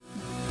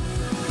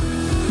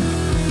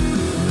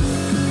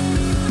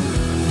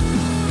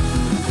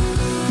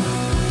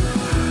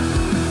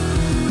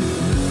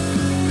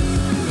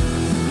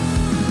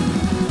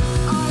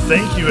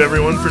Thank you,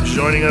 everyone, for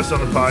joining us on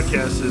the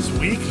podcast this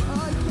week.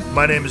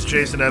 My name is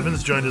Jason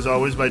Evans, joined as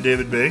always by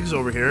David Biggs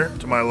over here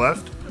to my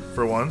left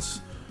for once.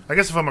 I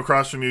guess if I'm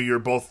across from you, you're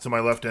both to my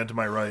left and to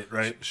my right,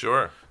 right?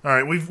 Sure. All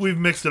right, we've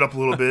mixed it up a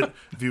little bit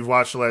if you've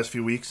watched the last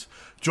few weeks.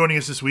 Joining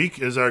us this week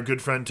is our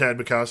good friend Tad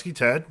Bukowski.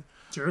 Tad,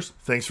 cheers.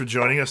 Thanks for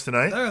joining us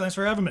tonight. Oh, thanks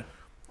for having me.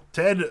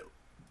 Tad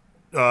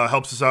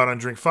helps us out on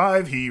Drink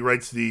 5. He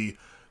writes the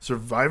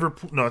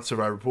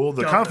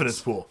the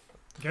Confidence Pool.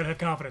 You gotta have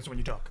confidence when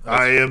you talk.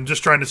 I am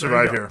just trying to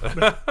survive here.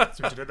 That's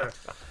what you did there.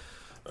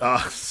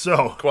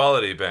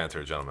 Quality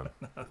banter, gentlemen.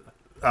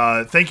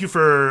 Thank you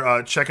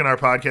for checking our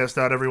podcast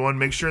out, everyone.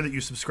 Make sure that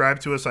you subscribe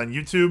to us on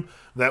YouTube.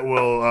 That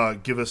will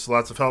give us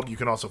lots of help. You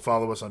can also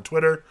follow us on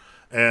Twitter.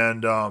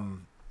 And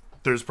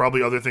there's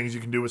probably other things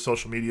you can do with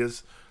social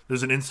medias.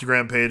 There's an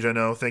Instagram page, I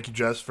know. Thank you,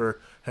 Jess, for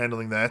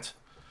handling that.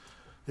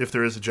 If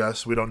there is a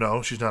Jess, we don't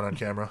know. She's not on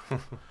camera.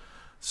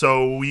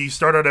 So we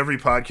start out every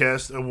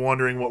podcast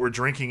wondering what we're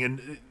drinking.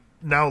 And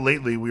now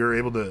lately we are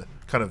able to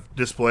kind of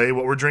display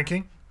what we're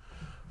drinking.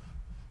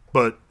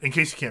 But in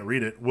case you can't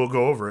read it, we'll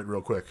go over it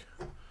real quick.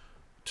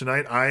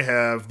 Tonight I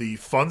have the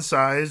Fun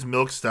Size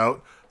Milk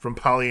Stout from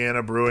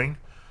Pollyanna Brewing.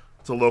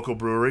 It's a local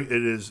brewery.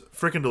 It is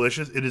freaking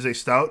delicious. It is a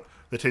stout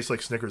that tastes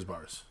like Snickers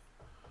bars.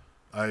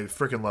 I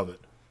freaking love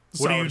it.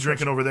 What are you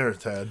drinking over there,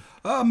 Tad?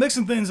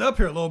 Mixing things up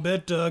here a little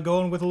bit,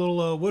 going with a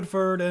little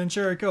Woodford and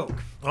Cherry Coke.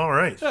 All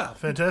right. Yeah.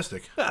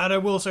 Fantastic. And I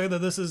will say that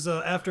this is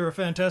after a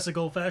fantastic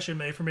old-fashioned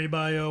made for me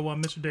by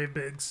Mr. Dave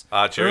Biggs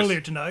Cheers.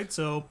 earlier tonight,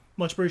 so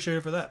much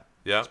appreciated for that.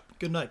 Yeah.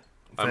 Good night.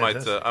 I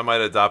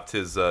might adopt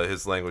his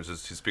language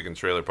as he's speaking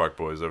Trailer Park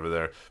Boys over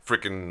there.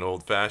 Frickin'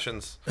 old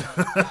fashions.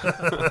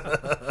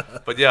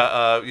 But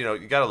yeah,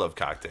 you gotta love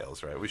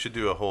cocktails, right? We should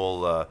do a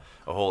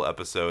whole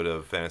episode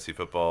of Fantasy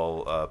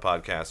Football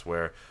podcast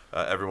where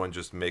everyone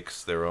just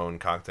makes their own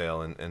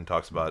cocktail and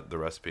talks about the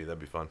recipe. That'd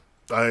be fun.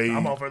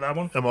 I'm all for that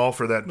one. I'm all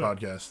for that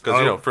podcast.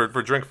 Because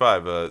for Drink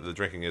 5, the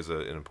drinking is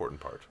an important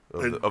part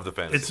of the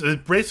fantasy.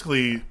 It's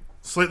basically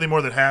slightly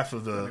more than half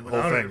of the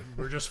whole thing.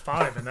 We're just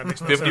 5, and that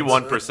makes no sense.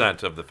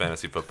 51% of the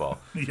fantasy football.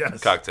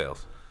 Yes.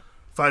 Cocktails.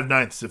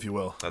 5/9, if you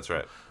will. That's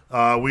right.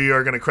 We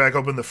are going to crack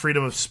open the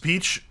Freedom of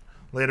Speech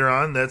later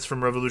on. That's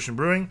from Revolution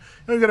Brewing.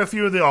 And we've got a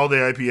few of the all-day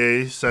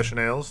IPA session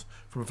ales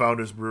from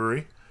Founders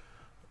Brewery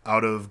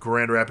out of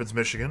Grand Rapids,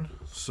 Michigan.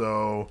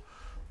 So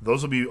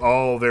those will be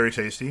all very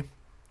tasty.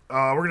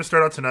 We're going to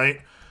start out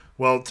tonight.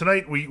 Well,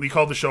 tonight we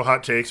called the show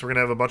Hot Takes. We're going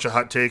to have a bunch of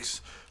hot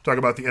takes. Talk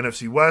about the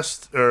NFC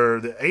West, or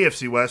the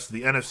AFC West,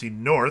 the NFC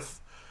North.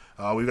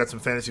 We've got some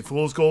Fantasy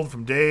Fool's Gold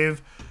from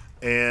Dave.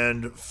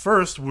 And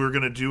first, we're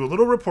going to do a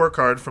little report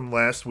card from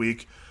last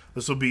week.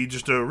 This will be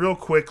just a real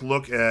quick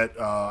look at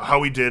how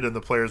we did and the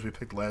players we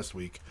picked last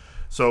week.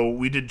 So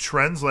we did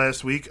trends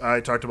last week. I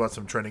talked about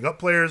some trending up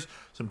players,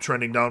 some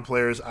trending down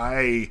players.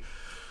 I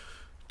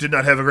did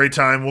not have a great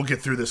time. We'll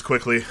get through this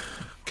quickly.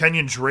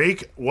 Kenyon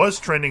Drake was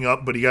trending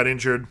up, but he got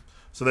injured,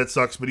 so that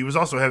sucks. But he was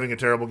also having a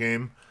terrible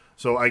game.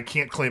 So I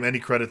can't claim any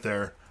credit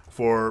there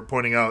for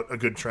pointing out a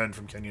good trend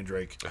from Kenyon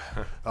Drake.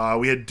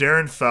 We had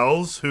Darren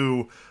Fells,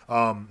 who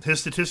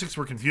his statistics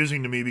were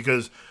confusing to me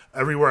because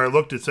everywhere I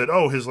looked it said,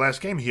 his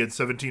last game he had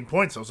 17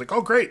 points. I was like,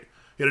 oh, great.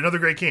 He had another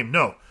great game.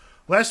 No.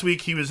 Last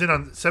week he was in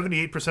on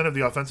 78% of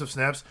the offensive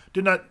snaps,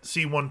 did not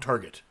see one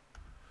target.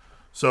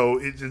 So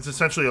it's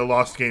essentially a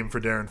lost game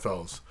for Darren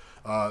Fells.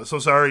 So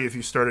sorry if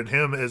you started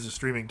him as a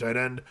streaming tight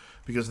end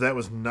because that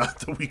was not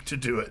the week to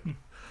do it.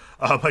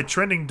 My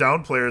trending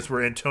down players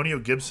were Antonio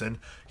Gibson.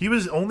 He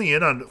was only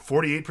in on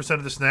 48%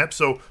 of the snaps,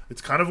 so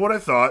it's kind of what I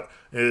thought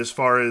as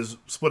far as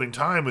splitting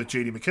time with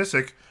J.D.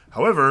 McKissic.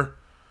 However,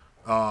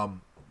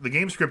 the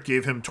game script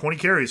gave him 20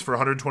 carries for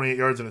 128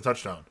 yards and a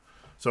touchdown.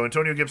 So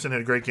Antonio Gibson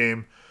had a great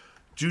game.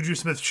 Juju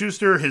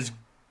Smith-Schuster, his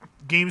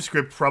game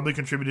script probably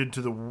contributed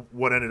to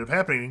what ended up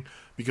happening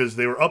because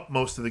they were up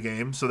most of the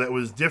game, so that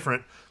was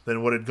different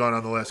than what had gone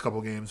on the last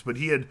couple games. But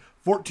he had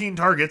 14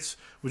 targets,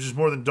 which is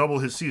more than double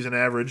his season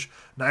average.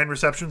 9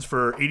 receptions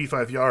for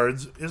 85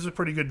 yards is a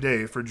pretty good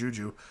day for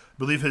Juju. I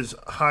believe his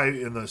high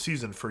in the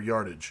season for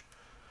yardage.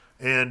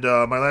 And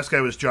my last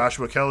guy was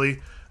Joshua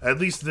Kelly. At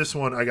least this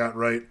one I got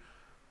right.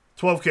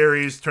 12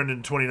 carries, turned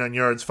into 29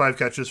 yards, 5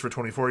 catches for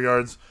 24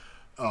 yards.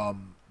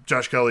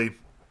 Josh Kelly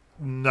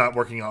not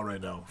working out right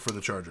now for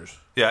the Chargers.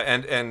 Yeah,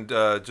 and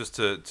just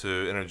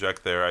to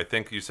interject there, I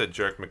think you said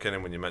Jerick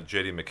McKinnon when you meant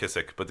J.D.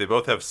 McKissic, but they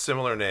both have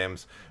similar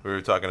names. We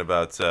were talking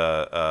about...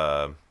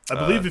 I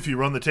believe if you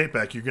run the tape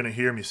back, you're going to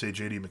hear me say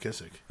J.D.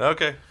 McKissic.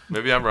 Okay,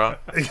 maybe I'm wrong.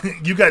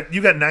 You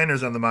got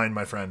Niners on the mind,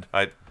 my friend.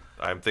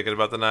 I'm thinking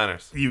about the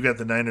Niners. You got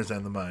the Niners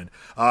on the mind.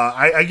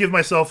 I give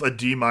myself a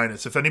D-.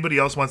 If anybody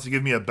else wants to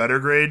give me a better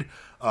grade,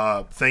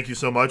 thank you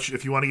so much.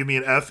 If you want to give me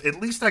an F, at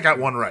least I got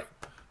one right.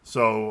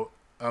 So...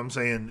 I'm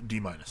saying D-.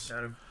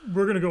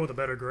 We're going to go with a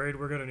better grade.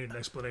 We're going to need an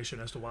explanation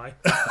as to why.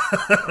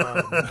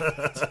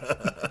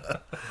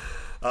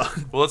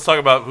 Well, let's talk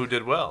about who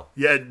did well.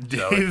 Yeah,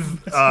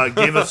 Dave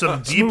gave us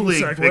some deep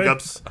league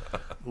pickups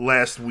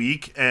last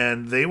week,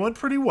 and they went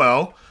pretty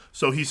well.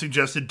 So he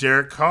suggested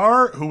Derek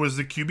Carr, who was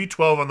the QB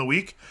 12 on the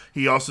week.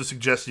 He also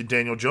suggested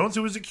Daniel Jones,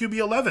 who was the QB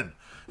 11,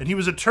 and he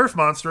was a turf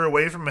monster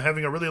away from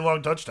having a really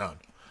long touchdown.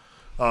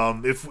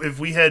 If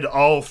we had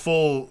all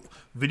full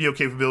video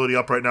capability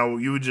up right now,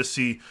 you would just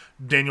see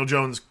Daniel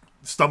Jones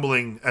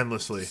stumbling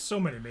endlessly. So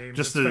many memes.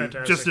 Just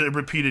It's just a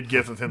repeated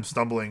gif of him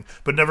stumbling,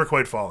 but never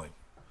quite falling.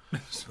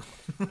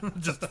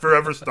 Just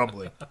forever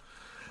stumbling.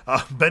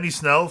 Benny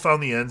Snell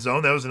found the end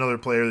zone. That was another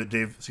player that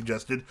Dave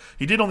suggested.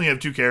 He did only have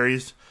 2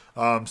 carries,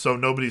 so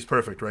nobody's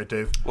perfect, right,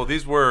 Dave? Well,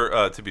 these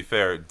were, to be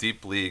fair,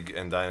 deep league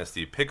and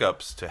dynasty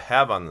pickups to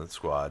have on the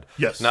squad.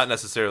 Yes. Not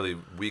necessarily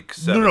week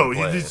 7 No,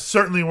 plays. these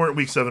certainly weren't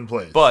week 7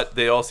 plays. But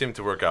they all seem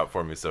to work out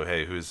for me, so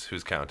hey, who's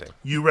counting?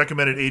 You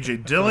recommended A.J.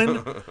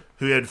 Dillon,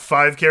 who had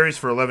 5 carries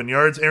for 11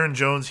 yards. Aaron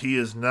Jones, he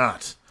is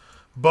not.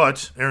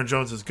 But Aaron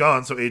Jones is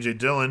gone, so A.J.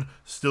 Dillon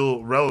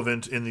still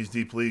relevant in these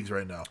deep leagues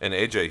right now. And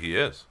AJ, he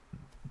is.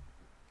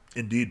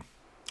 Indeed.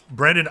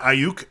 Brandon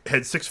Ayuk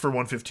had 6 for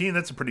 115.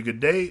 That's a pretty good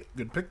day.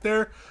 Good pick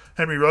there.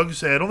 Henry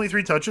Ruggs had only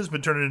 3 touches,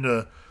 but turned it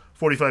into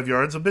 45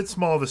 yards. A bit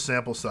small of a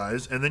sample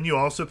size. And then you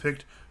also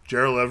picked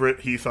Gerald Everett.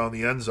 He found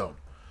the end zone.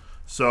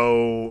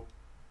 So,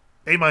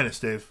 A-,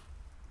 Dave.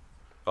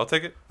 I'll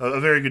take it.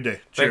 A very good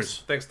day.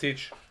 Cheers. Thanks,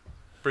 Teach.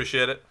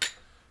 Appreciate it.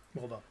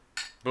 Well done.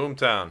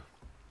 Boomtown.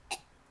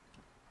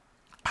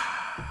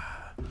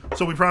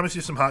 So we promised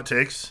you some hot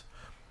takes.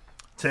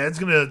 Tad's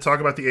going to talk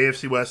about the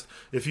AFC West.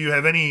 If you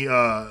have any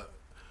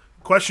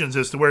questions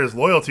as to where his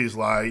loyalties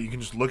lie, you can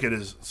just look at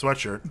his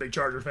sweatshirt. Big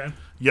Charger fan.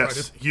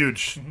 Yes,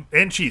 huge.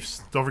 And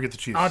Chiefs. Don't forget the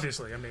Chiefs.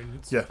 Obviously, I mean,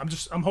 Yeah.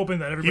 I'm hoping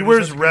that everybody. He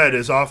wears red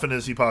as often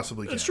as he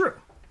possibly can. It's true.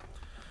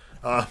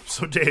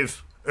 So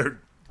Dave, or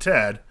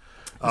Tad,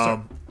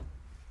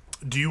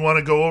 do you want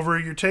to go over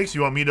your takes?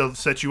 You want me to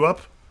set you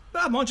up?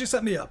 Why don't you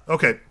set me up?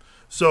 Okay.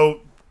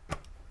 So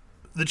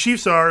the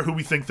Chiefs are who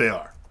we think they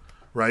are,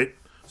 right?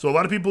 So a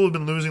lot of people have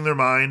been losing their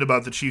mind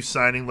about the Chiefs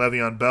signing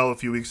Le'Veon Bell a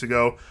few weeks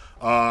ago.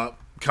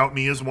 Count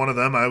me as one of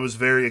them. I was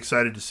very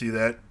excited to see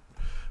that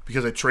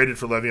because I traded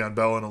for Le'Veon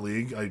Bell in a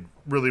league. I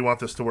really want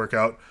this to work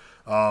out.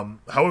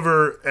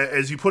 However,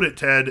 as you put it,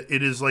 Ted,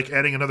 it is like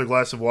adding another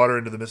glass of water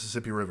into the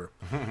Mississippi River.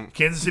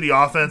 Kansas City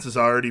offense is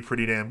already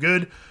pretty damn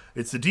good.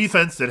 It's the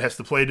defense that has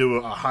to play to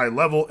a high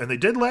level, and they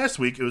did last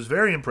week. It was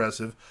very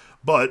impressive.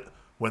 But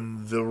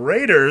when the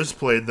Raiders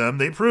played them,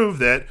 they proved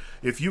that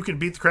if you can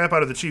beat the crap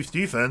out of the Chiefs'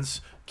 defense,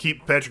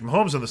 keep Patrick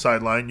Mahomes on the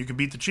sideline, you can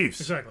beat the Chiefs.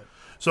 Exactly.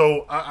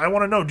 So I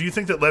want to know, do you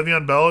think that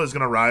Le'Veon Bell is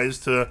going to rise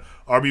to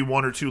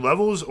RB1 or 2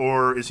 levels,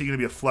 or is he going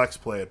to be a flex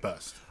play at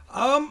best?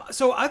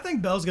 So I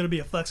think Bell's going to be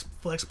a flex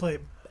play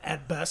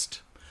at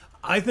best.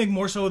 I think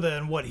more so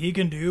than what he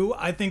can do.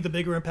 I think the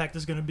bigger impact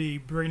is going to be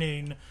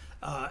bringing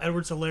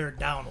Edwards-Helaire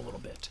down a little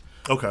bit.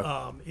 Okay.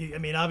 I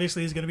mean,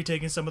 obviously he's going to be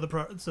taking some of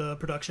the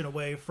production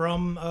away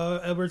from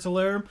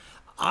Edwards-Helaire.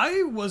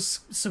 I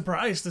was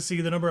surprised to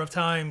see the number of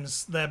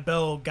times that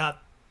Bell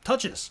got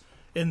touches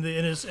in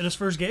his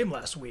first game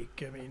last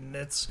week. I mean,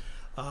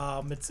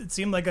 it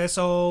seemed like I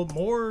saw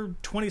more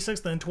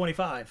 26 than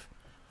 25.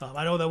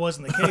 I know that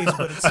wasn't the case,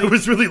 but I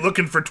was really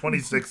looking for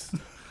 26.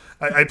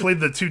 I played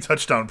the 2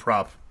 touchdown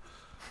prop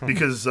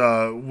because,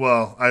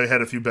 I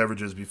had a few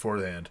beverages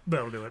beforehand.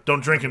 that'll do it.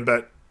 Don't drink and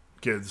bet,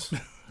 kids.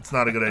 It's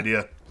not a good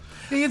idea.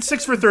 He had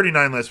 6 for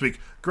 39 last week.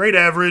 Great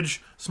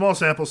average, small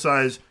sample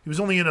size. He was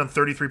only in on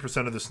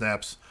 33% of the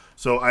snaps.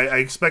 So I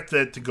expect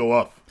that to go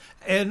up.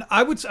 And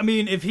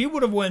if he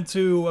would have went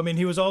to,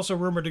 he was also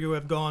rumored to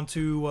have gone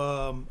to,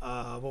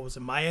 what was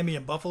it, Miami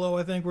and Buffalo,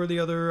 I think, were the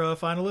other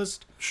finalists.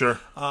 Sure.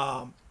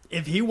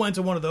 If he went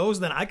to one of those,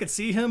 then I could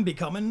see him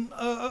becoming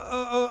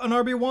an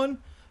RB1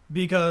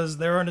 because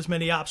there aren't as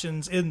many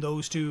options in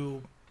those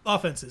two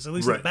offenses, at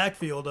least in the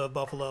backfield of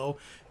Buffalo,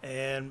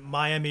 and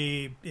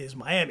Miami is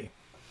Miami.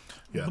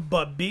 Yeah.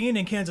 But being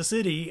in Kansas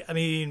City,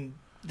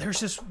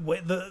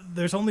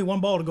 there's only one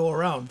ball to go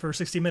around for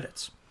 60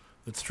 minutes.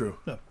 That's true.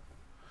 No.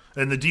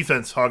 And the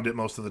defense hogged it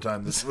most of the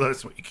time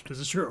last week. This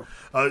is true.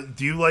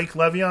 Do you like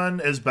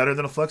Le'Veon as better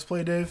than a flex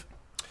play, Dave?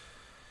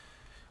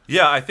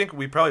 Yeah, I think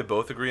we probably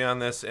both agree on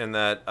this in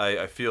that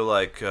I feel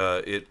like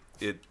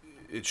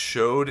it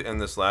showed in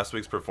this last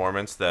week's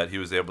performance that he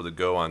was able to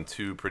go on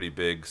 2 pretty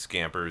big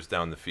scampers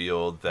down the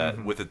field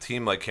that with a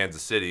team like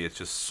Kansas City, it's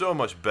just so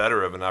much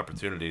better of an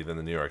opportunity than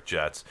the New York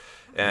Jets.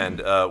 And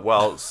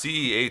while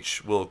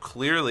CEH will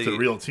clearly It's a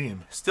real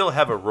team. still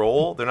have a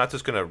role, they're not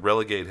just going to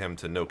relegate him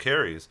to no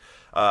carries.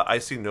 I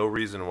see no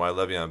reason why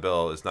Le'Veon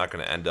Bell is not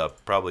going to end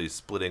up probably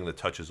splitting the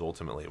touches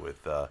ultimately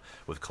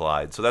with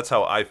Clyde. So that's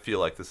how I feel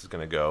like this is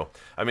going to go.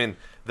 I mean,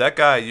 that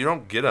guy, you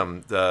don't get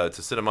him to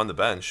sit him on the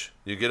bench.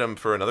 You get him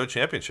for another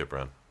championship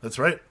run. That's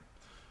right.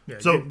 Yeah,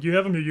 So- you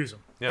have him, you use him.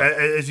 Yeah.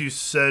 As you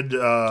said,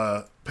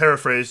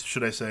 paraphrased,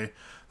 should I say,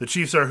 the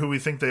Chiefs are who we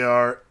think they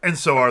are, and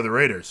so are the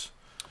Raiders.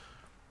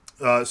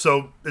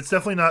 So it's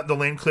definitely not the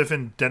Lane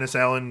Kiffin, Dennis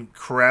Allen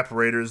crap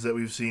Raiders that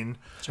we've seen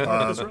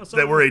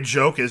that were a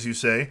joke, as you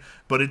say,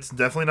 but it's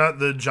definitely not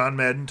the John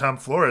Madden, Tom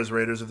Flores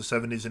Raiders of the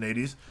 70s and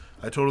 80s.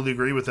 I totally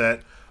agree with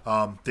that.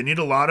 They need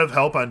a lot of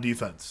help on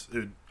defense.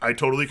 I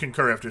totally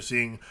concur after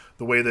seeing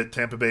the way that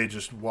Tampa Bay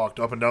just walked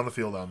up and down the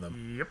field on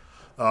them. Yep.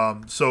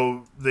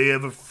 So they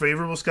have a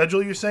favorable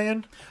schedule, you're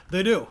saying?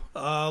 They do.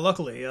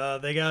 Luckily,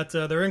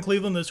 they're in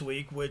Cleveland this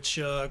week, which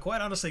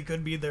quite honestly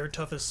could be their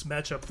toughest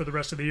matchup for the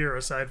rest of the year,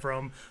 aside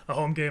from a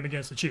home game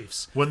against the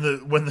Chiefs. When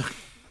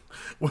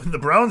the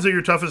Browns are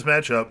your toughest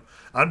matchup,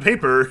 on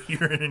paper,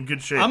 you're in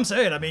good shape. I'm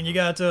saying, I mean, you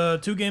got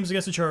 2 games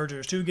against the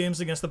Chargers, 2 games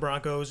against the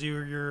Broncos.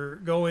 You're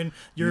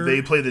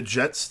They play the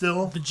Jets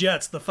still. The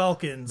Jets, the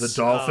Falcons, The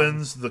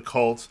Dolphins, the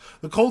Colts.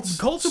 The Colts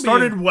Colts will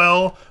started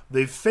well.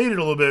 They faded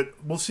a little bit.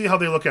 We'll see how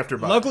they look after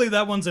bye. Luckily,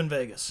 that one's in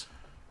Vegas.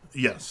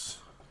 Yes.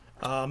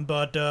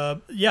 But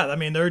I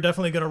mean, they're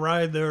definitely going to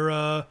ride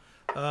their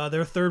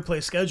third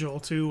place schedule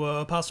to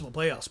a possible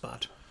playoff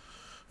spot.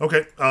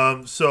 Okay.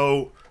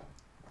 So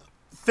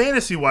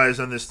fantasy-wise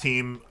on this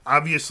team,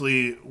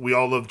 obviously we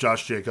all love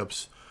Josh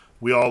Jacobs.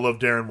 We all love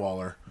Darren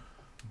Waller.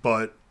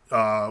 But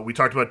we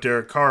talked about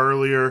Derek Carr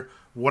earlier.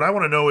 What I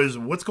want to know is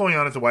what's going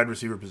on at the wide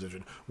receiver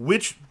position.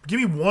 Give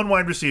me one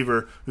wide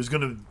receiver who's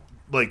going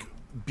to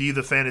be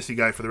the fantasy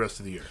guy for the rest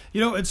of the year.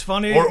 You know, it's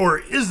funny. Or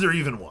is there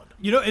even one?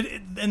 You know,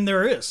 and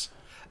there is.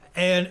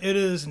 And it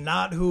is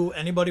not who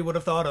anybody would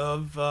have thought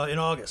of in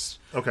August.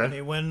 Okay. I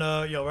mean, when,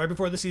 right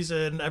before the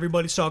season,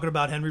 everybody's talking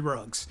about Henry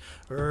Ruggs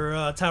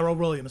or Tyrell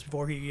Williams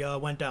before he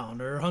went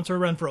down, or Hunter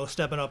Renfrow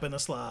stepping up in the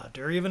slot,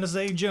 or even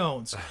Zay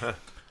Jones.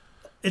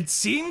 It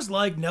seems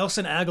like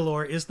Nelson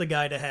Aguilar is the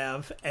guy to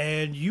have,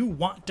 and you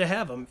want to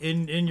have him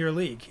in your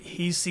league.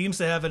 He seems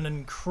to have an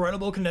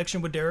incredible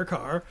connection with Derek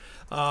Carr.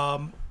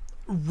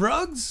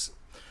 Ruggs,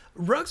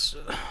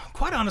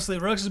 quite honestly,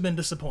 Ruggs has been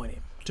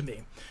disappointing to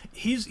me.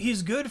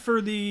 He's good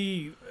for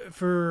the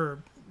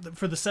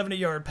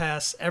 70-yard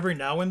pass every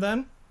now and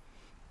then,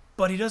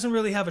 but he doesn't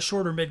really have a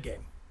shorter mid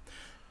game.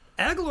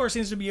 Aguilar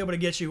seems to be able to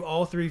get you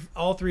all three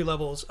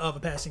levels of a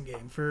passing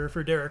game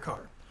for Derek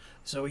Carr.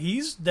 So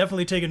he's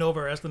definitely taken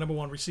over as the number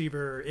 1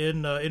 receiver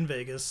in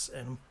Vegas,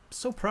 and I'm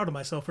so proud of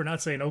myself for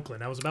not saying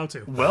Oakland. I was about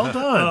to. Well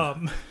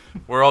done.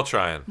 We're all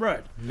trying.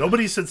 Right.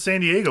 Nobody said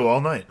San Diego all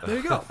night. There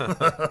you go.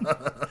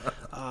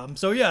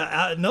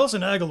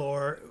 Nelson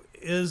Aguilar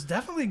is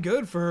definitely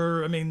good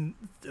for, I mean,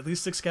 at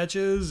least 6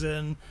 catches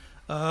and,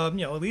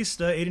 at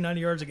least 80,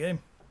 90 yards a game.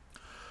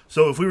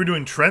 So if we were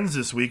doing trends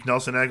this week,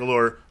 Nelson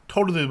Aguilar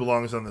totally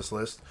belongs on this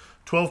list.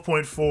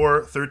 12.4,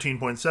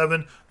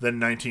 13.7, then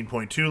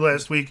 19.2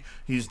 last week.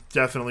 He's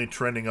definitely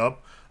trending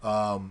up.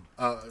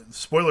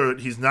 Spoiler,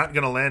 he's not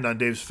going to land on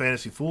Dave's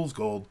Fantasy Fool's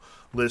Gold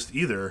list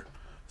either.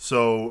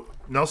 So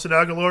Nelson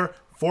Aguilar,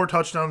 4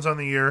 touchdowns on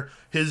the year.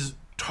 His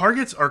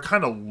targets are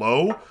kind of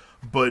low,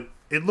 but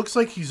it looks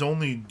like he's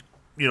only,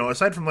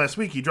 aside from last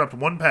week, he dropped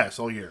 1 pass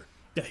all year.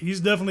 Yeah, he's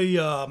definitely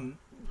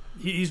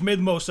he's made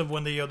the most of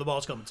when the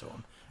ball's coming to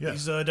him. Yeah.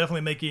 He's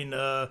definitely making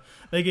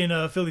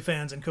Philly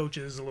fans and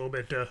coaches a little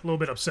bit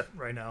upset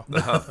right now.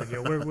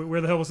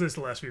 Where the hell was this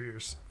the last few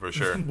years? For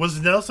sure. Was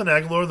Nelson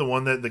Aguilar the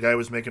one that the guy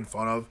was making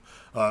fun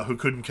of, who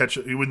couldn't catch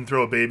it? He wouldn't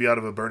throw a baby out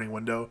of a burning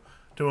window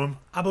to him?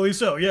 I believe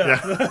so. Yeah.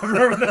 I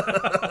remember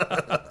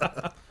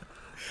that.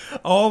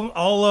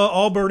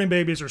 All burning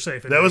babies are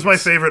safe. That was my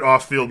favorite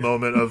off-field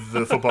moment of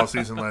the football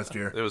season last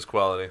year. It was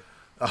quality.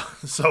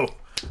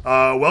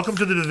 Welcome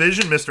to the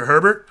division, Mr.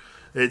 Herbert.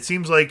 It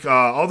seems like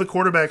all the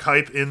quarterback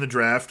hype in the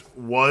draft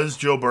was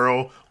Joe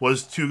Burrow,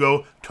 was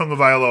Tua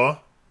Tagovailoa.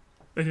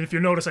 And if you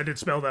notice, I did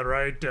spell that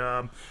right.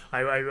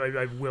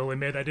 I will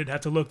admit I did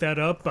have to look that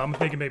up. I'm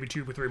thinking maybe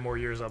 2 or 3 more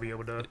years I'll be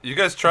able to. You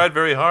guys tried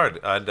very hard,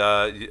 and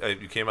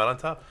you came out on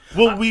top.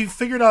 Well, we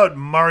figured out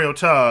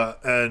Mariota,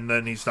 and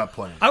then he stopped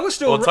playing. I was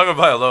still. Well,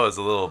 Tagovailoa is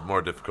a little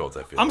more difficult,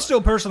 I feel. I'm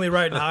still personally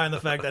riding high on the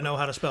fact I know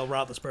how to spell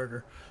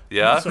Roethlisberger.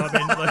 Yeah. So I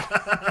mean,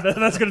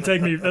 that's gonna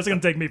take me. That's gonna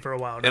take me for a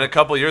while. Now. In a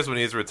couple years, when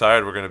he's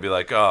retired, we're gonna be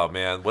like, "Oh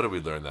man, what did we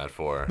learn that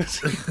for?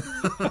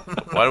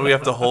 Why do we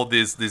have to hold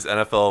these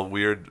NFL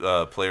weird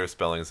player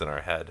spellings in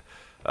our head?"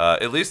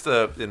 At least,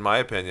 in my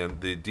opinion,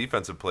 the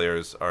defensive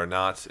players are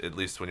not, at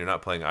least when you're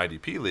not playing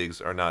IDP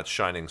leagues, are not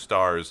shining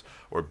stars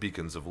or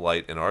beacons of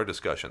light in our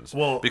discussions.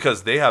 Well,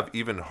 because they have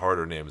even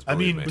harder names. I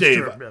mean, me. Dave,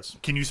 Sure, yes.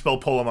 Can you spell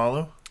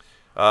Polamalu?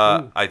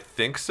 I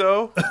think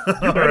so. You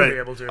better be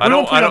able to. I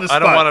don't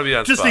want to be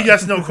on Just spot. a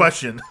yes, no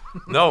question.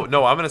 No. I'm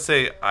going to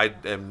say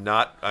I'm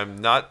not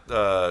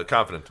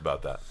confident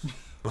about that.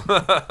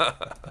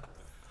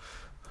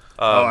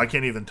 I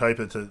can't even type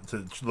it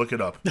to look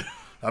it up.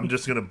 I'm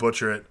just going to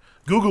butcher it.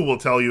 Google will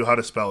tell you how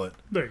to spell it.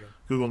 There you go.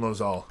 Google knows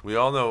all. We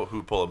all know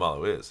who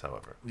Polamalu is,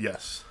 however.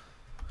 Yes.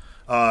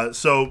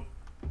 So,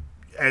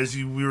 as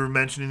we were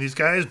mentioning these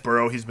guys,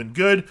 Burrow, he's been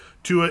good.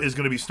 Tua is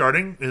going to be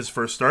starting. His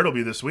first start will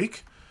be this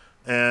week.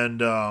 And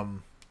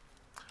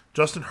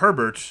Justin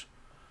Herbert,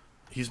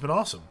 he's been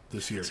awesome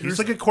this year. He's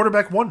like a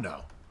quarterback 1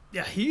 now.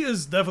 Yeah, he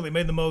has definitely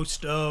made the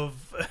most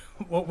of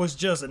what was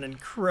just an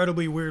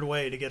incredibly weird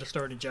way to get a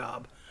starting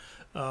job.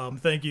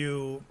 Thank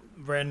you,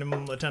 random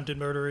attempted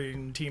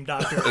murdering team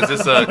doctor Is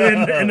this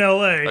in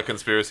L.A. a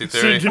conspiracy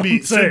Soon theory?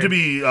 to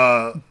be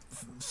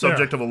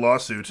subject of a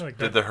lawsuit. Like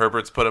Did the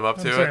Herberts put him up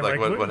I'm to saying, it? Like,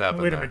 what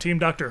happened Wait a there? minute, Team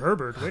Dr.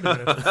 Herbert. Wait a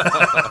minute.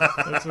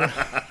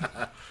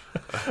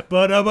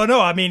 But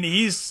no, I mean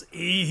he's.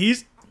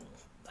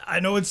 I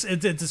know it's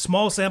a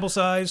small sample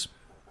size.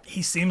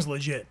 He seems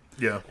legit,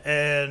 Yeah.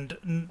 and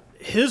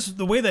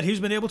the way that he's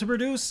been able to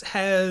produce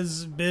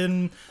has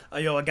been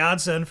a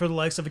godsend for the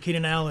likes of a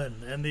Keenan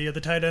Allen and the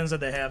tight ends that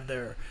they have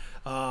there.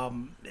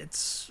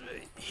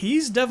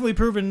 He's definitely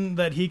proven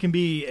that he can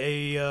be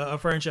a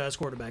franchise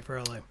quarterback for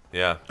LA.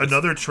 Yeah.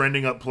 Another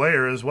trending up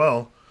player as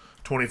well.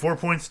 24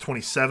 points,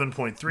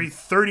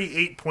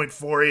 27.3,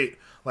 38.48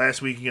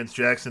 last week against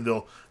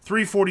Jacksonville.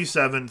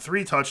 347,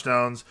 3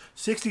 touchdowns,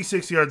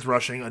 66 yards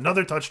rushing,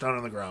 another touchdown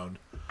on the ground.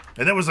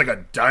 And that was like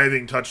a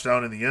diving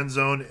touchdown in the end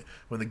zone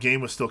when the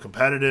game was still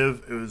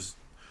competitive. It was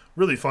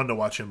really fun to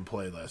watch him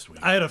play last week.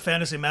 I had a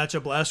fantasy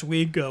matchup last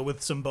week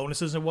with some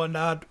bonuses and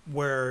whatnot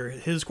where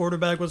his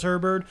quarterback was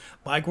Herbert,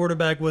 my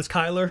quarterback was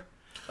Kyler.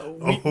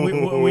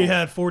 We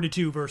had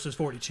 42 versus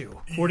 42.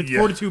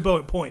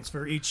 42 points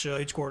for each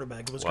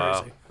quarterback. It was Wow.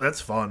 crazy. That's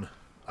fun.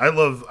 I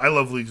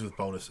love leagues with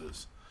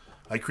bonuses.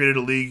 I created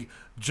a league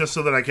just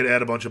so that I could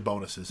add a bunch of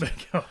bonuses.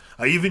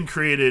 I even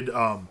created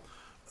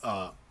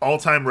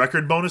all-time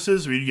record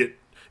bonuses where you get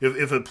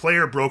if a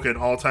player broke an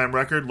all-time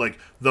record, like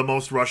the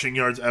most rushing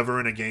yards ever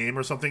in a game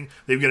or something,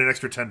 they get an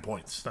extra 10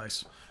 points.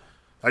 Nice.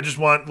 I just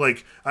want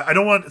I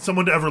don't want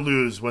someone to ever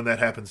lose when that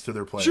happens to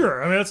their player.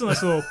 Sure. I mean, that's a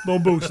nice little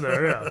boost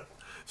there. Yeah.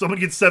 Someone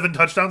gets 7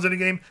 touchdowns in a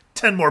game,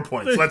 10 more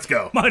points. Let's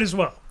go. Might as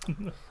well.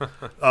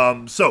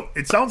 So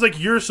it sounds like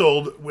you're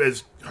sold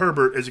as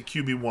Herbert as a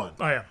QB1.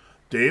 I am.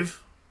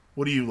 Dave,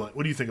 what do you like?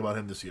 What do you think about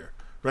him this year?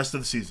 Rest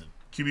of the season,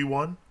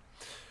 QB1.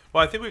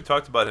 Well, I think we've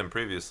talked about him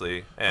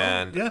previously,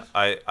 and yeah.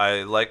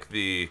 I like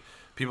the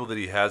people that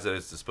he has at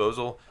his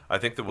disposal. I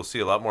think that we'll see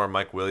a lot more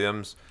Mike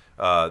Williams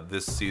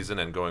this season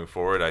and going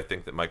forward. I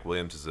think that Mike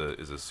Williams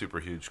is a super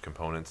huge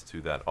component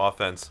to that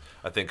offense.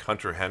 I think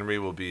Hunter Henry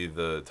will be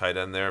the tight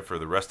end there for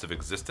the rest of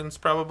existence,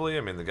 probably.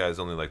 I mean, the guy's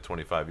only like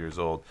 25 years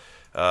old.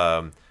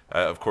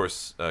 Of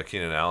course,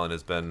 Keenan Allen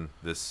has been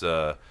this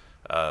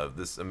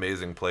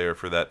amazing player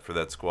for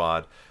that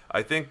squad.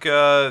 I think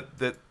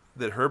that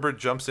Herbert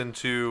jumps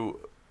into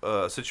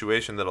a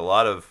situation that a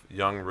lot of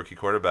young rookie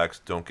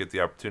quarterbacks don't get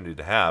the opportunity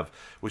to have,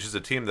 which is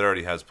a team that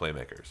already has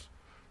playmakers,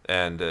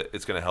 and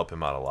it's going to help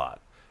him out a lot.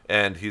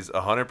 And he's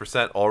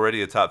 100%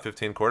 already a top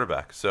 15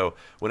 quarterback. So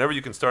whenever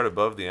you can start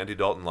above the Andy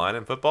Dalton line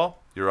in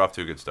football, you're off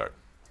to a good start.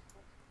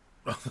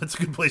 That's a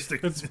good place to.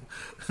 It's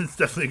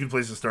definitely a good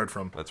place to start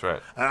from. That's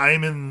right.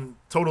 I'm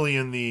totally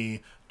in the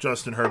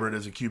Justin Herbert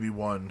as a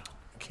QB1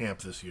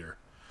 camp this year.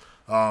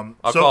 I'll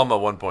call him a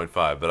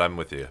 1.5, but I'm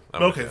with you.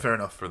 I'm with Okay, you fair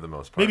enough. for the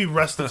most part. Maybe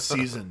rest of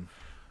season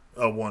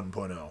a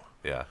 1.0.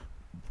 Yeah.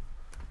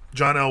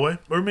 John Elway,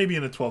 or maybe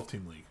in a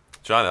 12-team league.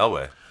 John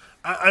Elway.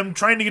 I'm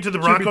trying to get to the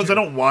Broncos. I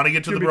don't want to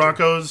get to the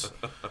Broncos.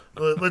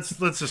 Let's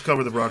just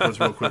cover the Broncos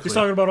real quickly. He's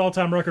talking about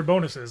all-time record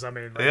bonuses. I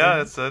mean,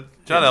 Yeah, it's John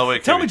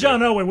Elway. Tell me QB2.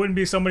 John Elway wouldn't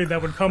be somebody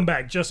that would come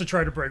back just to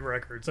try to break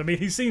records. I mean,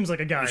 he seems like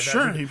a guy.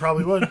 Sure, he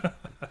probably would.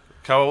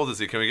 How old is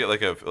he? Can we get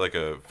like a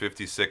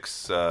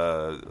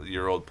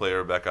 56-year-old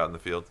player back out in the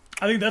field?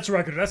 I think that's a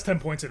record. That's 10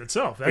 points in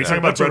itself. That's, you talking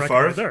about that's a Brett record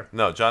Favre? right there.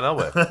 No, John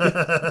Elway.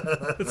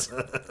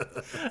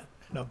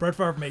 No, Brett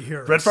Favre may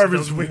hear. Brett us. Favre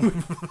is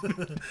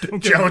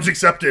challenge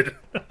accepted.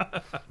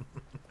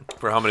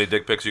 For how many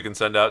dick pics you can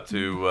send out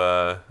to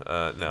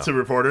no. It's a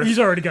reporter. He's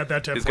already got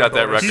that 10. He's got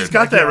that record. He's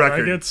got that Yeah, like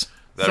record. it's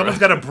Someone's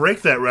got to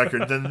break that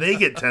record, then they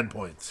get 10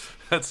 points.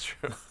 That's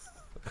true.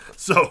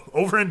 So,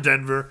 over in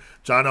Denver,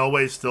 John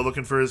Elway is still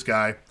looking for his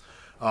guy.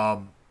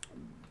 I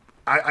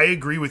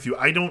agree with you.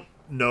 I don't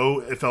know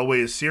if Elway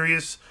is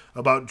serious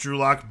about Drew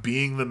Lock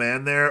being the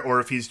man there or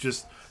if he's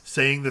just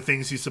saying the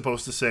things he's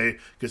supposed to say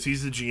because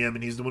he's the GM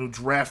and he's the one who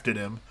drafted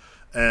him.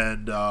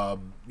 And,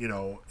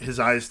 his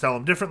eyes tell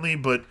him differently,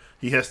 but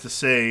he has to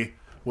say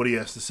what he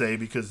has to say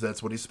because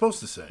that's what he's supposed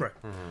to say. right.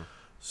 Mm-hmm.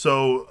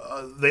 So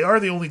they are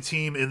the only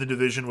team in the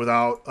division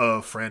without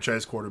a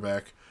franchise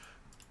quarterback.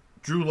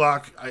 Drew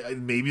Lock,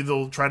 maybe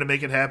they'll try to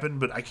make it happen,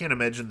 but I can't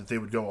imagine that they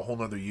would go a whole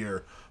nother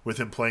year with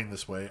him playing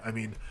this way. I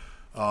mean,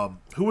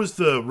 who was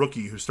the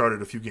rookie who started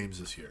a few games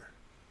this year?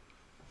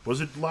 Was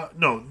it Lock?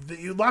 No,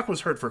 Lock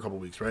was hurt for a couple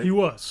weeks, right? He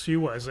was,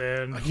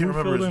 and I can't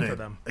remember his in name. for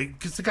them?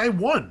 Because the guy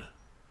won.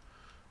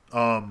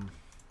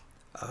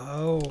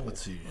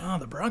 Let's see. Oh,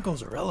 the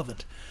Broncos are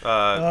relevant.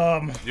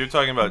 You're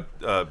talking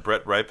about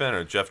Brett Ripon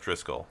or Jeff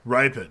Driscoll?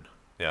 Ripon.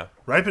 Yeah.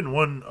 Ripon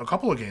won a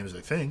couple of games,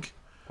 I think.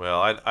 Well,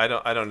 I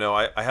don't know.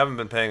 I haven't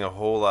been paying a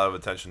whole lot of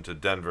attention to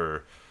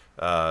Denver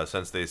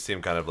since they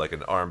seem kind of like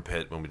an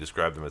armpit when we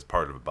describe them as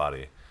part of a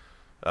body.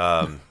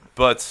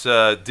 But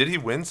did he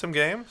win some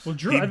games? Well,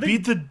 Drew, He I think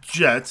beat the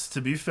Jets,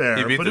 to be fair,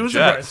 He beat but the it was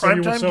Jets. a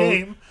primetime So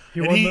game. he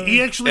And won he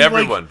the- actually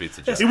Everyone beats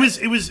the Jets. It was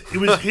his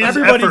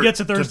everybody effort gets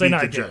a to Thursday beat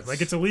night the game. Jets. Like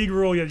it's a league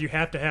rule that you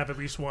have to have at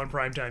least one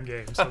primetime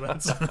game. So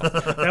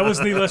that was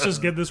the let's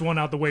just get this one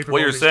out the way. For What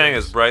both you're these saying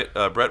teams. is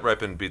Brett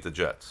Ripon beat the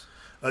Jets.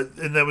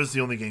 And that was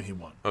the only game he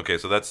won. Okay,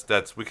 so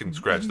that's we can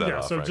scratch that Yeah,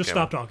 off. so right, just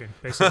Cameron? stop talking,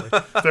 basically.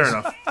 Fair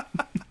enough.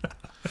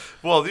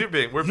 Well, we're He's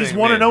being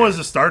 1-0 mean as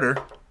a starter.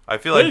 here. I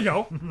feel There like you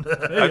go.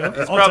 There you go.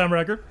 He's All-time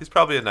record. He's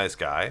probably a nice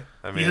guy.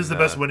 I mean, He has the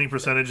best winning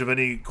percentage of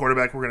any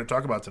quarterback we're going to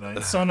talk about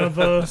tonight. Son of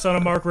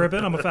Mark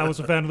Rippon. I was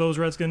a fan of those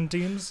Redskin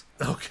teams.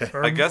 Okay.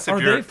 Or, I guess if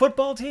are you're- they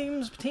football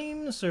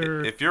teams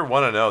or If you're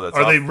 1-0, that's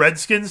Are they awful.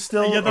 Redskins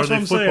still? yeah, or are that's they what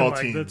I'm saying. football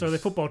Like, teams? are they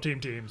football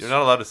teams? You're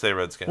not allowed to say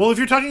Redskins. Well, if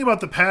you're talking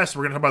about the past,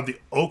 we're going to talk about the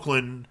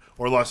Oakland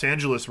or Los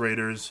Angeles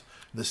Raiders,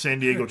 the San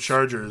Diego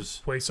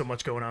Chargers. Way so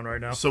much going on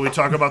right now. So we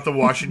talk about the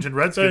Washington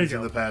Redskins go.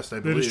 in the past, I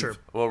That believe. is true.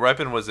 Well,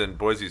 Ripon was in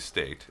Boise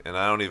State, and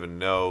I don't even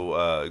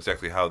know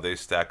exactly how they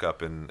stack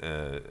up in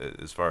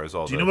as far as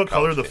all. Do you know what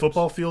color the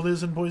football field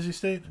is in Boise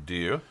State? Do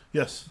you?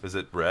 Yes. Is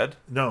it red?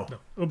 No.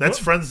 No. That's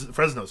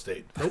Fresno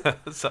State.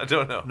 I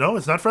don't know. No,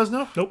 it's not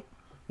Fresno? Nope.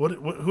 What?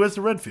 Who has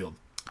the red field?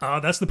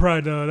 That's the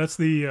pride. That's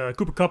the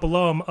Cooper Cup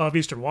alum of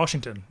Eastern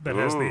Washington that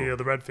has Ooh.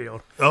 the red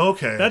field. Oh,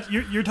 okay. That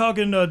you're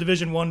talking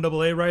Division I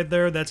AA right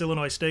there. That's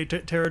Illinois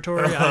State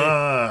territory.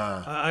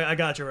 I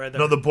got you right there.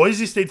 No, the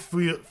Boise State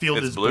field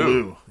It's is blue.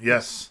 blue.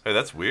 Yes. Hey,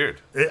 that's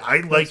weird. I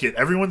like it.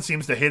 Everyone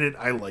seems to hate it.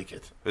 I like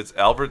it. It's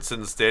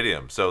Albertson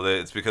Stadium, so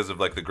it's because of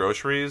like the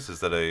groceries.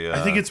 Is that a?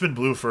 I think it's been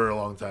blue for a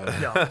long time.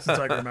 Yeah, since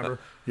I can remember.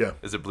 Yeah.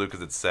 Is it blue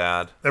because it's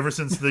sad? Ever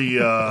since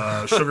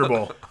the Sugar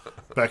Bowl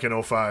back in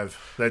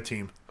 05, that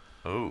team.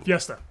 Oh,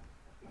 Fiesta.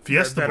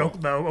 Fiesta That Bowl.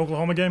 the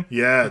Oklahoma game.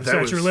 Yeah, The that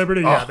Statue was of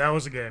Liberty. oh, Yeah, that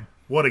was a game.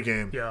 what a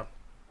game. Yeah.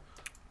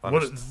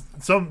 What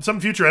some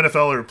future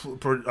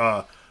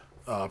NFLer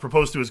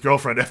proposed to his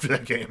girlfriend after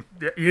that game.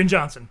 Yeah, Ian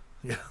Johnson.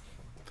 Yeah.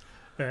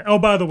 Oh,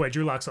 by the way,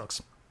 Drew Lock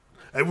sucks.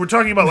 And we're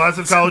talking about lots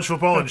of college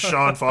football, and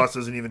Sean Foss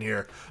isn't even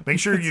here. Make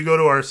sure you go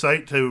to our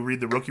site to read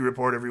the rookie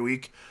report every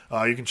week.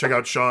 You can check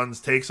out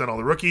Sean's takes on all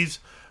the rookies.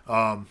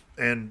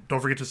 And don't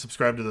forget to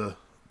subscribe to the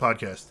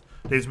podcast.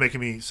 Dave's making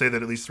me say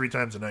that at least 3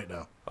 times a night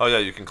now. oh yeah,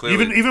 you can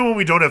clearly Even when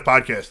we don't have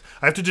podcasts,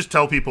 I have to just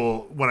tell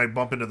people when I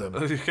bump into them.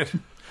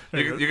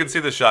 you can see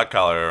the shot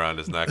collar around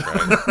his neck,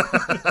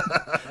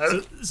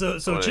 right? So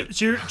Right.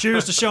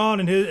 cheers to Sean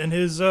and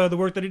his the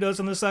work that he does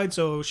on this side.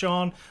 So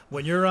Sean,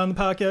 when you're on the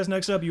podcast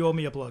next up, you owe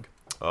me a plug.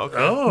 Okay.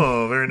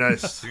 Oh, very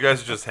nice. You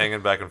guys are just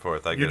hanging back and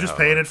forth. You're just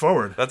paying it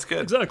forward. That's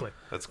good. Exactly.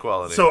 That's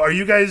quality. So are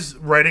you guys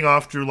writing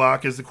off Drew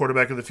Lock as the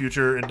quarterback of the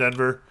future in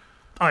Denver?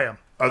 I am.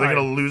 Are they I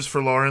going am. to lose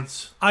for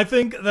Lawrence? I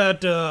think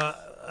that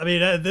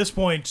at this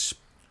point,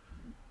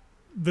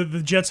 the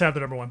Jets have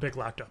the number 1 pick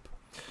locked up.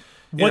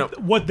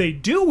 What they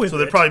do with So it?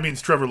 that probably means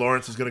Trevor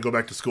Lawrence is going to go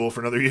back to school for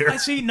another year. I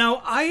see.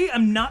 Now I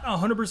am not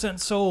 100%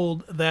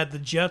 sold that the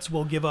Jets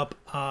will give up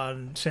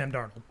on Sam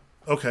Darnold.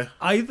 Okay.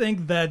 I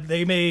think that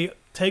they may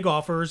take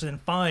offers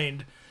and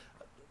find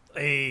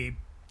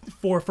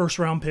 4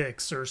 first-round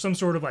picks or some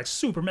sort of like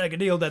super mega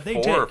deal that they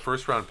 4 take.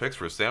 first-round picks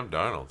for Sam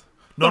Darnold.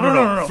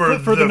 No.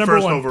 For the number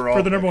first 1 overall.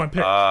 for the number pick. 1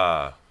 pick.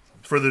 Ah,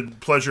 For the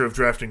pleasure of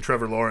drafting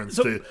Trevor Lawrence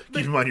So- to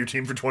keep him on your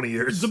team for 20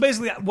 years. So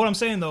basically, what I'm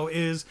saying though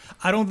is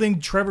I don't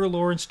think Trevor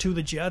Lawrence to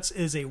the Jets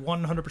is a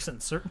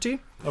 100% certainty.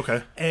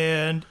 Okay.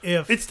 And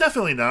if It's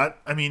definitely not.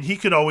 I mean, he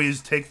could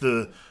always take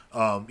the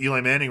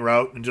Eli Manning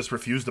route and just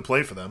refuse to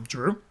play for them.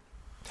 True.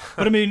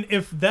 But I mean,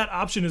 if that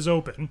option is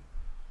open,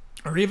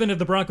 or even if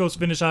the Broncos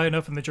finish high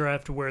enough in the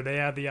draft to where they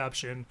have the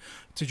option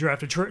to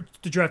draft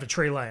a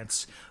Trey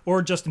Lance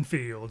or Justin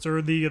Fields or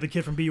the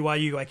kid from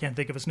BYU, I can't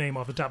think of his name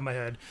off the top of my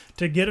head,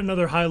 to get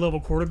another high level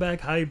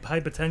quarterback, high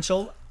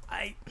potential,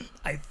 I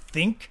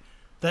think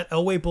that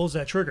Elway pulls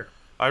that trigger.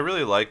 I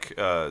really like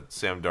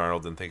Sam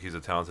Darnold and think he's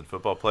a talented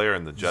football player.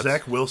 And the Jets,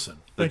 Zach Wilson.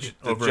 the Thank you.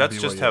 Over Jets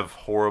at just BYU. have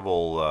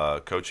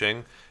horrible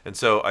coaching, and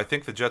so I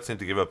think the Jets need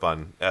to give up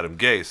on Adam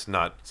Gase,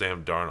 not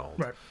Sam Darnold.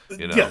 Right.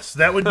 You know? Yes,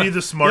 that would be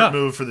the smart Yeah.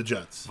 move for the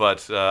Jets.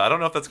 But I don't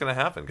know if that's going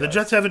to happen. The Guys.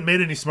 Jets haven't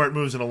made any smart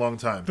moves in a long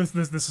time.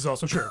 This is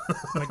also true.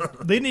 Like,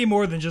 they need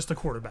more than just a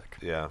quarterback.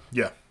 Yeah.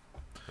 Yeah.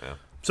 Yeah.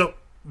 So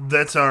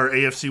that's our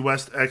AFC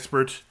West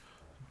expert,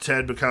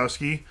 Ted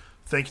Bukowski.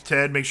 Thank you,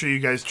 Ted. Make sure you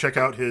guys check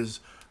out his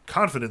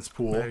confidence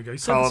pool There you go. You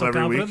said it column so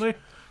every week.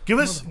 confidently.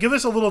 Give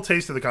us a little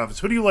taste of the confidence.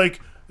 Who do you like?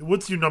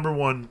 What's your number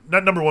one?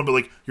 Not number one, but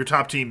like your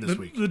top team this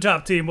week. The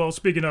top team. Well,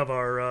 speaking of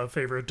our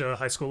favorite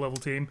high school level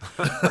team,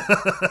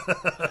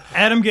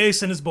 Adam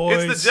Gase and his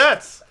boys. It's the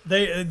Jets.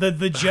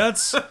 The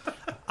Jets.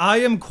 I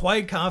am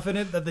quite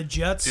confident that the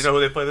Jets. Do you know who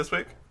they play this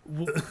week?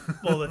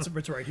 Well, it's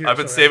right here. I've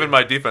been so saving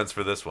my defense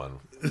for this one.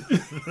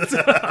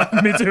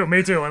 Me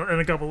too. In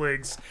a couple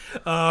leagues.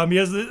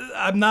 Yes,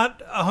 I'm not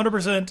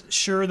 100%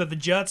 sure that the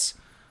Jets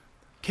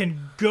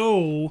can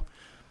go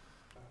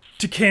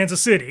to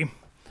Kansas City,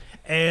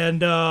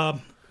 and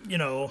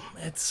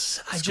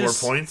it's Score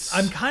points?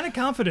 I'm kind of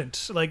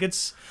confident. Like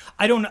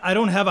I don't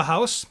have a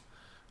house,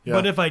 Yeah.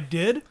 but if I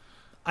did,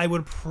 I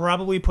would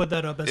probably put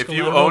that up as If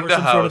you collateral owned or a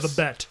some sort of house- a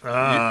bet.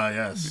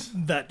 Yes.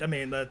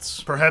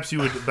 That's Perhaps you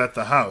would bet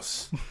the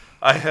house.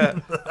 I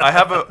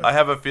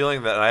have a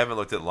feeling that, and I haven't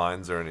looked at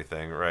lines or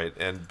anything, right?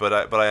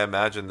 But I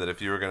imagine that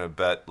if you were going to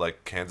bet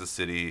like Kansas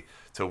City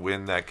to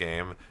win that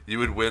game, you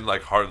would win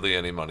like hardly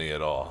any money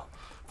at all.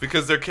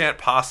 because there can't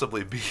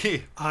possibly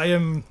be I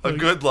am a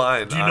good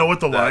line. Do you know what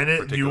the line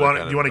is? Do you want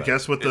to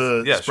guess what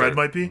the spread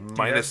might be?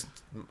 Minus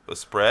a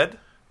spread?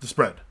 The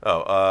spread.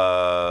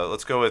 Oh,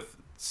 let's go with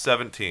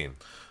 17.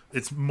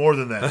 It's more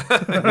than that.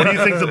 What do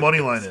you think the money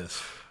line is?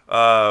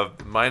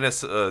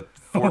 Minus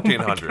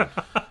 1,400.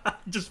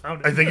 Just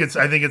found it. I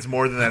think it's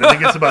more than that. I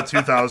think it's about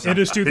 2,000. It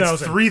is 2,000.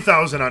 It's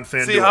 3,000 on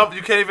FanDuel. See how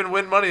you can't even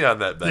win money on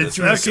that bet.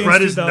 The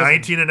spread is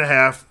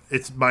 19.5.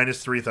 It's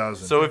minus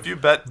 3,000. So if you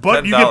bet,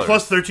 but $10, you get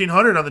plus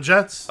 1,300 on the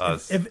Jets.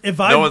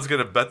 No one's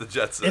gonna bet the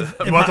Jets.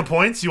 You want the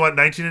points? You want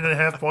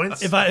 19.5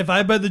 points? If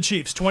I bet the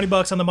Chiefs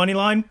 $20 on the money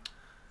line,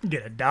 you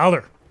get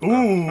 $1.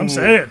 Ooh, I'm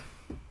saying.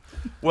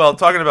 Well,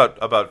 talking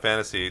about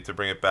fantasy, to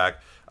bring it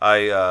back,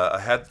 I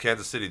had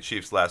Kansas City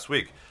Chiefs last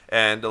week,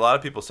 and a lot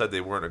of people said they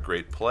weren't a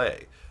great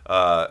play.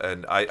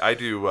 And I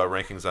do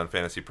rankings on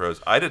Fantasy Pros.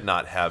 I did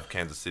not have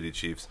Kansas City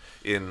Chiefs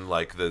in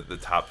like the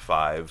top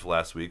 5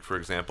 last week, for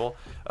example,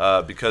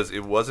 because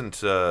it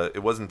wasn't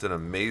an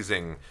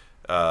amazing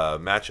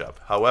matchup.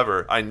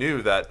 However, I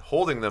knew that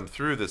holding them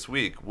through this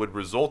week would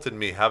result in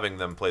me having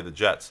them play the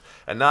Jets.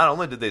 And not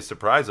only did they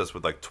surprise us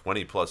with like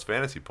 20 plus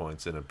fantasy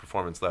points in a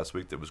performance last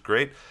week that was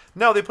great,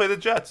 now they play the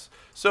Jets.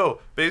 So,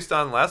 based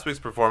on last week's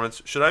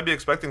performance, should I be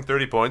expecting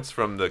 30 points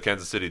from the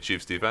Kansas City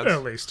Chiefs defense?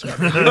 At least. You're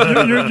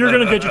going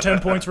to get your 10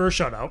 points for a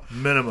shutout.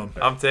 minimum.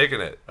 I'm taking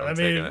it. I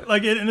mean,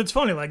 and it's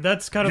funny, like,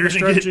 that's kind of You're the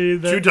going to strategy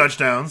get 2 that...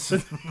 touchdowns,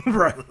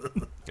 Right.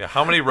 Yeah,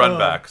 how many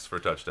runbacks for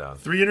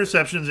touchdowns? 3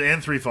 interceptions,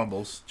 and 3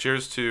 fumbles.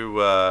 Cheers to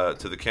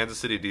the Kansas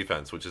City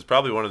defense, which is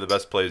probably one of the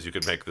best plays you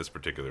could make this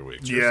particular week.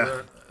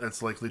 Yeah,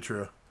 that's likely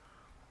true.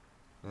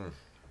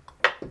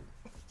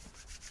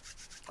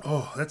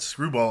 Oh, that's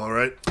screwball, all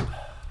right.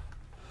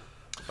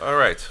 All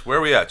right, where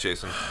are we at,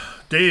 Jason?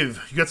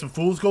 Dave, you got some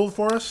fool's gold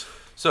for us?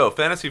 So,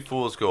 Fantasy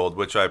Fool's Gold,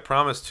 which I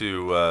promised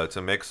to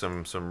make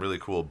some really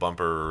cool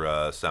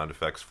bumper sound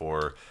effects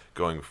for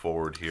going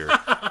forward here.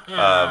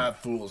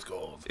 Fool's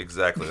gold.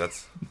 Exactly.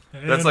 That's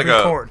And like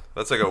record.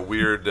 a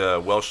weird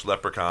Welsh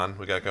leprechaun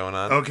we got going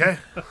on. Okay.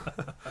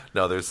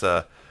 No, there's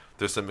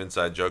some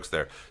inside jokes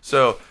there.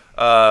 So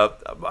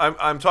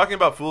I'm talking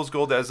about Fool's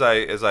Gold as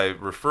I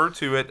refer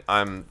to it.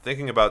 I'm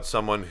thinking about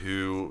someone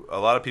who a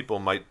lot of people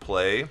might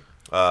play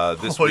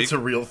this week. It's a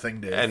real thing,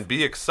 Dave. And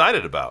be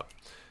excited about.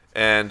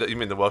 And you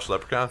mean the Welsh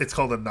leprechaun? It's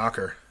called a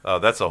knocker. Oh,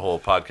 that's a whole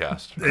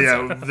podcast.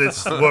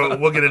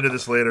 We'll get into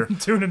this later.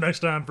 Tune in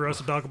next time for us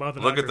to talk about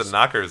the Look knockers. at the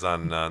knockers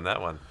on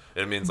that one.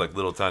 It means like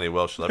little tiny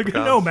Welsh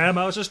leprechauns. No, ma'am,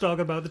 I was just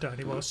talking about the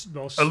tiny Welsh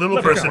A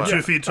little person leprechaun.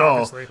 2 feet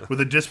tall Obviously.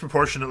 with a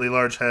disproportionately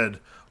large head,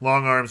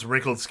 long arms,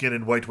 wrinkled skin,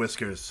 and white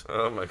whiskers.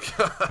 Oh my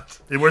god!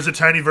 It wears a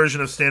tiny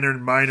version of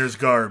standard miner's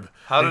garb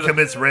and did it-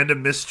 commits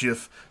random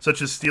mischief,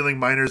 such as stealing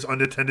miners'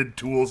 unattended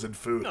tools and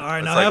food. All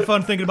right, now like- have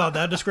fun thinking about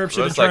that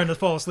description and Looks like- trying to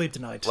fall asleep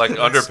tonight. Like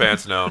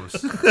underpants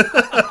gnomes.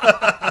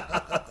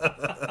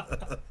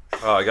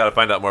 Oh, I got to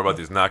find out more about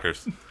these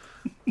knockers.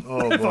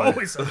 Oh, I've boy.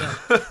 always said that.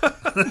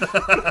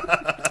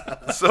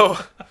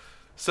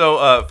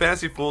 So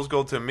Fantasy Fool's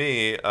Gold to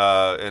me,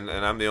 and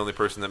I'm the only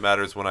person that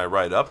matters when I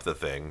write up the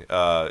thing.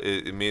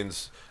 It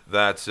means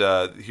that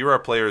here are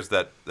players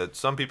that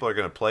some people are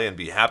going to play and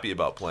be happy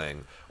about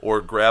playing,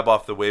 or grab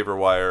off the waiver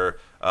wire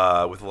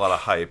with a lot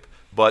of hype.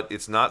 But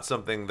it's not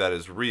something that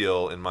is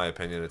real, in my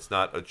opinion. It's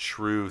not a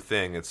true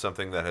thing. It's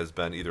something that has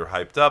been either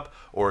hyped up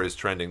or is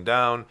trending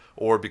down,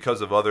 or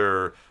because of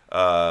other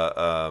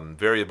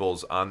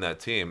variables on that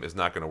team is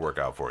not going to work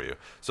out for you.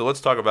 So let's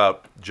talk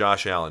about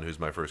Josh Allen, who's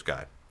my first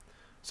guy.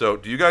 So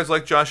do you guys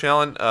like Josh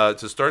Allen?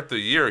 To start the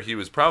year, he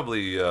was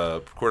probably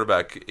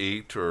quarterback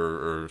 8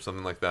 or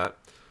something like that.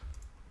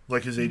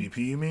 Like his ADP,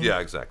 you mean?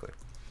 Yeah, exactly.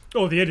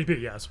 Oh, the ADP,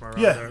 yes. We're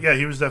around Yeah, there. yeah,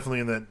 he was definitely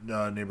in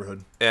that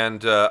neighborhood.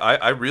 And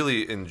I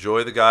really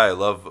enjoy the guy. I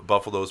love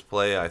Buffalo's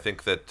play. I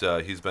think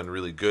that he's been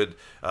really good,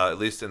 at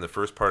least in the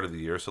first part of the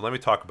year. So let me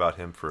talk about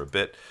him for a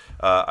bit.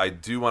 I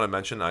do want to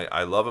mention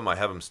I love him. I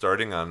have him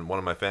starting on one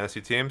of my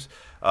fantasy teams.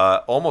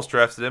 Almost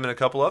drafted him in a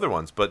couple other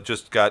ones, but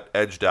just got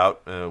edged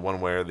out one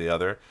way or the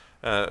other.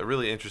 A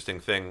really interesting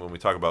thing when we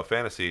talk about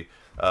fantasy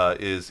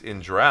is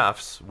in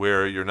drafts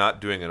where you're not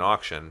doing an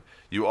auction,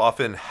 you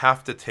often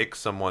have to take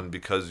someone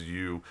because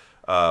you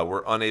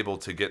were unable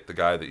to get the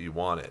guy that you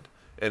wanted.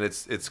 And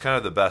it's kind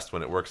of the best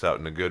when it works out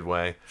in a good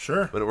way.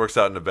 Sure. When it works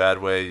out in a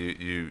bad way,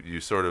 you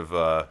sort of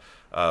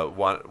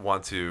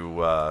want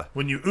to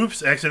When you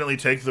accidentally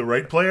take the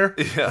right player.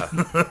 yeah.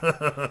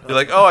 You're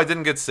like, oh, I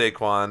didn't get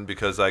Saquon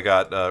because I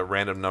got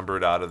random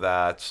numbered out of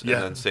that, Yeah.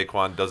 and then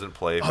Saquon doesn't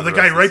play. For Oh, the the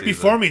guy rest of right season.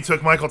 before me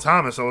took Michael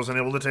Thomas. I wasn't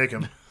able to take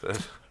him.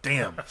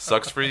 Damn.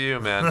 Sucks for you,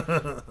 man.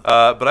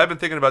 But I've been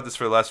thinking about this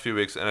for the last few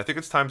weeks, and I think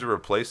it's time to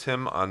replace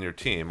him on your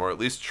team, or at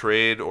least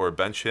trade or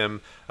bench him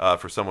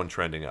for someone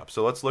trending up.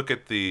 So let's look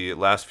at the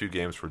last few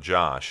games for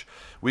Josh.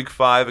 Week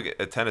 5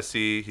 at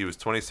Tennessee, he was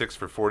 26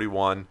 for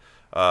 41,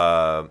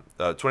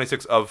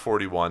 26 of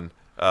 41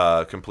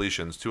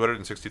 completions,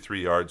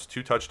 263 yards,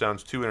 2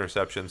 touchdowns, 2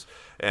 interceptions,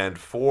 and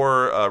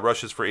 4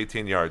 rushes for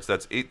 18 yards.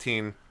 That's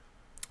 18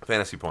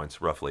 fantasy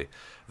points, roughly.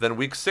 Then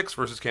week 6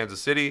 versus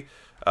Kansas City,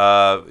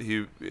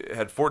 he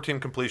had 14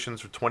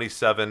 completions for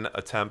 27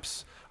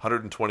 attempts,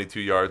 122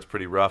 yards,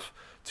 pretty rough.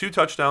 2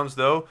 touchdowns,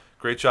 though.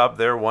 Great job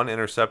there. 1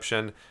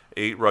 interception,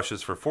 8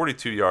 rushes for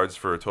 42 yards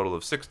for a total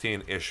of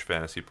 16-ish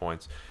fantasy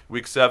points.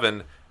 Week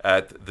 7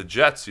 at the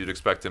Jets, you'd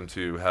expect him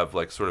to have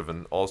like sort of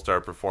an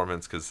all-star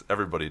performance because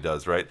everybody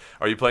does, right?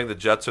 Are you playing the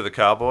Jets or the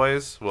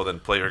Cowboys? Well, then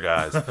play your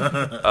guys.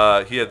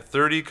 He had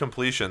 30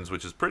 completions,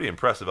 which is pretty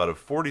impressive, out of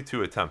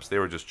 42 attempts. They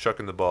were just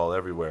chucking the ball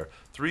everywhere.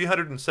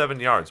 307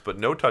 yards, but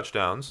no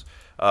touchdowns.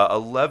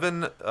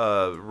 11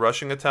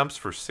 rushing attempts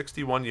for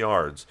 61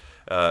 yards.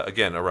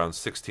 Again, around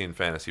 16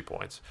 fantasy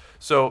points.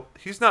 So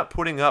he's not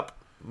putting up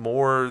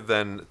more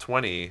than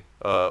 20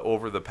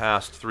 over the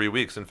past 3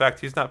 weeks. In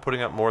fact, he's not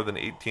putting up more than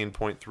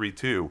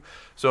 18.32.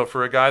 So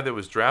for a guy that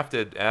was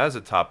drafted as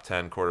a top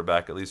 10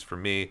 quarterback, at least for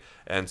me,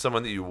 and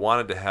someone that you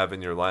wanted to have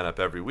in your lineup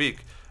every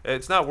week,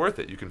 it's not worth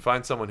it. You can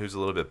find someone who's a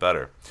little bit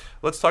better.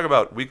 Let's talk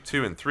about week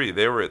 2 and 3.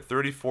 They were at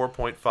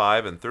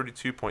 34.5 and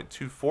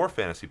 32.24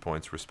 fantasy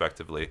points,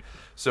 respectively.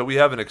 So we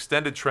have an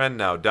extended trend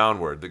now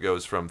downward that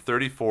goes from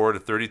 34 to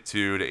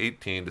 32 to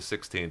 18 to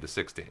 16 to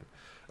 16.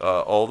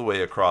 All the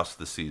way across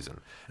the season.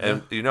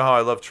 And you know how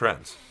I love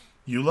trends.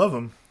 You love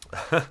him.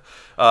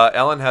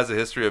 Allen has a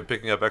history of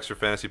picking up extra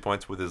fantasy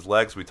points with his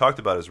legs. We talked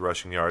about his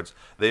rushing yards.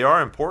 They are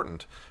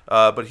important,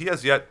 but he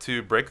has yet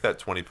to break that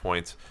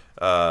 20-point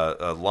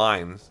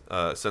line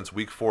since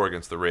week 4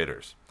 against the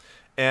Raiders.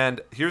 And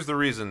here's the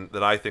reason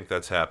that I think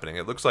that's happening.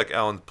 It looks like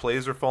Allen's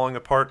plays are falling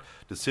apart.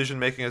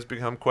 Decision-making has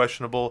become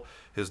questionable.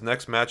 His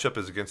next matchup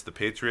is against the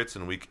Patriots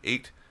in week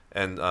 8.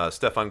 And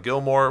Stephon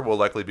Gilmore will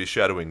likely be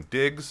shadowing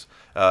Diggs,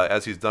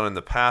 as he's done in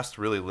the past,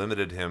 really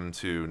limited him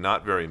to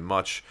not very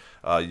much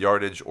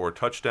yardage or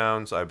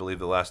touchdowns. I believe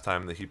the last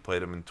time that he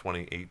played him in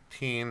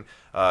 2018,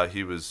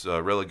 he was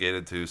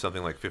relegated to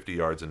something like 50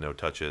 yards and no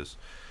touches.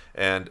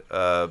 And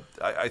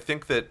I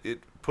think that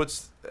it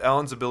puts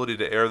Allen's ability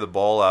to air the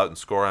ball out and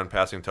score on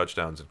passing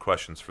touchdowns in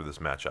questions for this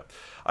matchup.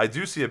 I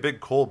do see a big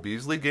Cole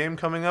Beasley game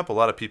coming up, a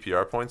lot of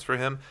PPR points for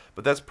him,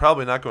 but that's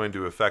probably not going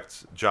to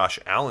affect Josh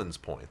Allen's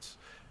points.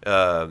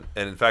 And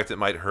in fact, it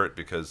might hurt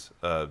because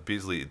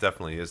Beasley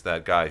definitely is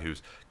that guy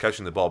who's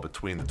catching the ball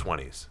between the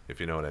 20s, if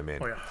you know what I mean.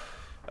 Oh, yeah.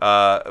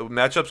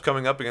 Matchups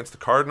coming up against the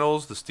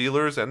Cardinals, the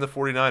Steelers, and the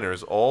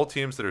 49ers, all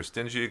teams that are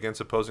stingy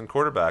against opposing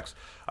quarterbacks.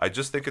 I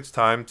just think it's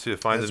time to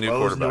find a new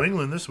quarterback. As well as New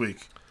England this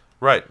week.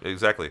 Right,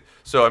 exactly.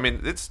 So, I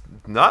mean, it's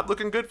not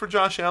looking good for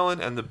Josh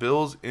Allen and the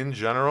Bills in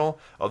general.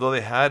 Although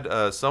they had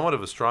somewhat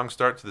of a strong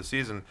start to the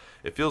season,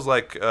 it feels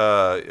like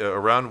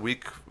around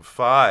week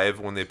 5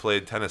 when they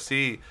played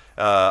Tennessee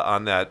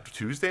on that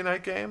Tuesday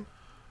night game,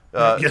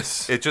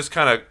 yes, it just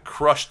kind of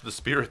crushed the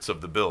spirits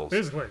of the Bills.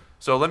 Basically.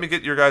 So let me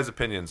get your guys'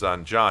 opinions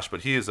on Josh,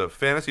 but he is a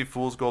fantasy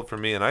fool's gold for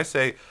me, and I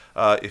say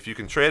if you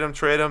can trade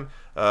him,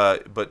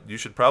 but you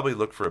should probably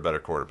look for a better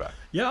quarterback.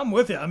 Yeah, I'm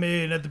with you. I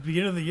mean, at the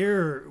beginning of the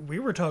year, we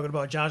were talking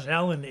about Josh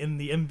Allen in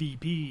the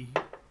MVP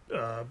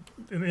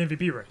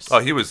race. Oh,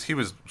 he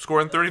was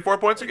scoring 34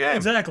 points a game.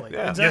 Exactly.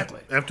 Yeah. Exactly.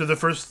 Yeah. After the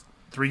first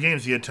 3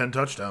 games, he had 10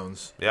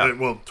 touchdowns. Yeah.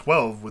 Well,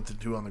 12 with the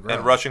 2 on the ground.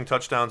 And rushing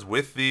touchdowns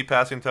with the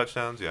passing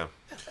touchdowns, yeah.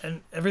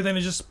 And everything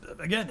is just,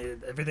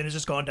 again, everything has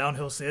just gone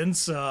downhill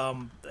since.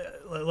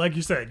 Like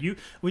you said,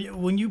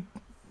 when you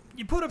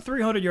put up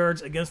 300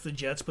 yards against the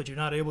Jets, but you're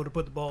not able to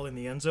put the ball in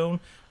the end zone,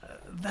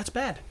 that's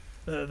bad.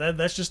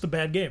 That's just a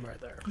bad game right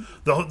there.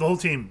 The whole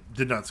team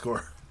did not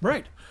score.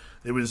 Right.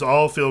 It was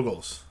all field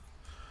goals.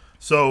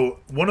 So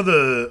one of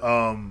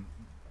the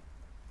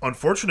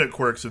unfortunate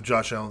quirks of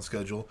Josh Allen's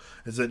schedule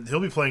is that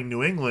he'll be playing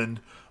New England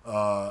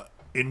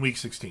in Week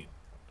 16.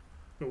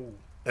 Ooh.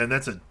 And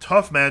that's a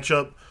tough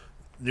matchup.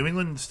 New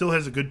England still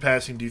has a good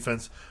passing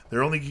defense.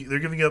 They're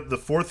giving up the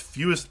 4th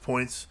fewest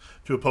points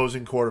to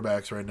opposing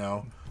quarterbacks right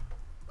now.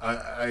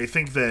 I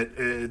think that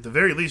at the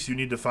very least you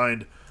need to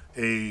find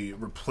a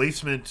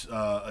replacement,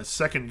 a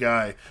second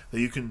guy that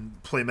you can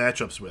play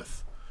matchups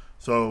with.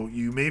 So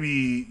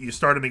you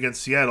start him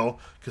against Seattle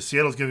because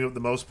Seattle's giving up the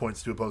most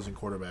points to opposing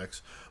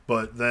quarterbacks.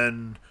 But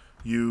then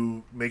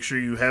you make sure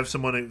you have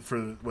someone for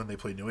when they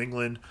play New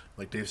England,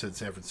 like Dave said,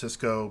 San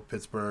Francisco,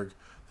 Pittsburgh,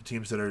 the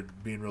teams that are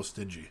being real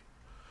stingy.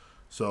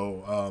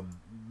 So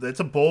that's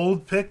a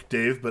bold pick,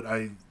 Dave, but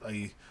I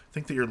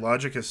think that your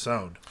logic is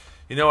sound.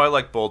 You know, I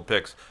like bold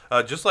picks,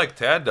 just like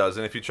Tad does.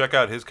 And if you check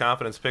out his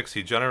confidence picks,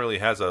 he generally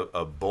has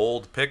a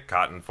bold pick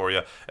cotton for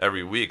you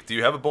every week. Do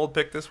you have a bold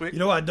pick this week? You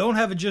know, I don't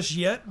have it just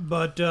yet,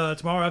 but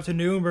tomorrow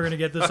afternoon we're going to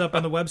get this up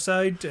on the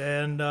website,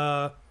 and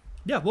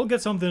we'll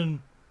get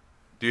something.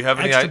 Do you have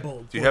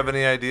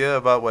any idea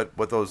about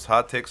what those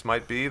hot takes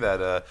might be?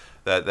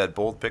 That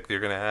bold pick that you're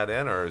going to add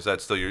in, or is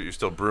that still you're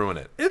still brewing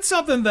it? It's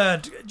something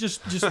that it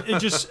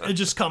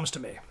just comes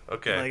to me.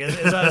 Okay. Like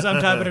as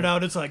I'm typing it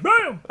out, it's like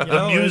bam. You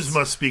know, the muse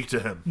must speak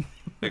to him.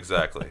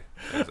 Exactly.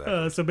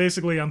 So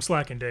basically, I'm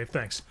slacking, Dave.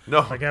 Thanks. No,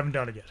 like I haven't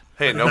done it yet.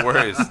 Hey, no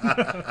worries.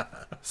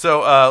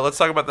 So let's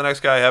talk about the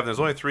next guy I have. There's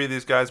only 3 of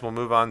these guys. We'll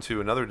move on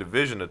to another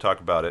division to talk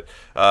about it.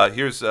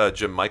 Here's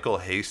JaMycal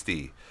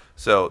Hasty.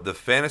 So the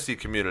fantasy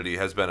community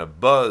has been a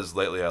buzz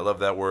lately. I love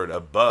that word,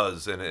 a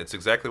buzz, and it's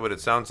exactly what it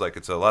sounds like.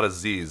 It's a lot of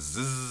Z's.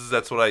 Zzz,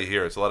 that's what I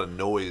hear. It's a lot of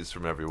noise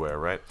from everywhere,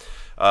 right?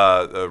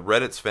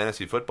 Reddit's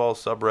fantasy football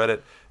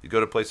subreddit. You go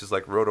to places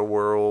like Roto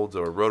World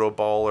or Roto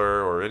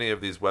Baller or any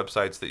of these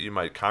websites that you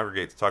might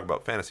congregate to talk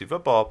about fantasy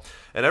football,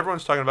 and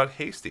everyone's talking about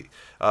Hasty.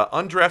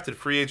 Undrafted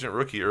free agent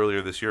rookie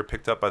earlier this year,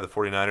 picked up by the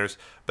 49ers.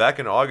 Back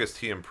in August,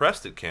 he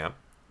impressed at camp,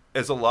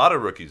 as a lot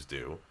of rookies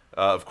do.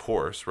 Of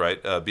course,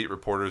 right? Beat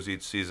reporters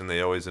each season, they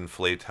always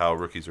inflate how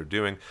rookies are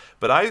doing.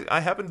 But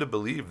I happen to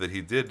believe that he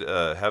did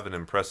have an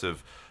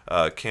impressive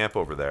camp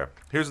over there.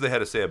 Here's what they had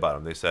to say about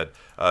him. They said,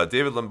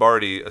 David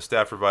Lombardi, a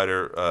staff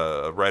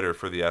writer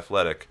for The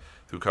Athletic,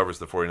 who covers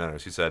the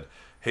 49ers, he said,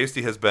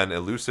 Hasty has been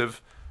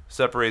elusive,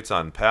 separates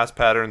on pass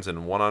patterns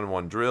and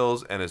one-on-one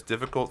drills, and is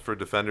difficult for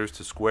defenders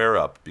to square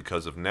up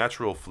because of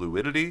natural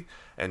fluidity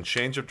and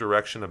change of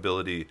direction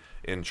ability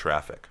in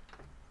traffic.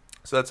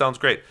 So that sounds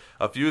great.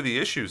 A few of the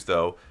issues,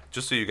 though,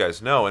 just so you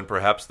guys know, and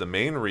perhaps the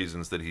main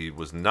reasons that he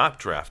was not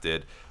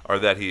drafted, are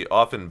that he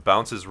often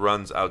bounces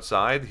runs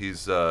outside.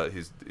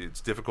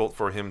 It's difficult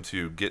for him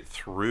to get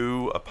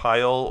through a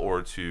pile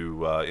or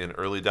to, in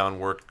early down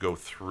work, go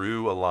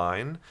through a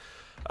line.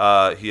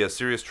 He has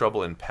serious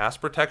trouble in pass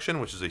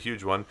protection, which is a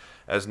huge one,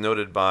 as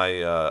noted by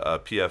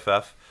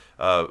PFF.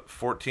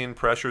 14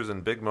 pressures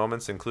in big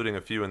moments, including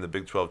a few in the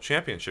Big 12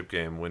 championship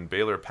game when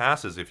Baylor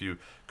passes. If you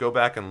go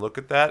back and look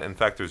at that, in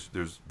fact, there's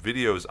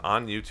videos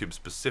on YouTube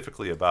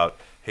specifically about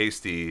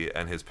Hasty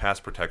and his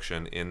pass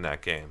protection in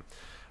that game.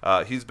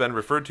 He's been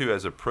referred to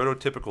as a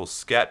prototypical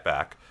scat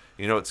back.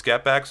 You know what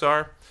scat backs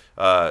are?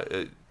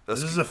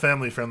 This is a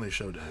family-friendly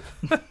show,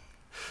 Dave.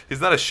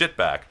 He's not a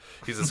shitback.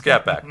 He's a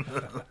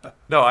scatback.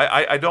 No,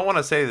 I don't want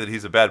to say that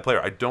he's a bad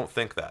player. I don't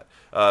think that.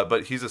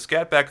 But he's a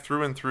scatback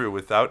through and through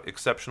without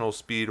exceptional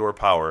speed or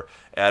power,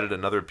 added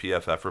another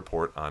PFF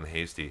report on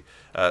Hasty.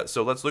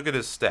 So let's look at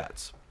his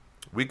stats.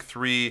 Week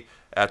 3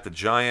 at the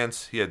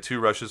Giants, he had 2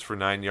 rushes for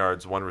 9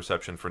 yards, 1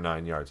 reception for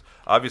 9 yards.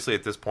 Obviously,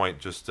 at this point,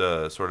 just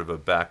sort of a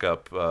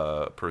backup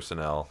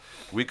personnel.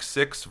 Week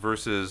 6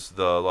 versus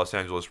the Los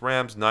Angeles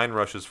Rams, 9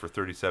 rushes for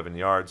 37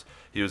 yards.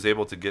 He was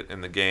able to get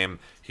in the game.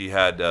 He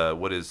had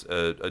what is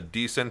a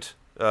decent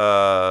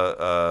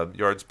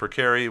yards per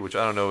carry, which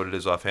I don't know what it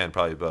is offhand,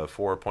 probably about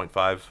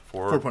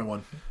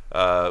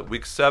 4.1.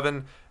 Week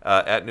 7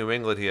 at New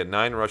England, he had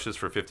 9 rushes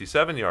for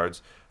 57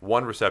 yards,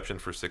 1 reception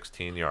for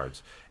 16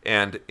 yards.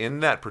 And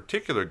in that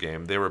particular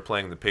game, they were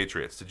playing the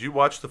Patriots. Did you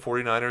watch the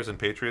 49ers and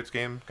Patriots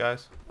game,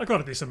 guys? I caught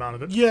a decent amount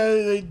of it. Yeah,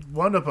 they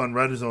wound up on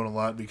red zone a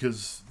lot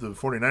because the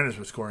 49ers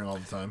were scoring all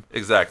the time.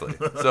 Exactly.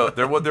 So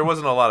there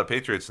wasn't a lot of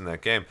Patriots in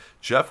that game.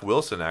 Jeff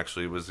Wilson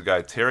actually was the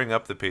guy tearing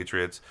up the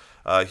Patriots.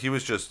 He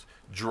was just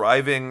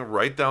driving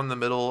right down the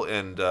middle,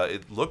 and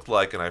it looked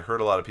like, and I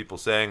heard a lot of people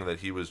saying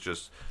that he was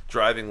just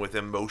driving with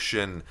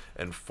emotion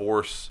and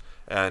force,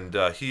 and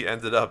he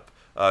ended up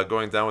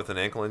going down with an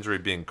ankle injury,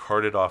 being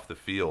carted off the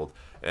field.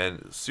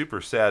 And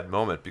super sad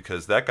moment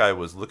because that guy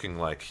was looking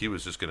like he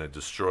was just going to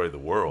destroy the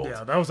world.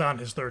 Yeah, that was on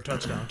his 3rd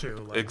touchdown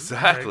too.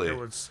 Exactly.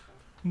 Right?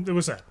 It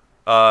was sad.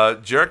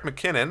 Jerick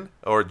McKinnon,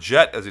 or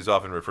Jet as he's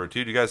often referred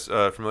to. Do you guys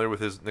familiar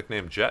with his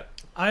nickname Jet?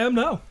 I am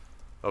now.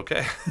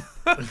 Okay.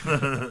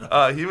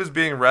 He was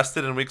being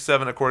rested in Week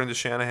 7, according to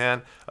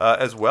Shanahan,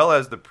 as well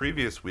as the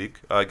previous week.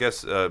 I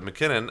guess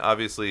McKinnon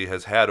obviously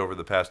has had, over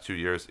the past 2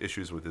 years,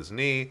 issues with his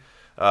knee,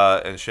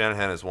 and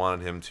Shanahan has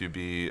wanted him to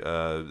be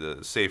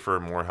safer,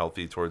 more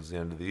healthy towards the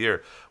end of the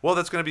year. Well,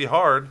 that's going to be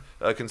hard,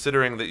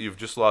 considering that you've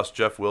just lost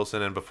Jeff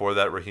Wilson, and before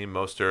that, Raheem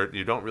Mostert.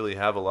 You don't really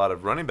have a lot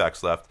of running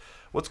backs left.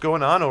 What's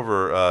going on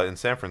over in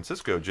San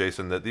Francisco,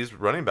 Jason, that these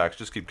running backs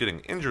just keep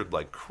getting injured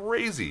like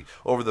crazy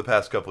over the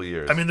past couple of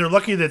years? I mean, they're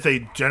lucky that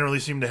they generally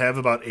seem to have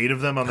about 8 of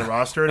them on the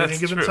roster at any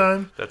given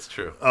time. That's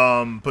true.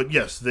 But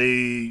yes,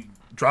 they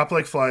drop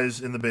like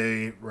flies in the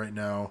Bay right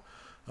now.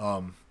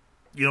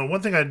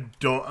 One thing I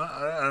don't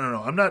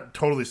know. I'm not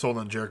totally sold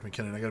on Jerick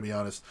McKinnon. I got to be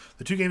honest.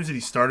 The 2 games that he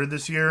started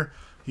this year,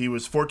 he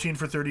was 14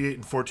 for 38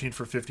 and 14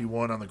 for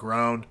 51 on the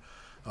ground.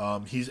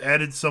 He's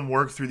added some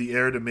work through the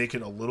air to make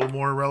it a little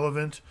more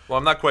relevant. Well,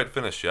 I'm not quite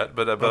finished yet,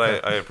 but Okay.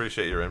 I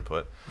appreciate your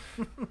input.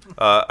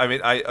 I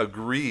mean, I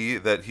agree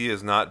that he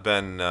has not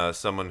been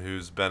someone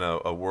who's been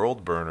a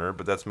world burner,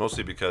 but that's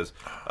mostly because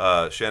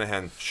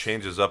Shanahan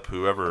changes up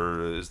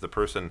whoever is the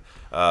person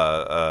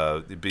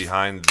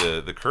behind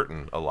the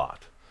curtain a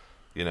lot.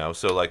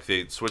 So like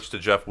they switched to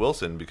Jeff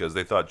Wilson because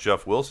they thought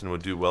Jeff Wilson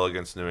would do well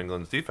against New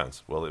England's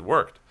defense. Well, it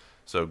worked.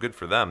 So good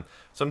for them.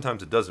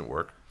 Sometimes it doesn't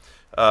work.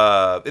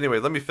 Anyway,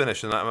 let me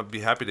finish, and I'd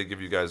be happy to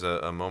give you guys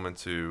a moment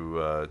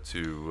to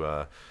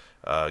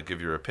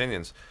give your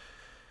opinions.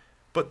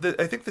 But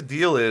I think the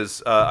deal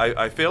is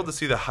I failed to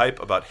see the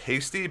hype about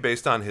Hasty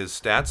based on his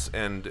stats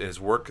and his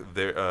work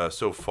there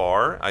so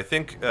far. I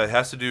think it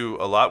has to do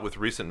a lot with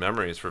recent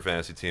memories for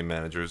fantasy team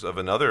managers of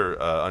another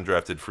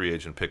undrafted free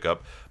agent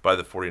pickup by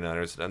the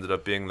 49ers. It ended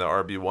up being the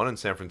RB1 in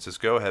San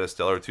Francisco, had a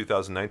stellar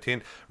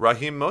 2019,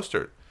 Raheem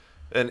Mostert.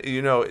 And,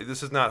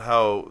 this is not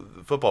how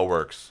football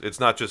works. It's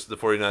not just the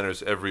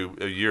 49ers every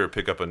year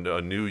pick up a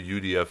new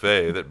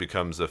UDFA that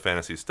becomes a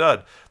fantasy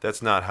stud.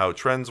 That's not how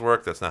trends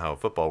work. That's not how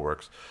football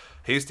works.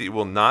 Hasty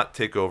will not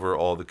take over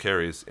all the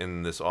carries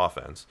in this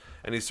offense.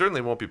 And he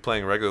certainly won't be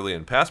playing regularly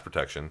in pass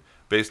protection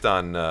based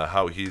on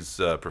how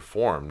he's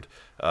performed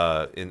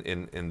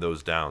in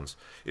those downs.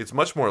 It's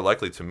much more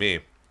likely to me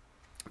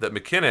that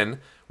McKinnon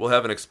will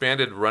have an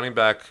expanded running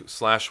back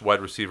 /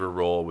 wide receiver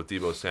role with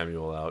Deebo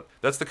Samuel out.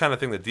 That's the kind of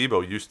thing that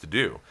Deebo used to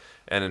do.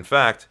 And in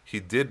fact, he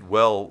did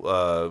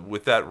well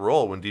with that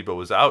role when Deebo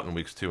was out in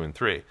weeks 2 and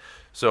 3.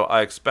 So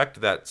I expect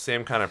that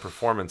same kind of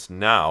performance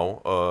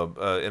now.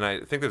 And I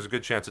think there's a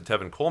good chance that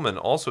Tevin Coleman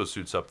also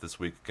suits up this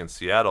week against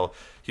Seattle.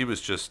 He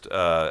was just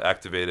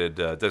designated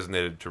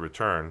to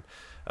return.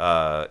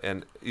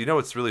 And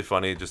what's really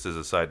funny, just as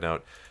a side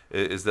note,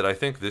 is that I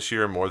think this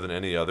year more than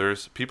any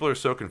others, people are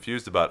so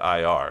confused about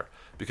IR.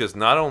 Because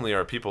not only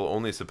are people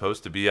only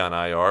supposed to be on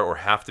IR or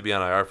have to be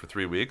on IR for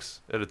 3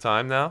 weeks at a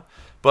time now,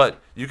 but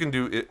you can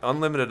do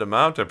unlimited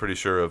amount, I'm pretty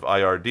sure, of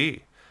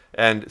IRD.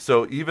 And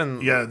so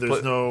even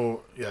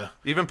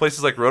even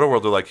places like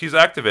RotoWorld are like, he's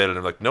activated.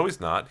 I'm like, no,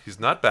 he's not. He's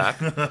not back.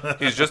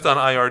 He's just on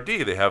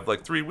IRD. They have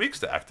like 3 weeks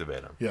to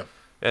activate him. Yeah.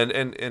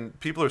 And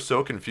people are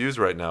so confused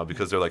right now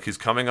because they're like, he's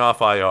coming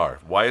off IR.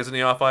 Why isn't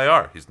he off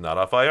IR? He's not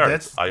off IR.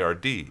 It's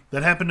IRD.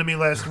 That happened to me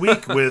last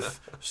week with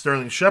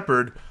Sterling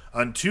Shepard.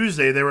 On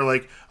Tuesday, they were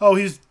like, oh,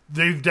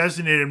 they've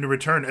designated him to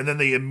return, and then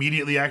they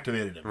immediately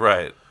activated him.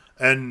 Right.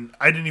 And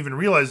I didn't even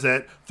realize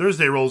that.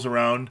 Thursday rolls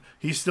around,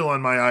 he's still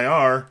on my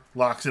IR,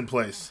 locks in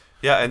place.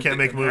 Yeah, and can't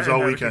make moves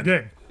all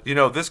weekend.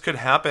 This could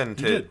happen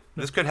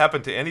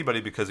to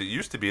anybody because it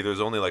used to be there's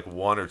only like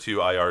 1 or 2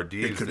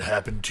 IRDs. It could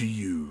happen to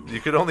you.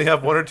 You could only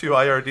have 1 or 2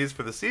 IRDs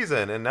for the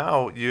season, and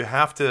now you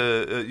have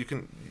to.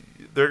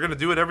 They're going to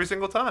do it every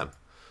single time.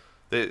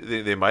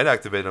 They might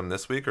activate him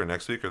this week or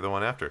next week or the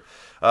one after.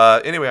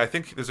 Anyway, I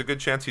think there's a good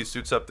chance he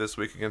suits up this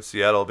week against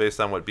Seattle based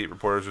on what beat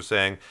reporters are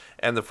saying.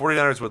 And the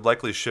 49ers would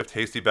likely shift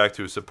Hasty back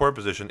to a support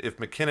position if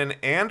McKinnon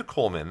and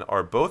Coleman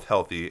are both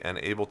healthy and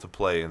able to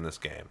play in this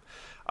game.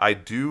 I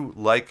do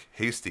like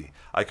Hasty.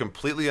 I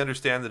completely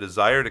understand the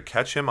desire to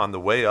catch him on the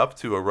way up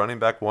to a running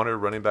back 1 or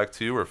running back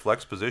 2 or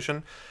flex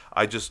position.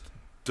 I just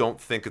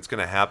don't think it's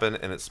going to happen,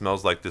 and it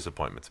smells like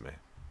disappointment to me.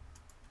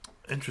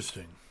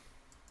 Interesting.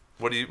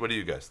 What do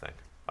you guys think?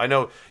 I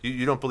know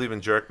you don't believe in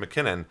Jerick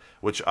McKinnon,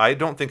 which I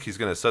don't think he's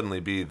going to suddenly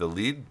be the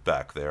lead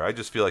back there. I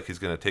just feel like he's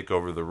going to take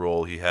over the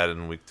role he had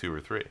in week 2 or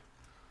 3.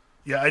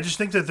 Yeah, I just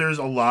think that there's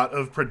a lot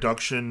of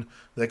production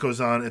that goes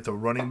on at the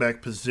running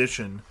back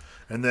position,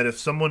 and that if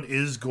someone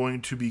is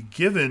going to be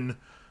given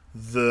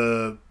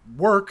the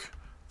work,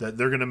 that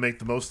they're going to make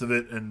the most of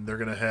it, and they're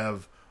going to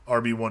have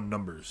RB1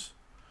 numbers.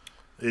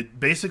 It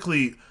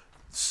basically,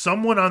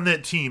 someone on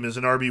that team is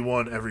an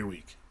RB1 every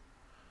week.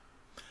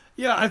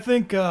 Yeah, I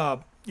think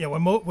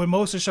when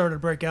Moses started to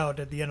break out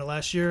at the end of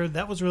last year,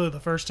 that was really the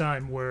first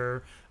time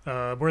where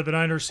the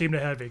Niners seemed to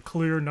have a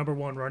clear number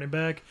 1 running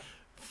back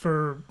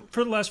for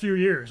the last few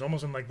years,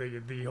 almost in like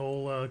the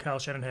whole Kyle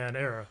Shanahan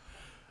era.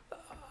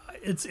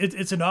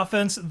 It's an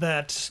offense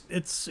that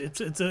it's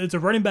a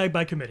running back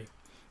by committee.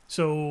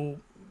 So,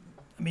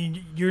 I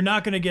mean, you're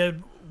not going to get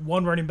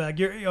one running back.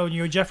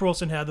 Jeff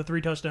Wilson had the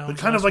 3 touchdowns. But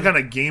kind of like on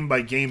a game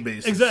by game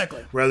basis,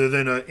 exactly, rather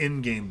than an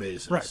in game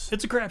basis. Right,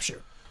 it's a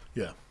crapshoot.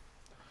 Yeah.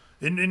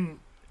 And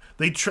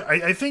they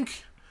I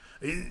think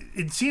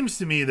it seems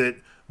to me that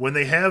when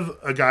they have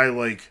a guy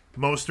like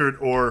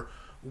Mostert or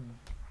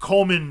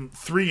Coleman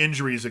 3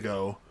 injuries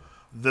ago,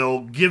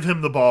 they'll give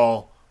him the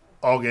ball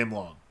all game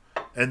long.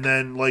 And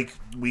then like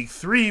week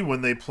 3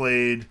 when they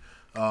played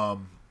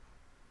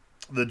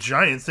the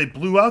Giants, they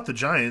blew out the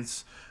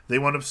Giants. They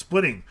wound up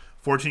splitting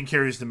 14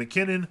 carries to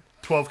McKinnon,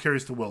 12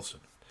 carries to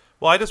Wilson.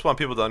 Well, I just want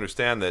people to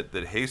understand that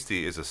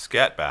Hasty is a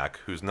scat back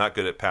who's not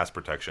good at pass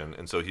protection,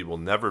 and so he will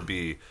never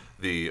be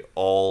the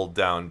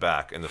all-down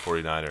back in the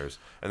 49ers.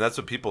 And that's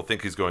what people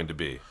think he's going to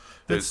be.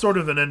 That's sort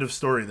of an end of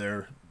story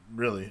there,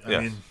 really. I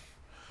mean,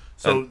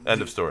 so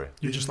end of story.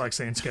 You just like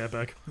saying scat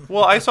back.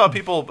 Well, I saw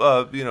people,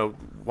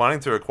 wanting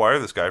to acquire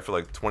this guy for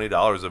like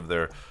 $20 of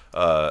their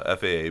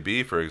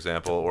FAAB, for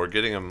example, or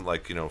getting him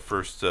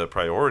first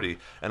priority,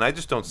 and I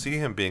just don't see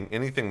him being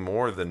anything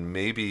more than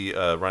maybe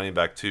running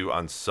back 2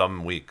 on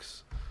some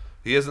weeks.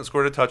 He hasn't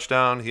scored a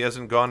touchdown. He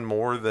hasn't gone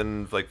more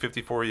than like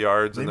 54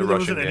 yards in the rushing game.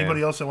 Maybe there wasn't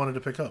anybody else I wanted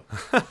to pick up.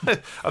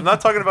 I'm not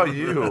talking about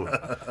you.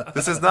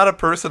 This is not a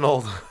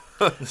personal.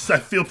 I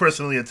feel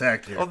personally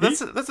attacked here. Well, that's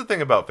the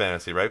thing about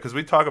fantasy, right? Because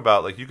we talk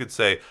about, like, you could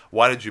say,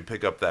 why did you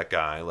pick up that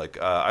guy?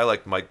 Like, I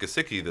liked Mike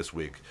Gesicki this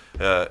week,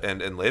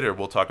 and later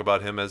we'll talk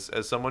about him as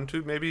someone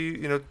to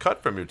maybe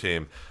cut from your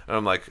team. And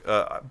I'm like,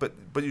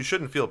 but you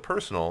shouldn't feel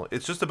personal.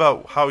 It's just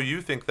about how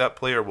you think that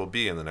player will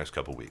be in the next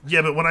couple weeks.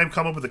 Yeah, but when I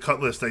come up with a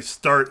cut list, I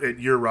start at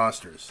your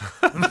rosters.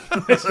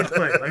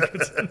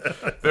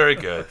 Very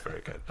good, very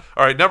good.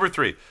 All right, number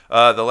 3.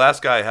 The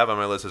last guy I have on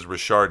my list is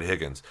Rashard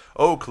Higgins.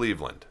 Oh,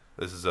 Cleveland.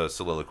 This is a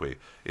soliloquy.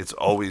 It's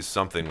always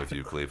something with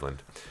you,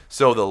 Cleveland.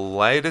 So the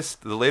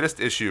latest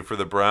issue for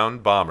the Brown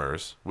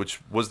Bombers, which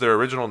was their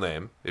original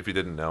name, if you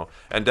didn't know,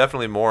 and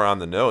definitely more on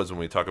the nose when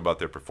we talk about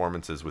their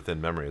performances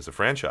within memory as a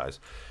franchise,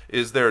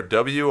 is their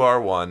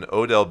WR1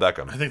 Odell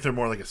Beckham. I think they're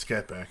more like a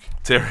scat back.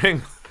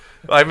 Tearing.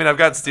 I mean, I've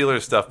got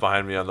Steelers stuff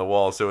behind me on the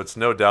wall, so it's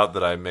no doubt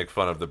that I make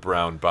fun of the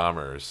Brown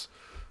Bombers,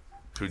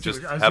 who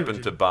just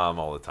happen to bomb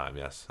all the time.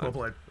 Yes. Well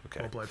played. Okay.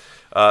 Well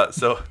played.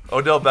 So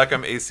Odell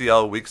Beckham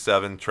ACL week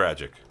 7,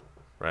 tragic,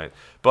 right?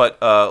 But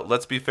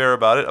let's be fair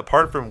about it.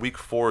 Apart from week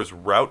 4's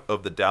rout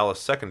of the Dallas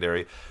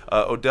secondary,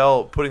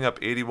 Odell putting up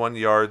 81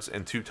 yards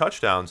and 2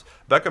 touchdowns,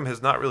 Beckham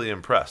has not really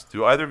impressed.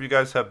 Do either of you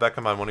guys have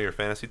Beckham on one of your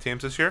fantasy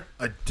teams this year?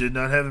 I did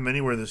not have him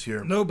anywhere this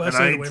year. No, but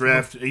I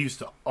used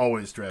to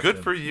always draft Good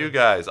him. for you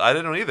guys. I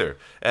didn't either.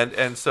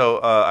 And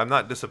so I'm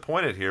not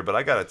disappointed here, but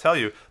I got to tell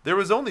you, there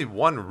was only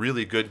one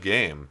really good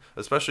game,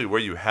 especially where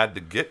you had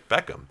to get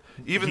Beckham.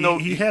 Even though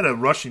he had a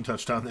rushing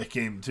touchdown that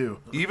game too.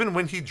 Even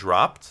when he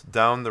dropped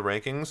down the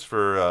rankings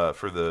for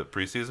the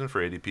preseason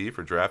for ADP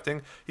for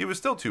drafting, he was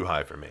still too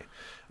high for me.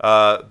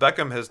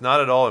 Beckham has not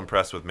at all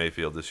impressed with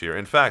Mayfield this year.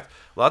 In fact,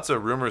 lots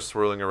of rumors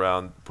swirling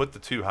around put the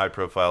two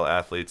high-profile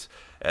athletes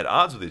at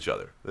odds with each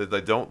other. That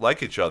they don't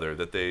like each other.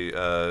 That they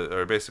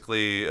are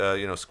basically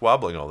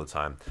squabbling all the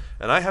time.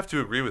 And I have to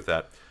agree with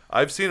that.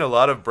 I've seen a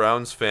lot of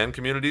Browns fan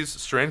communities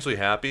strangely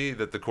happy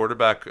that the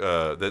quarterback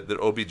that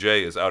OBJ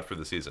is out for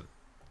the season.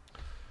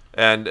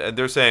 And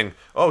they're saying,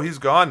 oh, he's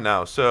gone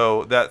now,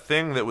 so that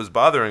thing that was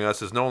bothering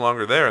us is no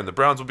longer there, and the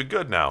Browns will be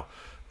good now.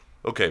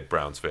 Okay,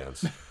 Browns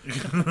fans.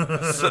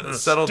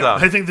 Settle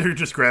down. I think they're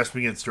just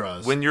grasping at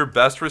straws. When your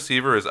best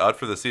receiver is out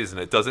for the season,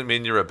 it doesn't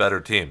mean you're a better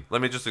team. Let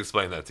me just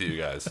explain that to you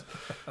guys.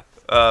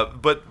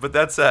 But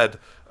that said,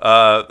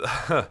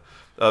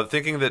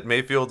 thinking that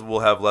Mayfield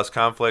will have less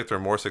conflict or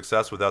more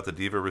success without the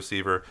diva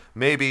receiver,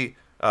 maybe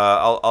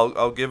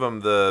I'll give him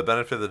the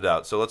benefit of the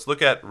doubt. So let's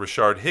look at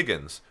Rashard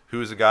Higgins,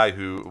 who is a guy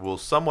who will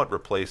somewhat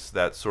replace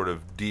that sort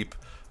of deep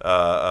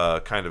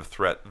kind of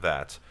threat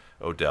that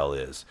Odell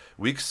is.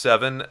 Week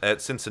 7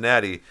 at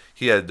Cincinnati,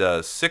 he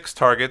had 6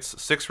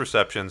 targets, 6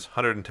 receptions,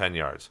 110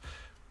 yards.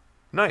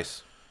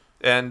 Nice.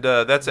 And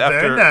that's after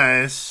very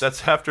nice.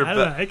 That's after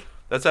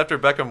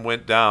Beckham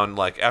went down,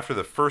 like after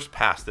the first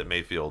pass that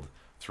Mayfield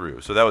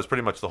threw. So that was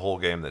pretty much the whole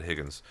game that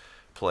Higgins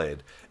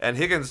played. And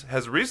Higgins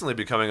has recently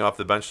been coming off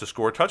the bench to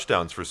score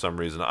touchdowns for some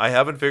reason. I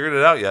haven't figured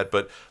it out yet,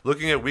 but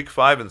looking at week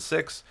 5 and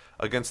 6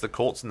 against the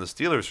Colts and the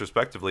Steelers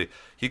respectively,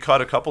 he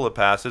caught a couple of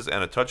passes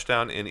and a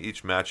touchdown in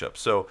each matchup.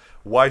 So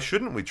why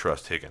shouldn't we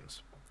trust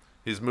Higgins?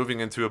 He's moving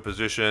into a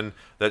position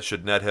that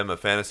should net him a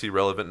fantasy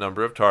relevant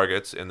number of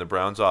targets in the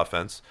Browns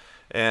offense.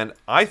 And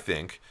I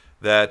think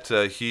that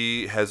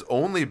he has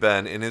only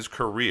been in his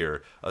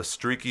career a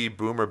streaky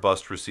boom or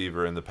bust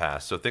receiver in the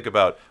past. So think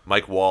about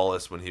Mike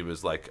Wallace when he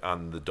was like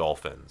on the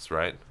Dolphins,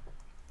 right?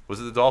 Was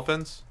it the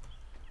Dolphins?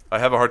 I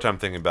have a hard time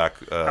thinking back.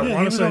 I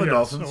want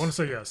to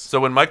say yes. So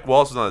when Mike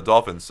Wallace was on the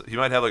Dolphins, he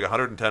might have like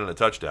 110 and a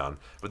touchdown,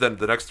 but then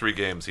the next 3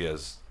 games he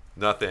has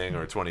nothing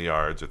or 20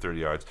 yards or 30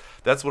 yards.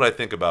 That's what I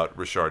think about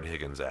Rashard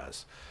Higgins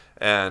as.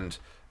 And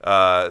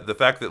the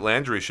fact that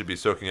Landry should be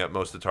soaking up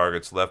most of the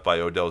targets left by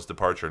Odell's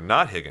departure,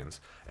 not Higgins,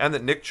 and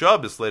that Nick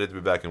Chubb is slated to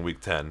be back in Week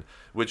 10,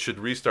 which should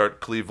restart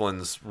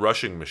Cleveland's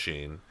rushing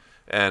machine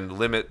and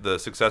limit the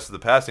success of the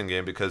passing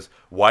game, because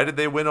why did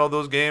they win all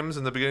those games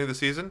in the beginning of the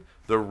season?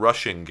 The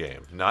rushing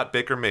game, not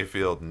Baker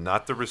Mayfield,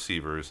 not the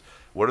receivers.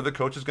 What are the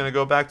coaches going to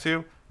go back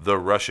to? The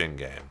rushing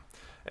game.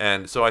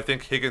 And so I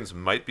think Higgins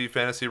might be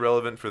fantasy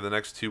relevant for the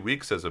next 2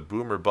 weeks as a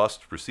boom or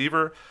bust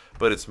receiver,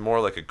 but it's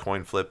more like a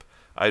coin flip.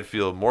 I'd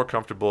feel more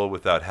comfortable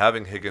without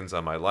having Higgins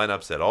on my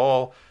lineups at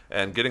all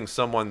and getting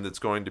someone that's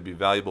going to be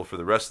valuable for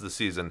the rest of the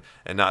season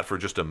and not for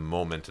just a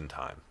moment in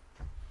time.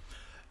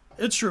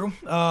 It's true.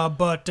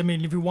 But, I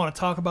mean, if you want to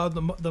talk about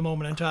the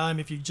moment in time,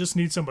 if you just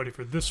need somebody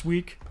for this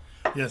week.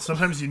 Yeah,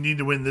 sometimes you need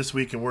to win this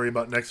week and worry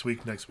about next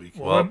week.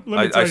 Well,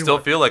 I still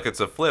feel like it's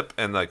a flip,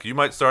 and like you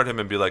might start him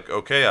and be like,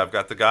 okay, I've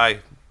got the guy,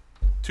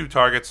 2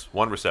 targets,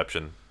 1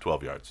 reception,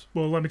 12 yards.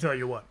 Well, let me tell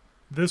you what.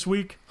 This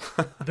week,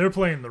 they're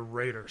playing the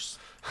Raiders.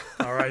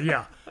 All right,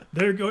 yeah.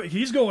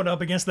 He's going up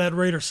against that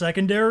Raiders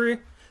secondary.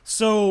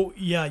 So,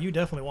 yeah, you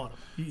definitely want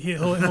him.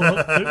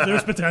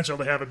 There's potential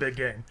to have a big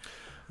game.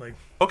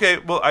 Okay,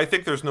 well, I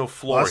think there's no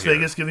floor Las here.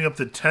 Vegas giving up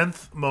the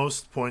 10th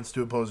most points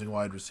to opposing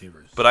wide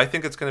receivers. But I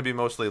think it's going to be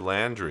mostly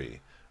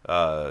Landry,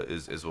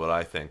 is what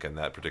I think in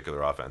that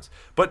particular offense.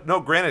 But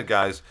no, granted,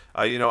 guys,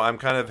 I'm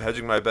kind of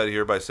hedging my bet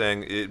here by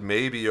saying it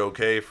may be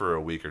okay for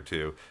a week or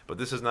 2, but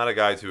this is not a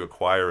guy to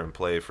acquire and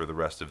play for the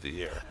rest of the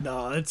year.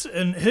 No,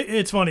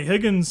 it's funny.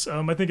 Higgins,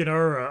 I think in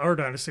our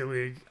Dynasty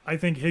League, I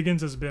think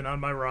Higgins has been on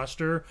my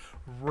roster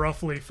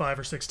roughly 5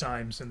 or 6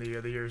 times in the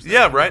years.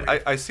 Yeah,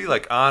 right. I see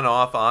like on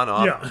off.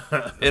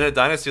 Yeah. In a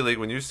dynasty league,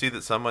 when you see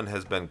that someone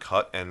has been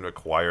cut and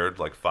acquired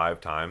like 5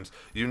 times,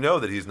 you know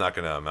that he's not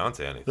going to amount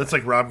to anything. That's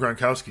like Rob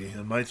Gronkowski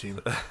on my team.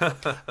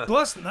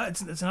 Plus,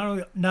 it's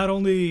not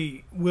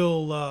only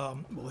will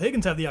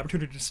Higgins have the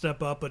opportunity to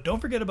step up, but don't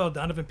forget about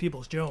Donovan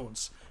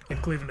Peoples-Jones in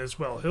Cleveland as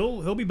well.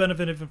 He'll be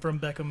benefiting from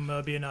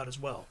Beckham being out as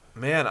well.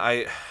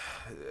 Man,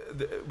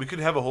 we could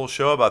have a whole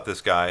show about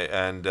this guy,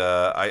 and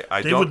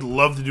I Dave would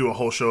love to do a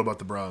whole show about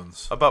the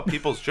Browns. About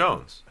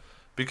Peoples-Jones,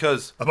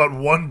 because about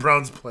one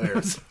Browns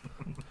player.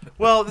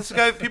 Well, this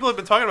guy people have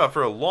been talking about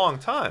for a long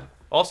time.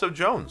 Also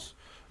Jones,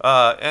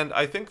 and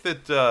I think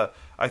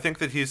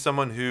that he's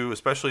someone who,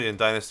 especially in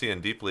dynasty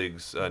and deep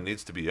leagues,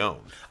 needs to be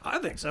owned. I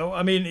think so.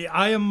 I mean,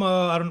 I am.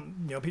 I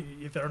don't know if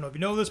you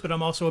know this, but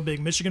I'm also a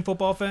big Michigan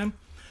football fan.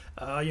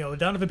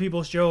 Donovan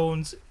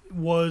Peoples-Jones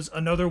was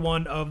another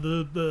one of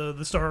the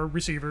star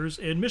receivers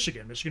in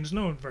Michigan. Michigan is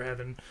known for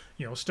having,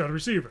 stud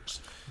receivers.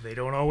 They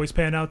don't always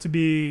pan out to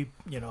be,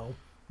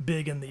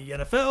 big in the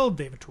NFL,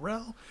 David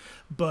Terrell.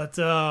 But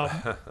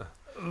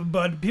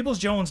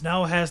Peoples-Jones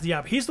now has the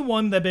he's the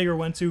one that Baker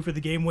went to for the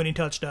game-winning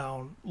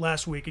touchdown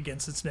last week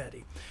against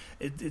Cincinnati.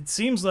 It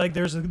seems like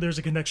there's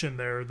a connection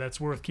there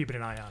that's worth keeping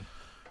an eye on.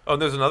 Oh,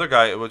 and there's another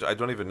guy, which I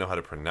don't even know how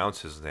to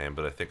pronounce his name,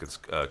 but I think it's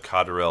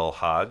Kaderel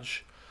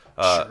Hodge.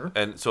 Sure.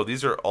 And so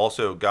these are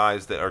also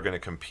guys that are going to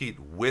compete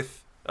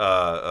with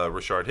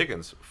Rashard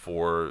Higgins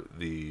for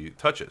the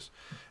touches,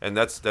 and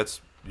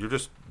that's you're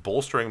just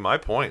bolstering my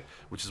point,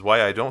 which is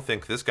why I don't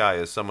think this guy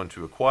is someone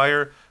to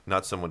acquire,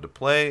 not someone to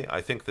play.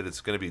 I think that it's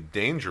going to be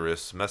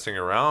dangerous messing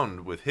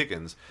around with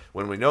Higgins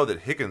when we know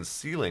that Higgins'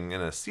 ceiling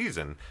in a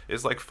season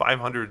is like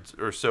 500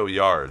 or so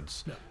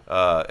yards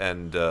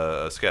and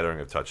a scattering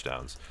of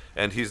touchdowns,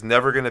 and he's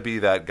never going to be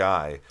that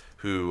guy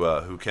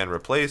who can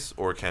replace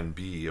or can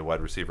be a wide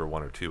receiver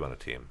 1 or 2 on a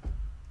team.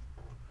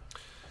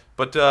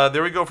 But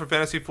there we go for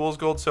Fantasy Fool's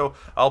Gold. So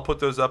I'll put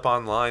those up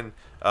online.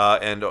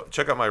 And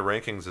check out my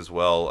rankings as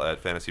well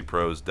at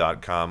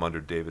fantasypros.com under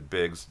David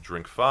Biggs,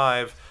 Drink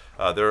 5.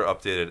 They're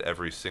updated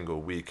every single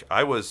week.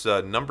 I was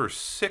number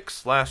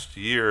 6 last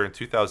year in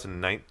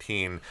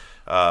 2019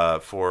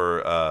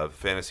 for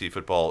fantasy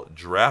football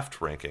draft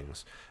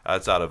rankings.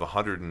 That's out of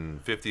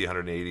 150,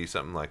 180,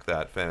 something like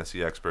that,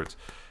 fantasy experts.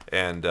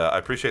 And I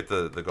appreciate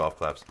the golf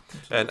claps.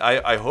 And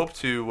I hope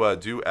to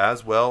do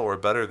as well or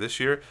better this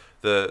year.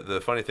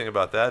 The funny thing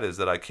about that is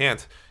that I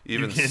can't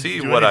even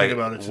see what I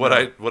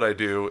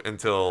do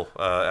until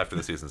after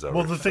the season's over.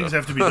 Well, the things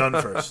have to be done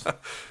first.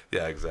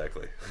 Yeah,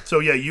 exactly. So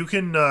yeah, you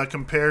can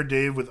compare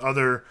Dave with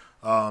other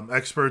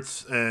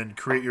experts and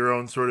create your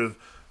own sort of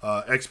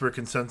expert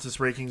consensus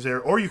rankings there,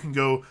 or you can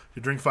go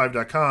to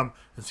drink5.com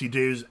and see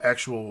Dave's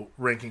actual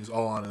rankings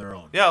all on their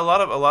own. Yeah, a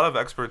lot of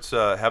experts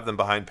have them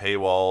behind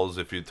paywalls.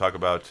 If you talk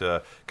about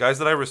guys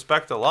that I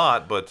respect a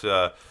lot, but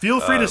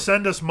feel free to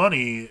send us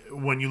money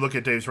when you look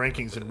at Dave's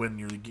rankings and win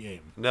your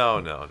game.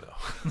 No.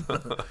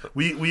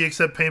 we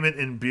accept payment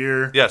in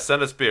beer. Yeah,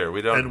 send us beer.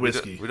 We don't and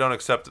whiskey. We don't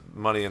accept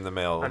money in the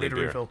mail. I need a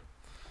beer. refill.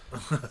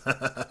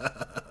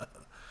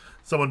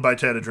 Someone buy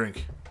Tad a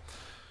drink.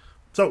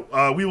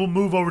 So we will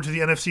move over to the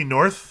NFC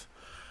North,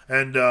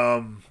 and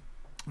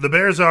the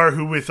Bears are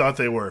who we thought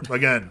they were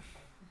again.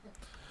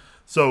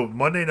 So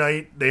Monday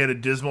night they had a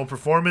dismal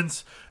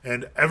performance,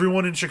 and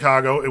everyone in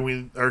Chicago, and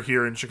we are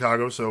here in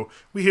Chicago, so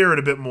we hear it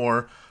a bit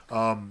more.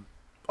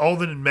 All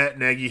the Matt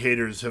Nagy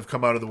haters have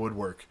come out of the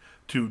woodwork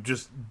to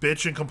just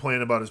bitch and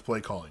complain about his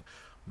play calling.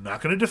 I'm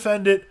not going to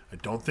defend it. I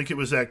don't think it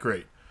was that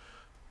great.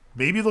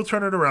 Maybe they'll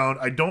turn it around.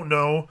 I don't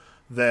know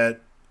that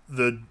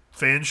the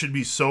fans should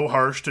be so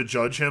harsh to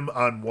judge him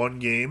on one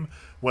game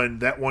when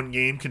that one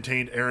game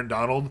contained Aaron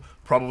Donald,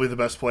 probably the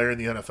best player in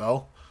the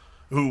NFL,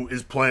 who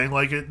is playing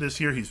like it this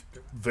year. He's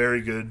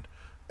very good,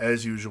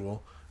 as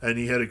usual. And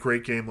he had a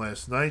great game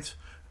last night,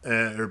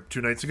 or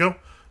 2 nights ago,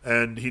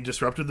 and he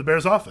disrupted the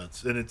Bears'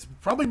 offense. And it's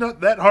probably not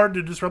that hard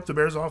to disrupt the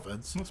Bears'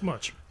 offense. Not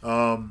much.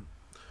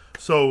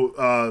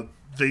 So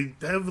they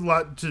have a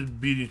lot to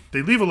be.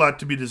 They leave a lot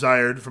to be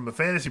desired from a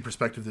fantasy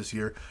perspective this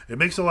year. It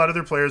makes a lot of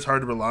their players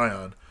hard to rely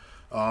on.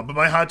 But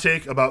my hot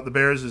take about the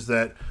Bears is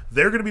that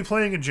they're going to be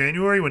playing in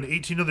January when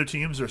 18 other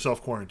teams are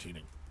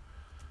self-quarantining.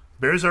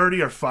 Bears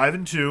already are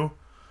 5-2.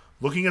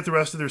 Looking at the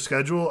rest of their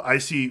schedule, I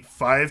see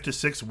 5 to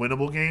 6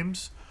 winnable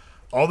games.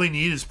 All they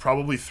need is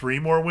probably 3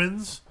 more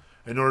wins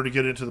in order to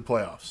get into the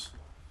playoffs.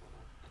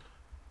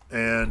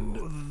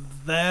 And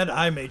that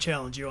I may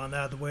challenge you on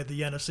that, the way the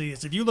NFC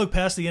is. If you look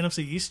past the NFC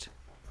East,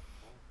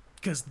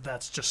 because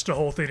that's just a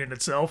whole thing in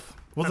itself.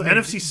 Well, the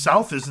NFC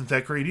South isn't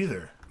that great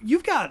either.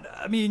 You've got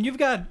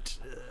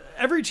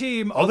every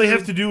team. All they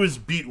have to do is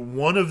beat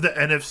one of the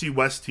NFC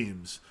West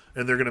teams,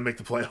 and they're going to make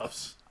the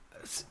playoffs.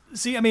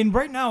 See,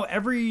 right now,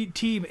 every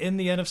team in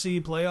the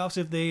NFC playoffs,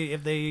 if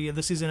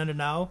the season ended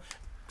now,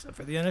 except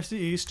for the NFC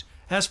East,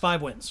 has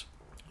 5 wins.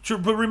 Sure,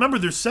 but remember,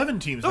 there's 7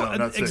 teams now,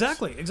 not 6.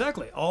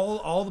 Exactly.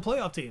 All the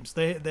playoff teams.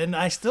 Then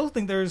I still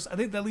think I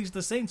think at least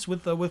the Saints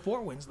with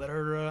 4 wins that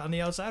are on the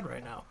outside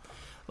right now.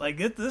 Like,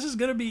 this is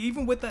going to be,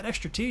 even with that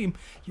extra team,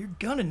 you're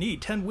going to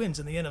need 10 wins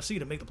in the NFC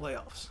to make the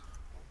playoffs.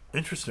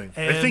 Interesting.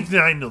 And I think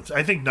nine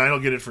will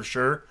get it for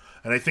sure,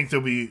 and I think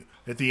there'll be,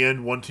 at the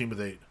end, one team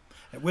with 8.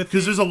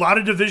 Because there's a lot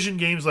of division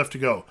games left to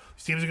go.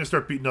 These teams are going to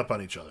start beating up on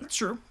each other. That's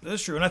true.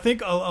 That's true. And I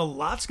think a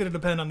lot's going to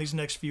depend on these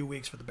next few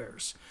weeks for the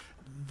Bears.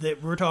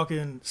 That we're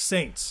talking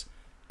Saints,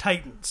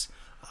 Titans,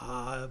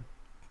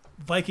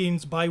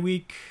 Vikings bye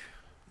week.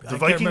 The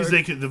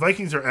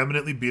Vikings are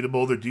eminently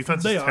beatable. Their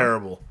defense is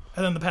terrible.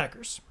 And then the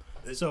Packers.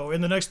 So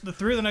the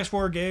 3 of the next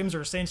 4 games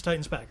are Saints,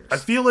 Titans, Packers. I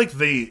feel like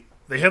they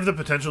have the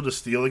potential to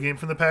steal a game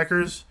from the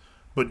Packers,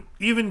 but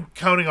even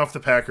counting off the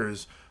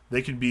Packers,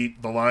 they can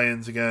beat the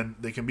Lions again.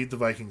 They can beat the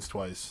Vikings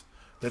twice.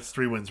 That's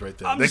 3 wins right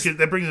there.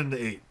 That brings them to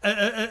 8.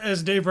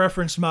 As Dave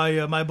referenced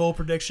my bowl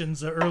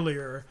predictions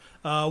earlier,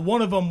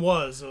 one of them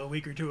was a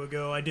week or 2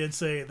 ago. I did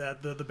say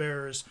that the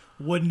Bears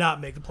would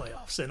not make the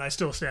playoffs, and I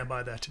still stand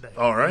by that today.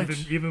 All right.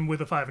 Even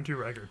with a 5-2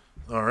 record.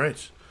 All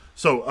right.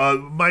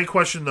 So my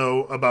question,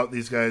 though, about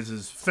these guys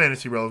is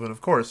fantasy relevant,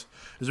 of course.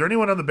 Is there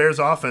anyone on the Bears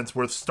offense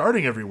worth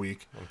starting every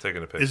week? I'm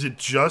taking a pick. Is it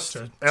just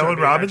Allen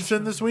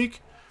Robinson this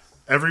week?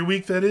 Every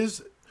week, that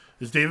is?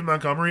 Is David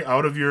Montgomery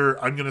out of your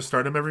I'm going to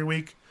start him every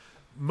week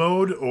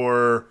mode,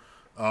 or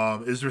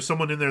is there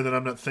someone in there that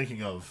I'm not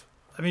thinking of?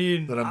 I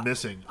mean, that I'm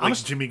missing, like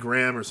Jimmy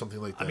Graham or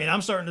something like that. I mean,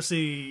 I'm starting to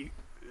see,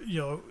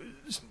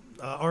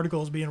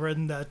 articles being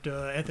written that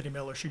Anthony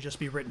Miller should just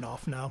be written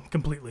off now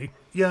completely.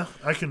 Yeah,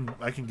 I can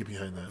get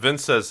behind that.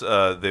 Vince says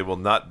they will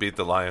not beat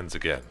the Lions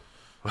again.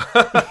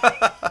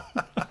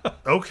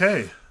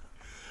 Okay.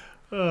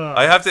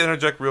 I have to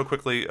interject real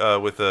quickly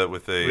with a. We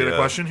got a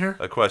question here.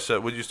 A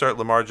question: would you start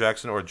Lamar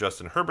Jackson or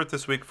Justin Herbert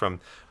this week from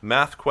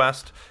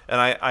MathQuest?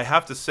 And I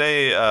have to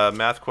say,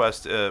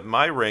 MathQuest,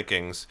 my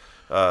rankings,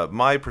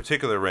 my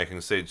particular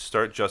rankings say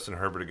start Justin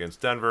Herbert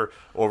against Denver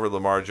over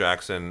Lamar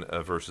Jackson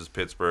versus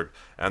Pittsburgh.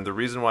 And the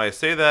reason why I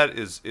say that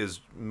is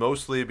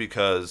mostly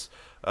because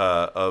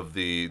of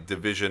the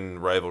division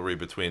rivalry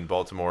between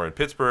Baltimore and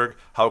Pittsburgh,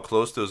 how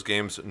close those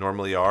games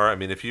normally are. I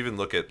mean, if you even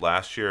look at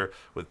last year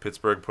with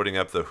Pittsburgh putting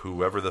up the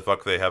whoever the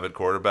fuck they have at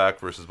quarterback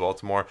versus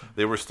Baltimore,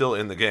 they were still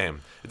in the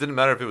game. It didn't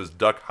matter if it was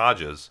Duck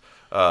Hodges,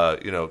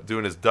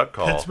 doing his duck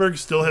call. Pittsburgh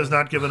still has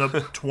not given up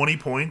 20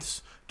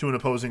 points to an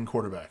opposing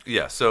quarterback.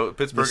 Yeah, so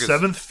Pittsburgh the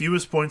 7th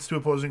fewest points to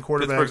opposing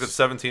quarterbacks.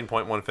 Pittsburgh's at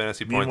 17.1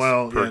 fantasy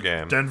points per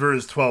game. Denver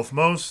is 12th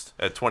most.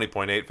 At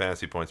 20.8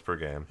 fantasy points per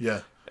game.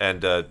 Yeah.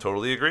 And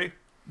totally agree.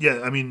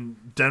 Yeah, I mean,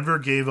 Denver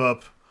gave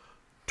up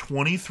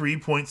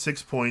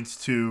 23.6 points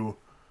to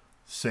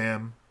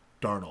Sam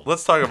Darnold.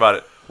 Let's talk about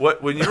it.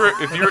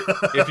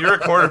 If you're a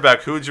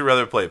quarterback, who would you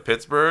rather play?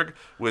 Pittsburgh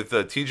with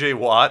T.J.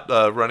 Watt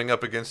running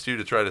up against you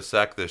to try to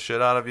sack the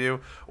shit out of you,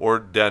 or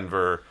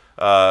Denver,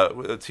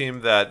 a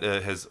team that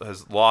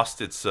has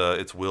lost its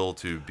will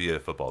to be a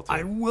football team?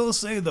 I will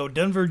say though,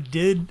 Denver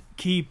did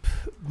keep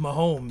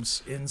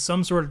Mahomes in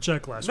some sort of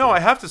check last week. No, I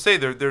have to say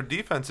their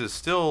defense is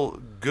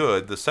still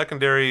good. The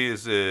secondary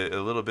is a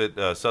little bit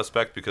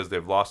suspect because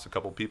they've lost a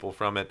couple people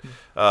from it.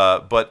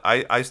 But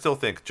I still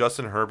think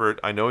Justin Herbert,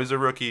 I know he's a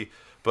rookie,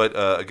 but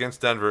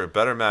against Denver, a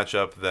better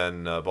matchup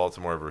than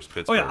Baltimore versus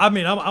Pittsburgh. Oh yeah, I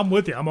mean, I'm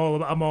with you. I'm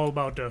all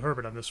about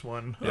Herbert on this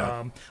one.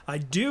 Yeah. I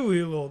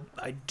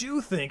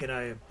do think,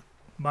 and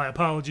my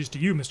apologies to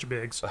you, Mr.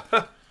 Biggs.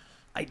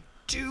 I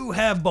do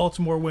have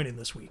Baltimore winning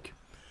this week.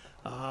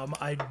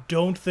 I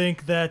don't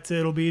think that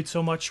it'll be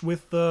so much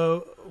with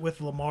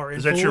Lamar influence.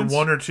 Is that your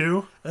 1 or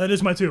 2? That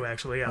is my 2,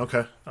 actually. Yeah.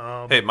 Okay.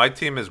 Hey, my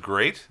team is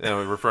great, and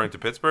we're referring to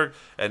Pittsburgh.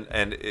 And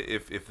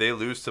if they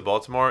lose to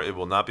Baltimore, it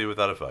will not be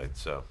without a fight.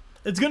 So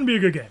it's going to be a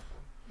good game.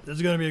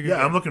 It's going to be a good game.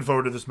 Yeah, I'm looking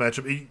forward to this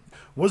matchup. It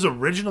was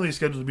originally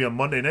scheduled to be a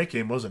Monday night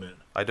game, wasn't it?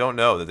 I don't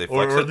know that they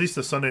flexed or it. at least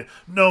a Sunday.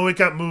 No, it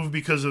got moved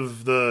because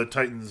of the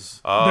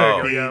Titans. Oh, there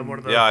you go. Yeah, one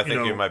of the, I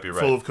think you might be right.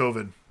 Full of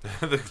COVID.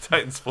 The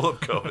Titans full of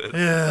COVID.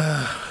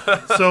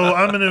 Yeah. So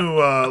I'm going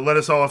to let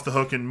us all off the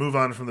hook and move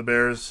on from the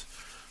Bears,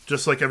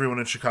 just like everyone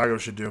in Chicago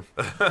should do.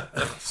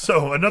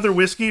 So another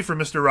whiskey for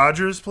Mr.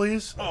 Rogers,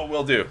 please. Oh,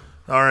 will do.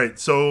 All right.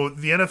 So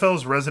the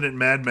NFL's resident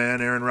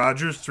madman, Aaron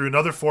Rodgers, threw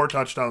another 4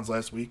 touchdowns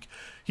last week.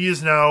 He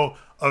is now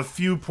a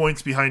few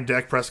points behind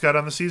Dak Prescott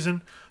on the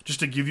season. Just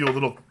to give you a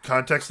little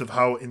context of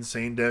how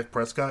insane Dak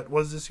Prescott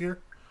was this year.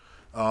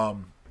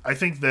 I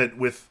think that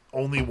with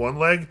only one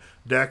leg,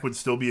 Dak would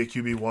still be a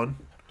QB1.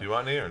 Do you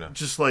want any or no?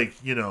 Just like,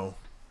 a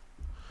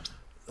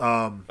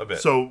bit.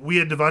 So we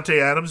had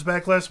Devontae Adams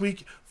back last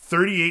week.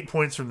 38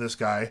 points from this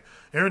guy.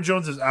 Aaron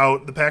Jones is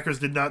out. The Packers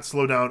did not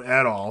slow down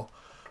at all.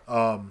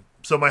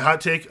 So my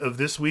hot take of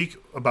this week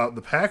about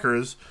the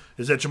Packers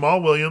is that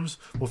Jamal Williams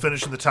will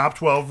finish in the top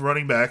 12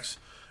 running backs,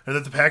 and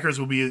that the Packers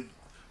will be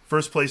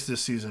first place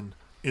this season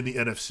in the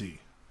NFC.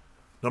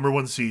 Number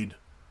 1 seed,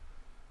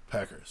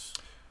 Packers.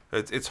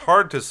 It's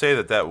hard to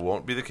say that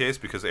won't be the case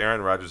because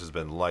Aaron Rodgers has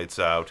been lights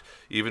out.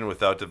 Even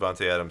without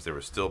Devontae Adams, they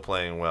were still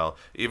playing well.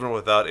 Even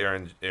without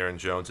Aaron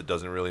Jones, it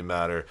doesn't really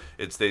matter.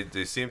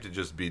 They seem to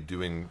just be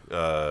doing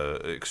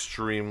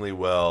extremely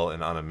well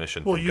and on a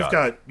mission. Well, you've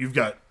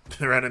got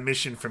They're on a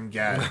mission from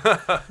God.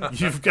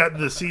 You've got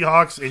the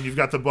Seahawks and you've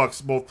got the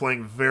Bucks both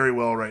playing very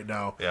well right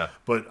now. Yeah.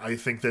 But I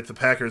think that the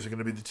Packers are going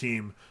to be the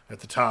team at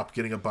the top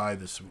getting a bye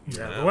this week.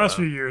 Yeah, the last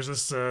few years,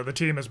 the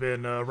team has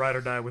been ride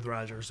or die with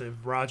Rodgers. If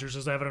Rodgers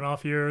is having an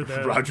off year,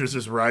 then Rodgers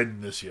is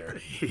riding this year.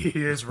 he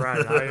is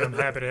right. I am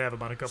happy to have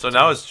him on a couple. So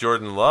now it's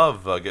Jordan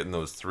Love getting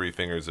those 3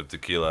 fingers of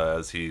tequila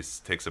as he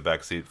takes a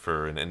back seat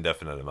for an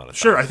indefinite amount of time.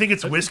 Sure, I think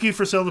it's whiskey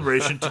for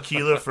celebration,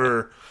 tequila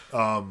for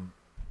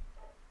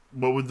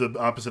what would the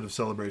opposite of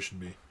celebration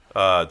be?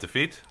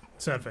 Defeat?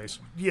 Sad face.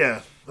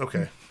 Yeah,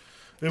 okay.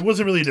 It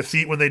wasn't really a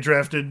defeat when they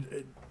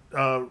drafted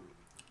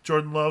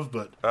Jordan Love,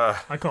 but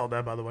I called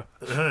that, by the way.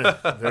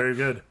 very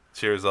good.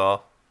 Cheers,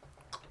 all.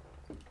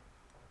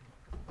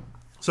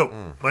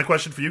 So, my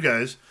question for you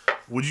guys,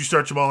 would you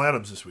start Jamal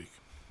Adams this week?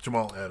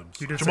 Jamal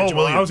Adams. You did Jamal say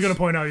Jamal. Williams. I was going to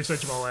point out you said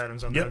Jamal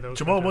Adams on Yep, that. That was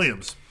Jamal fantastic.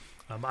 Williams.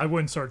 I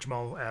wouldn't start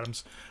Jamal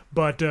Adams,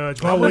 but Jamal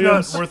Probably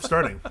Williams. not worth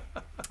starting.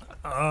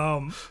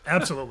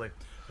 Absolutely.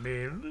 I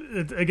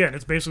mean, again,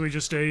 it's basically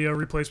just a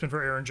replacement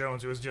for Aaron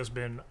Jones, who has just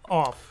been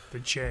off the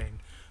chain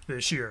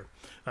this year.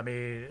 I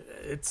mean,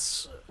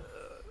 it's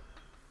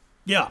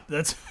yeah,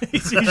 that's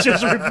he's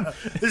just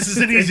This is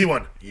an easy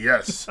one.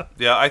 Yes.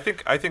 Yeah, I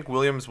think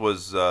Williams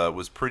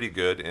was pretty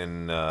good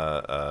in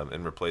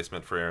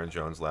replacement for Aaron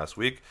Jones last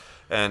week,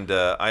 and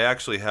I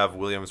actually have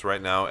Williams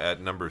right now at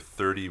number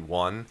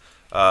 31.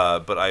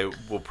 But I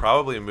will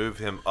probably move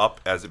him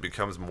up as it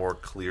becomes more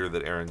clear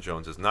that Aaron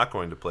Jones is not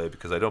going to play,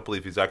 because I don't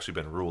believe he's actually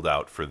been ruled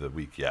out for the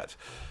week yet.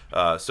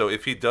 So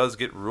if he does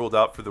get ruled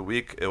out for the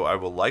week, I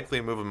will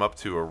likely move him up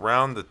to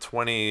around the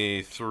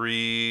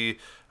 23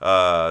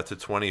 to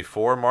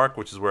 24 mark,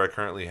 which is where I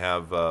currently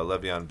have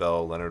Le'Veon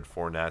Bell, Leonard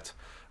Fournette,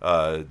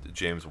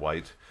 James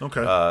White.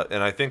 Okay.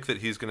 And I think that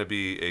he's going to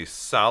be a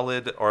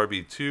solid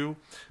RB2.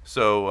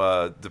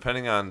 So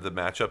depending on the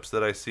matchups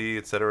that I see,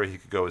 et cetera, he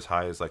could go as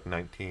high as like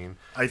 19.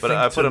 I But think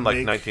I put to him like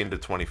make- 19 to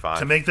 25.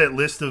 To make that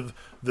list of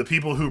the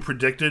people who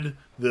predicted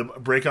the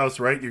breakouts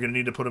right, you're going to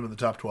need to put him in the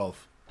top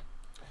 12.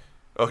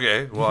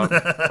 Okay, well,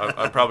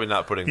 I'm probably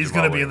not putting He's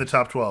Jamal going to be in the Williams.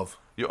 top 12.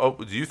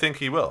 Do you think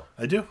he will?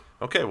 I do.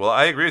 Okay, well,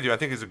 I agree with you. I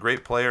think he's a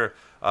great player.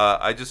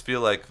 I just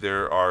feel like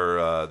there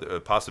are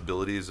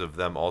possibilities of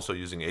them also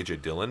using A.J.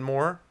 Dillon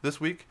more this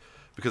week,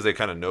 because they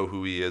kind of know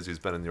who he is. He's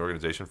been in the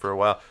organization for a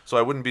while. So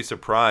I wouldn't be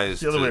surprised.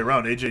 It's the other way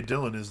around. A.J.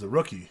 Dillon is the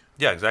rookie,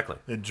 Yeah, exactly.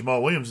 and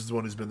Jamal Williams is the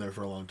one who's been there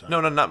for a long time.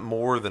 No, not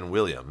more than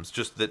Williams.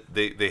 Just that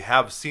they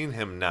have seen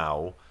him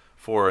now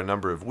for a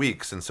number of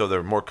weeks, and so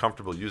they're more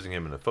comfortable using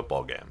him in a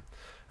football game.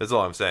 That's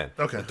all I'm saying.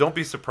 Okay. Don't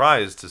be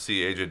surprised to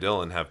see A.J.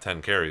 Dillon have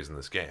 10 carries in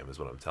this game, is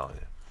what I'm telling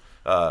you.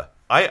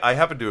 I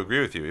happen to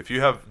agree with you. If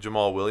you have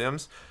Jamal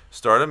Williams,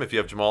 start him. If you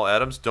have Jamal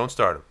Adams, don't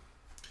start him.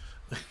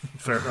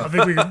 Fair I enough.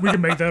 think we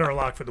can make that our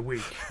lock for the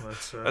week.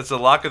 That's the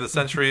lock of the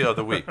century of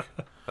the week.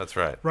 That's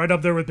right. Right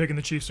up there with picking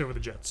the Chiefs over the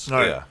Jets. All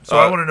right. Yeah. So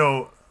I want to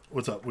know,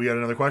 what's up? We got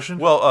another question?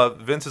 Well,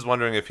 Vince is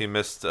wondering if he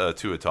missed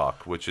Tua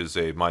Talk, which is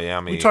a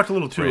Miami We talked a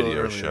little Tua radio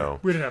earlier. show.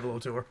 We did have a little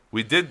tour.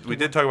 We did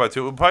talk about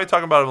Tua. We'll probably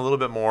talk about him a little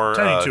bit more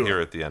Tiny Tua. here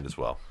at the end as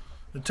well.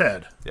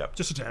 Tad. Yep.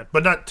 Just a tad.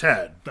 But not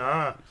Tad.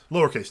 Ah,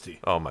 Lowercase t.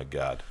 Oh my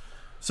God.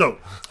 So,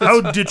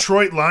 how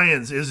Detroit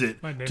Lions is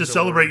it My name's to a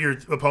celebrate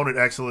word. your opponent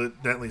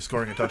accidentally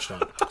scoring a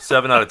touchdown?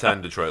 7 out of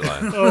 10 Detroit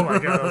Lions. oh my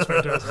God, that was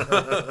fantastic.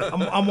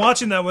 I'm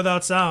watching that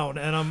without sound,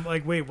 and I'm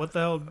like, wait, what the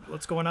hell?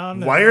 What's going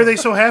on? Why are they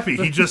so happy?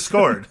 He just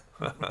scored.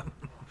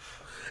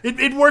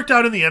 It worked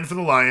out in the end for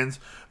the Lions.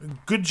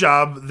 Good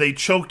job. They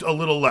choked a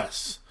little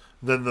less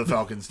than the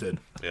Falcons did.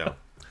 Yeah.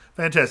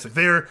 Fantastic.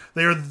 They are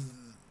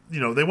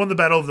they won the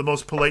battle of the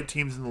most polite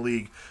teams in the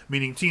league,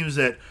 meaning teams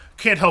that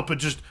can't help but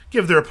just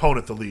give their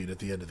opponent the lead at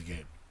the end of the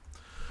game.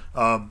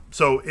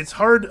 So it's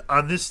hard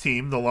on this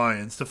team, the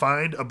Lions, to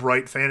find a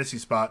bright fantasy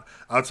spot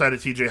outside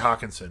of T.J.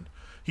 Hawkinson.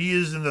 He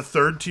is in the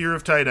third tier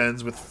of tight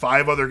ends with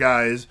 5 other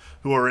guys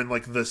who are in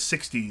like the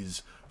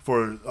 60s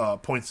for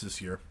points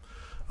this year.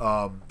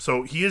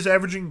 So he is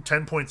averaging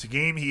 10 points a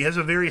game. He has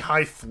a very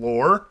high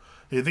floor.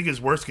 I think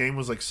his worst game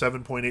was like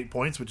 7.8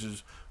 points, which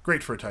is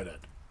great for a tight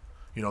end.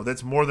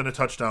 That's more than a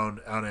touchdown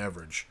on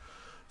average.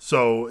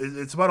 So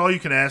it's about all you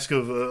can ask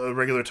of a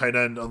regular tight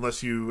end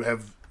unless you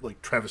have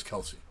like Travis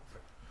Kelce.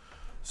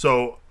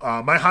 So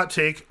my hot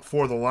take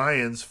for the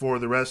Lions for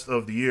the rest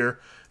of the year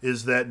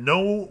is that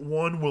no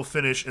one will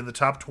finish in the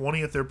top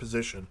 20 at their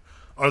position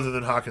other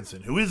than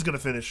Hawkinson, who is going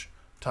to finish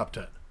top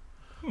 10.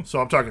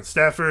 So I'm talking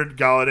Stafford,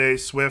 Galladay,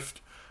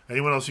 Swift,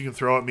 anyone else you can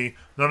throw at me.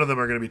 None of them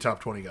are going to be top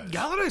 20 guys.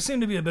 Galladay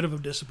seemed to be a bit of a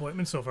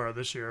disappointment so far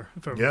this year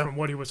from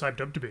what he was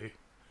hyped up to be.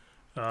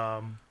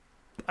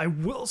 I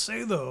will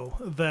say, though,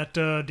 that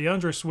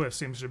DeAndre Swift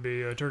seems to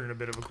be turning a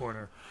bit of a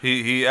corner.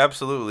 He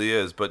absolutely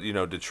is, but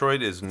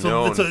Detroit is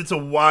known. It's a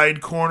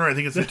wide corner. I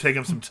think it's going to take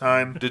him some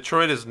time.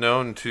 Detroit is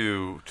known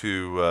to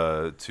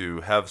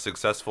have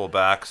successful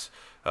backs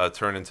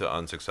turn into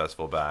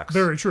unsuccessful backs.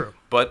 Very true.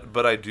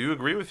 But I do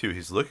agree with you.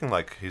 He's looking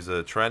like he's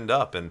a trend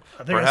up, and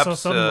I think perhaps I saw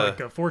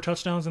something like 4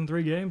 touchdowns in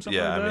 3 games. Something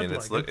yeah, like that. I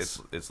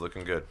mean it's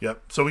looking good.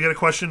 Yep. So we got a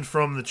question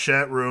from the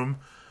chat room.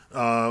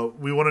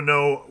 We want to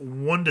know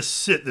one to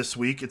sit this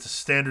week. It's a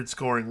standard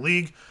scoring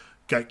league.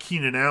 Got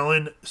Keenan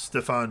Allen,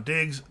 Stephon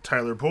Diggs,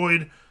 Tyler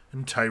Boyd,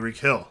 and Tyreek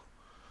Hill.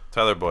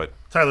 Tyler Boyd.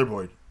 Tyler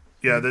Boyd.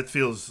 Yeah, that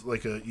feels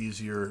like an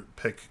easier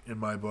pick in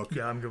my book.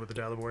 Yeah, I'm good with the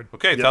Tyler Boyd.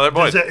 Okay, Yeah. Tyler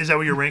Boyd. Is that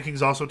what your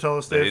rankings also tell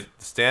us, Dave?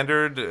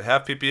 Standard,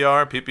 half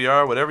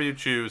PPR, whatever you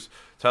choose.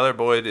 Tyler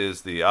Boyd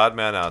is the odd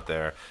man out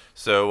there.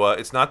 So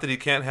it's not that he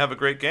can't have a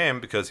great game,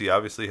 because he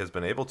obviously has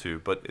been able to,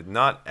 but it's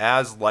not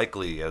as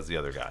likely as the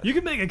other guys. You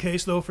can make a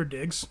case, though, for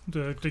Diggs,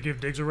 to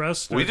give Diggs a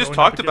rest. We just going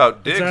talked up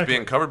about again. Diggs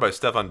being covered by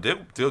Stephon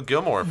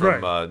Gilmore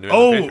from Right. New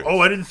England Patriots.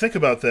 I didn't think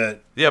about that.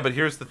 Yeah, but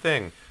here's the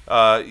thing.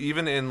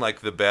 Even in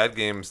like the bad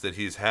games that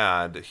he's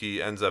had,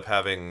 he ends up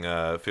having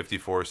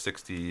 54,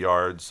 60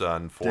 yards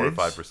on 4 or Diggs?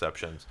 5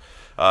 receptions.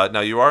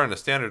 Now, you are in a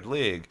standard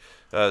league,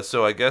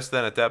 so I guess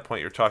then at that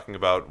point you're talking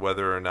about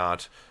whether or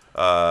not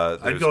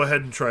I'd go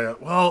ahead and try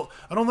out. Well,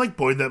 I don't like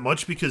Boyd that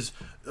much because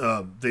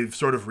they've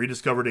sort of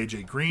rediscovered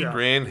A.J. Green. Yeah.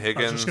 Green, I was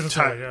Higgins, just gonna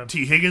say, yeah.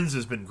 T. Higgins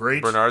has been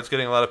great. Bernard's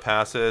getting a lot of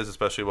passes,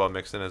 especially while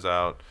Mixon is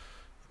out.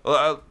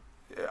 Well,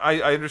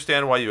 I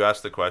understand why you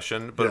asked the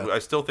question, but Yeah. I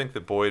still think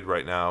that Boyd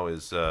right now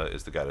is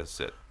the guy to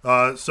sit.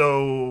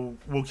 So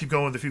we'll keep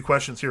going with a few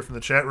questions here from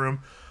the chat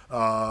room.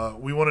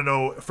 We want to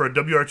know, for a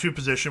WR2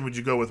 position, would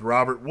you go with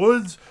Robert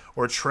Woods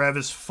or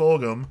Travis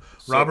Fulgham?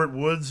 Robert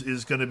Woods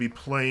is going to be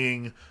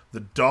playing the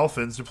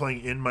Dolphins. They're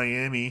playing in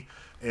Miami,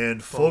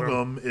 and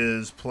Fulgham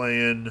is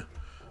playing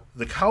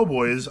the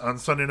Cowboys on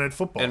Sunday Night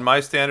Football. In my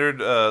standard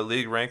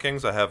league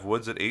rankings, I have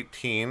Woods at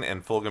 18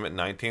 and Fulgham at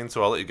 19,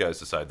 so I'll let you guys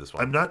decide this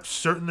one. I'm not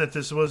certain that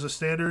this was a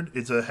standard.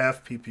 It's a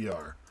half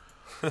PPR.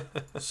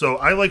 So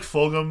I like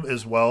Fulgham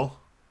as well.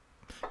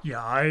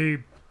 Yeah,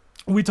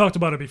 we talked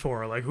about it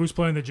before. Like, who's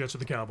playing the Jets or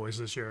the Cowboys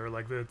this year?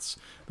 Like, it's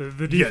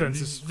the defense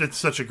is. It's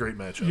such a great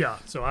matchup. Yeah,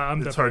 so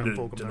I'm It's hard definitely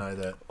to on Fulgham deny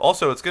there. that.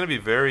 Also, it's going to be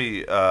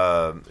very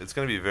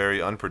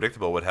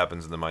unpredictable what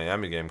happens in the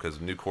Miami game because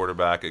new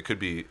quarterback. It could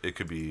be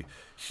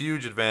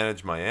huge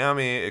advantage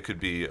Miami. It could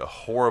be a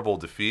horrible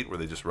defeat where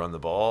they just run the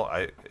ball.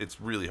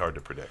 It's really hard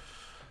to predict.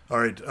 All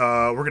right,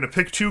 we're going to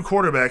pick 2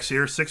 quarterbacks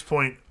here,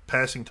 6-point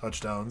passing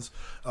touchdowns.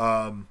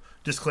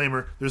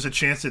 Disclaimer, there's a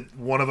chance that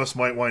one of us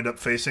might wind up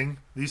facing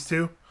these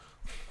two.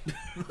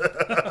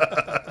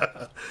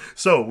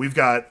 So we've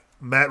got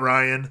Matt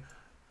Ryan,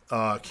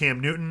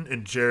 Cam Newton,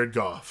 and Jared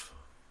Goff.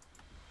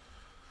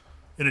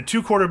 In a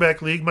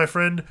 2-quarterback league, my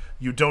friend,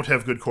 you don't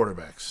have good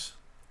quarterbacks.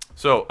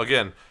 So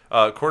again,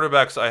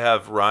 quarterbacks. I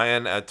have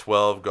Ryan at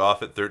 12,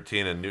 Goff at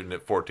 13, and Newton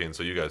at 14.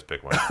 So you guys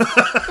pick one.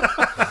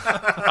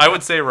 I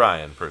would say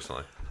Ryan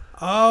personally.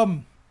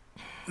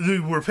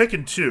 We're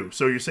picking 2,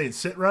 so you're saying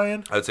sit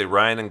Ryan? I would say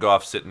Ryan and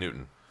Goff sit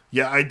Newton.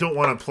 Yeah, I don't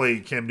want to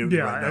play Cam Newton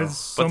Yeah, right now.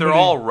 But they're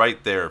all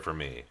right there for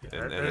me,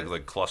 and it's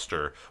like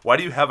cluster. Why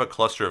do you have a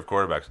cluster of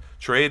quarterbacks?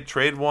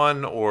 Trade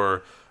one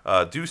or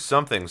do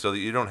something so that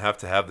you don't have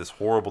to have this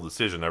horrible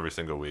decision every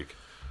single week.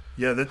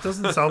 Yeah, that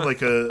doesn't sound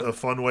like a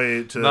fun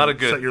way to Not a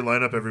good- set your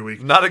lineup every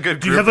week. Not a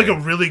good. Do you have like a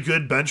grouping. really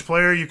good bench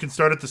player you can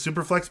start at the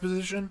superflex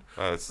position?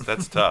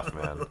 That's tough,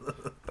 man.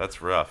 That's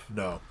rough.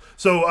 No.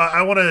 So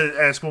I want to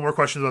ask one more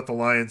question about the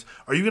Lions.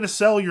 Are you going to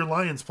sell your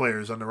Lions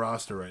players on the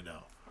roster right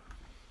now?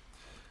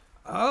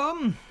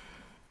 I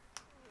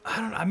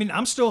don't know. I mean,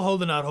 I'm still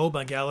holding out hope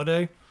on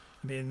Galladay.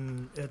 I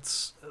mean,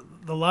 it's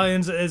the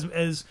Lions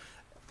as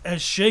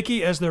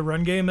shaky as their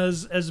run game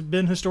has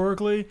been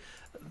historically.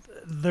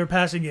 Their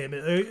passing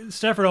game,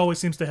 Stafford always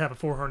seems to have a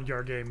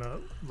 400-yard game,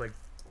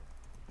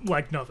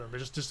 like nothing. They're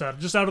just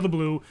out of the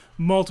blue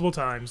multiple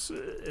times.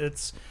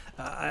 It's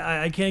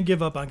I can't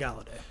give up on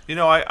Galladay. You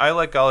know, I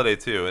like Galladay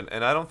too,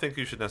 and I don't think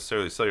you should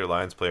necessarily sell your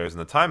Lions players.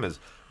 And the time is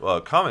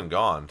come and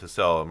gone to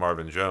sell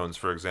Marvin Jones,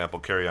 for example,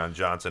 Kerryon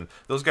Johnson.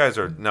 Those guys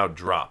are now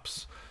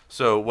drops.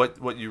 So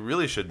what you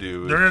really should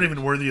do They're is not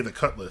even worthy of the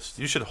cut list.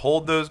 you should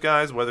hold those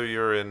guys, whether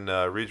you're in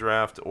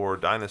redraft or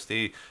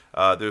dynasty.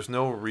 There's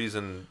no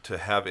reason to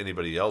have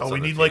anybody else. Oh, on we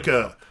the need team like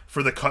now.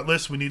 for the cut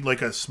list, we need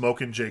like a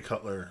Smokin' Jay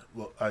Cutler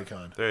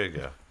icon. There you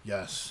go.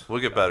 Yes.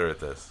 We'll get better at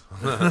this.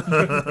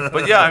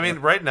 But yeah, I mean,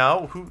 right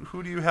now,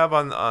 who do you have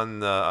on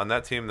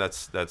that team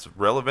that's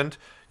relevant?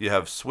 You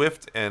have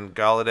Swift and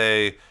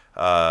Galladay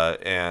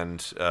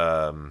and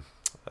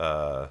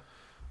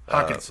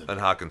Hawkinson. and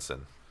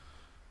Hawkinson.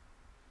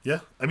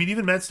 Yeah. I mean,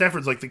 even Matt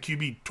Stafford's like the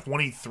QB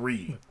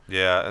 23.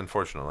 Yeah,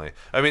 unfortunately.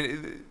 I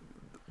mean,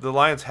 the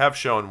Lions have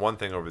shown one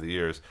thing over the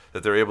years,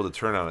 that they're able to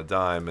turn on a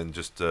dime and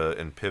just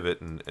and pivot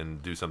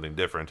and do something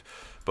different.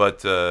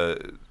 But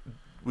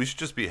we should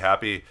just be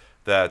happy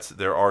that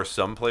there are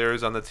some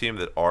players on the team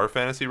that are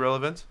fantasy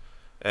relevant.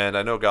 And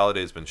I know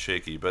Galladay's been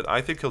shaky, but I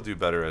think he'll do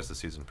better as the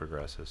season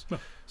progresses.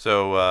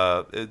 So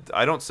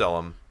I don't sell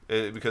him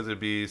because it'd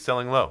be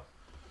selling low.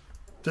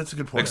 That's a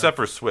good point. Except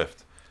for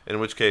Swift,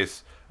 in which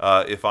case,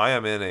 if I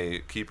am in a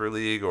keeper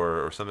league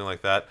or something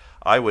like that,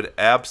 I would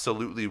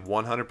absolutely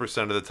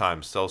 100% of the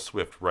time sell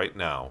Swift right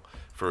now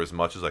for as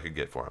much as I could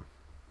get for him.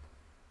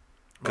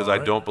 Because All I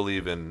right. don't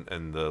believe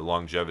in the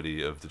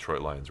longevity of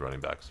Detroit Lions running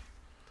backs.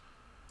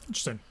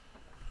 Interesting.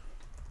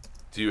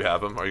 Do you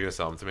have him? Are you going to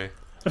sell him to me?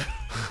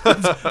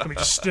 Let me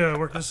just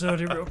work this out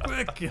here real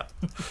quick.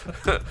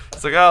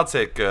 It's like, I'll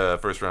take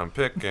first round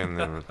pick and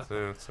then.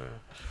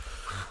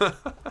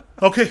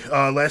 Okay,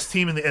 last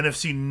team in the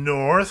NFC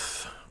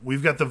North.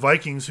 We've got the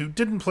Vikings, who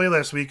didn't play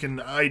last week, and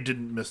I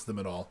didn't miss them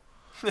at all.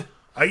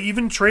 I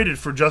even traded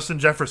for Justin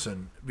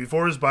Jefferson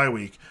before his bye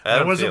week.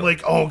 I wasn't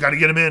like, oh, got to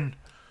get him in.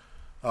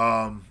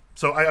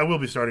 So I will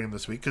be starting him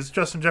this week because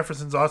Justin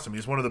Jefferson's awesome.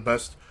 He's one of the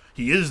best.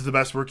 He is the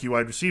best rookie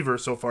wide receiver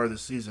so far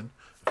this season,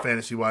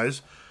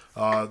 fantasy-wise.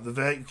 The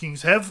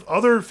Vikings have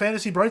other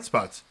fantasy bright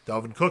spots.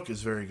 Dalvin Cook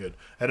is very good.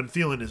 Adam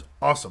Thielen is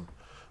awesome.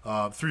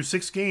 Through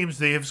 6 games,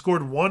 they have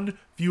scored 1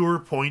 fewer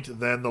point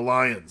than the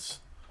Lions.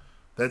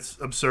 That's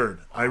absurd.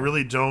 I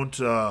really don't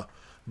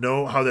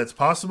know how that's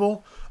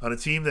possible on a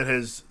team that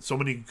has so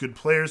many good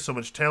players, so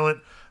much talent,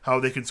 how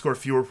they can score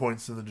fewer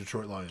points than the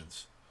Detroit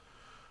Lions.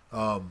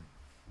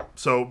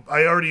 So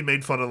I already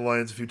made fun of the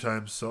Lions a few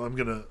times, so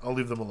I'll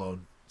leave them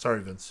alone. Sorry,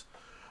 Vince.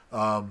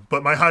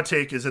 But my hot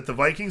take is that the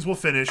Vikings will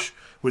finish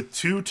with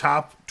 2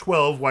 top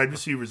 12 wide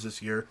receivers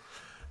this year,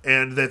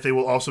 and that they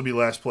will also be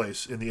last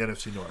place in the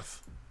NFC North.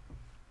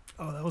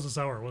 Oh, that was a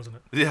sour, wasn't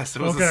it? Yes,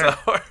 it was a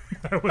sour.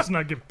 I was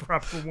not giving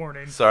proper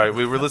warning. Sorry,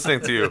 we were listening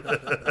to you.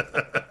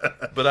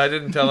 But I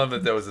didn't tell him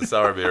that was a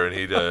sour beer, and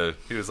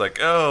he was like,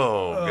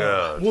 oh,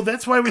 God. Well,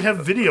 that's why we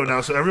have video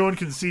now, so everyone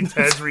can see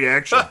Ted's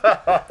reaction.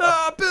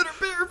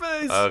 Bitter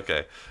face.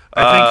 Okay.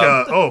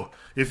 I think,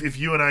 if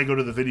you and I go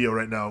to the video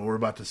right now, we're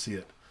about to see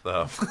it.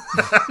 Oh,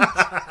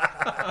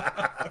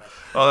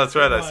 oh, that's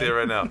right. I see it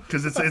right now.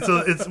 Because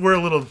we're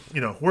a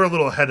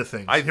little ahead of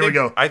things. Here we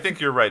go. I think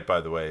you're right, by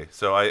the way.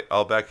 So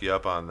I'll back you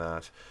up on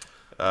that.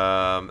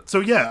 So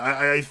yeah,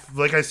 I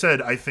like I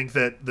said, I think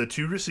that the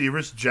 2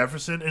 receivers,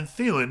 Jefferson and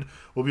Thielen,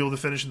 will be able to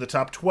finish in the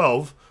top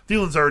 12.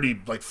 Thielen's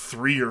already like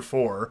 3 or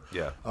 4.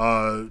 Yeah.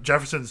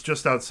 Jefferson's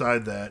just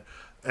outside that,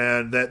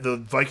 and that the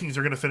Vikings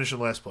are going to finish in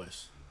last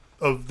place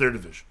of their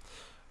division.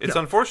 It's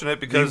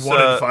unfortunate because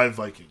 1-5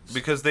 Vikings,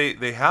 because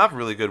they have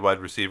really good wide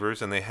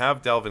receivers, and they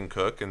have Dalvin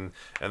Cook, and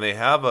they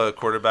have a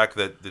quarterback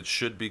that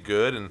should be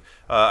good. And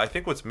I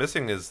think what's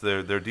missing is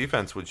their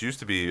defense, which used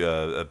to be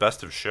a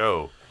best of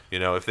show. You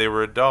know, if they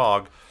were a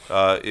dog,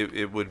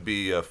 it would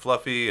be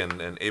fluffy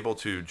and able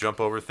to jump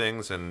over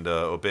things and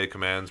obey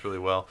commands really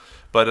well.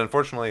 But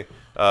unfortunately,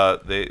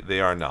 they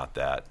are not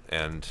that,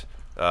 and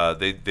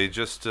they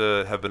just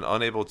have been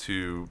unable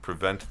to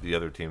prevent the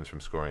other teams from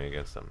scoring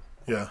against them.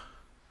 Yeah.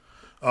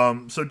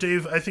 So,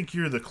 Dave, I think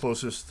you're the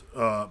closest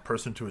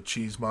person to a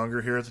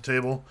cheesemonger here at the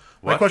table.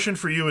 My question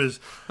for you is,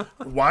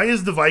 why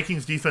is the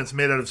Vikings defense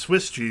made out of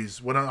Swiss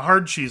cheese when a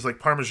hard cheese like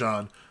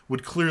Parmesan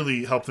would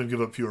clearly help them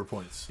give up fewer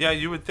points? Yeah,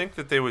 you would think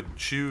that they would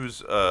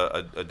choose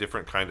a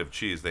different kind of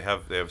cheese. They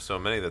have so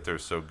many that they're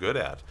so good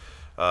at.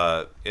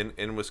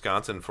 In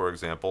Wisconsin, for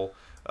example,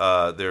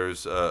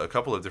 there's a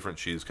couple of different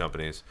cheese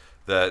companies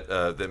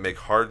that make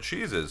hard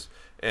cheeses.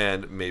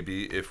 And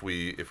maybe if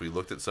we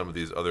looked at some of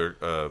these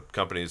other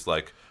companies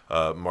like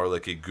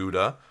Marlicki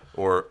Gouda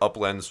or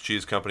Upland's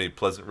Cheese Company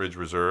Pleasant Ridge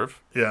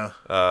Reserve. Yeah.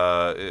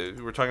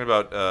 We're talking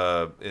about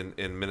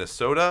in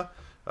Minnesota.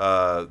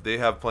 They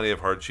have plenty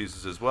of hard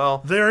cheeses as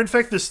well. They are, in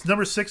fact, the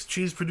number 6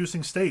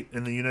 cheese-producing state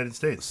in the United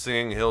States.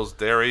 Singing Hills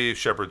Dairy,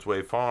 Shepherd's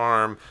Way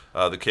Farm,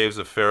 the Caves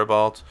of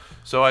Faribault.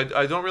 So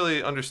I don't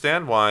really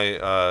understand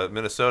why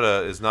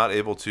Minnesota is not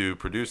able to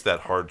produce that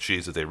hard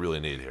cheese that they really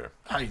need here.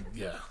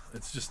 Yeah,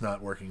 it's just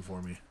not working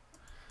for me.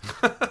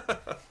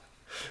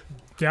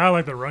 Yeah, I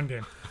like the run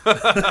game.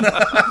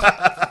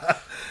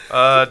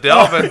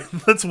 Dalvin.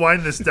 Right, let's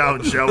wind this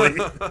down, shall we?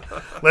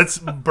 Let's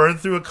burn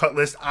through a cut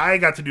list. I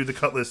got to do the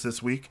cut list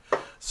this week,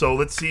 so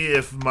let's see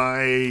if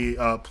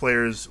my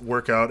players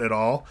work out at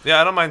all.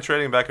 Yeah, I don't mind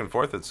trading back and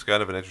forth. It's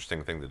kind of an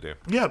interesting thing to do.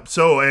 Yeah,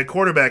 so at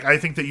quarterback, I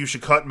think that you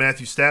should cut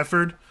Matthew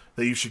Stafford,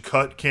 that you should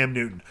cut Cam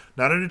Newton.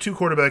 Not in a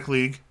 2-quarterback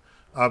league,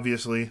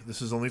 obviously.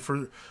 This is only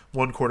for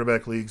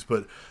 1-quarterback leagues,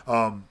 but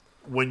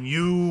when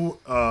you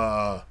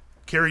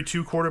carry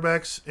 2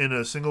 quarterbacks in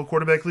a single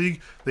quarterback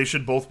league, they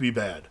should both be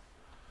bad.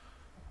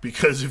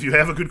 Because if you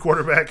have a good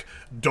quarterback,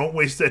 don't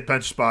waste that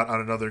bench spot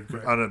on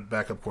on a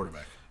backup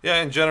quarterback.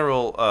 Yeah, in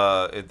general,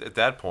 at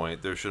that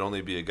point, there should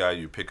only be a guy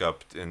you pick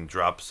up and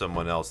drop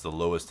someone else, the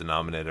lowest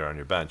denominator on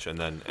your bench, and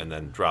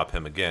then drop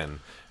him again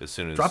as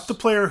soon as drop the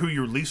player who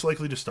you're least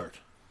likely to start.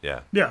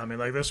 Yeah. Yeah, I mean,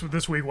 like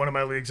this week, one of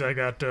my leagues, I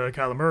got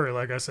Kyler Murray,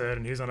 like I said,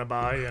 and he's on a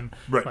bye, and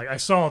right. like I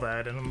saw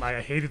that, and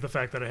I hated the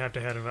fact that I have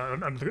to have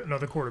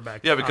another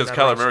quarterback. Yeah, because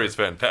Kyler Murray is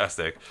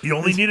fantastic. You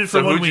only need it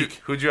for 1 week.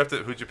 Who'd you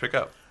pick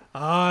up?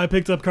 I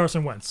picked up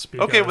Carson Wentz.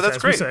 Because, okay, well that's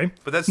great.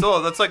 But that's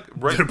like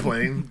right. They're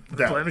playing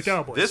the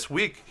Cowboys this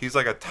week. He's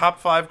like a top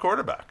 5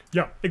 quarterback.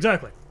 Yeah,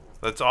 exactly.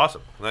 That's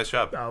awesome. Nice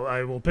job.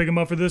 I will pick him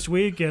up for this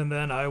week, and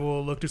then I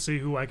will look to see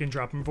who I can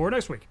drop him for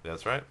next week.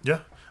 That's right.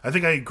 Yeah, I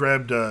think I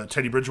grabbed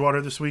Teddy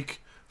Bridgewater this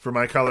week for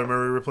my Kyler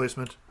Murray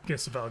replacement.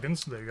 Against the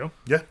Falcons. There you go.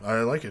 Yeah,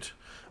 I like it.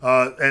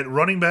 At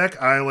running back,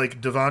 I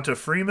like Devonta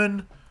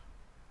Freeman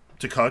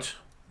to cut.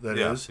 that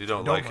Yeah, is. you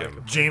don't like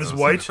him. James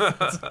White,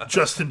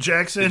 Justin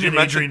Jackson, and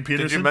Adrian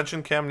Peterson. Did you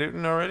mention Cam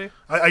Newton already?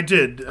 I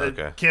did.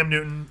 Okay. Cam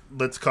Newton,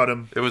 let's cut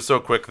him. It was so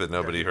quick that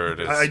nobody heard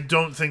it. I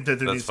don't think that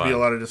there needs to be fine. a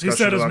lot of He discussion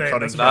said his about name,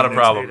 cutting. that's Not a Cam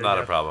problem. Newton, Not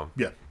yeah. a problem.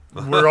 Yeah.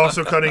 We're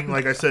also cutting,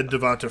 like I said,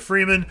 Devonta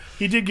Freeman.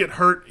 He did get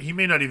hurt. He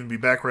may not even be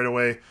back right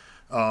away.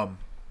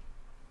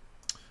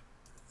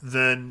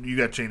 Then you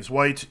got James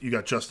White. You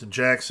got Justin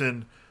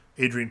Jackson,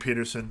 Adrian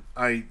Peterson.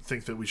 I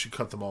think that we should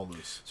cut them all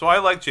loose. So I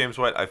like James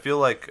White. I feel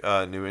like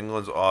New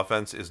England's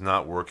offense is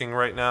not working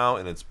right now,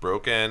 and it's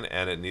broken,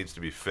 and it needs to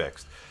be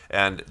fixed.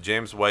 And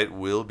James White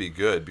will be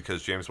good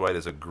because James White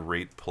is a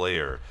great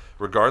player,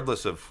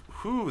 regardless of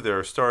who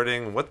they're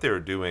starting, what they're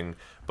doing.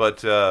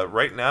 But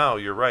right now,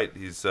 you're right.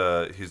 He's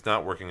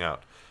not working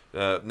out.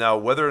 Now,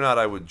 whether or not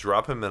I would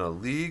drop him in a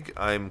league,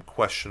 I'm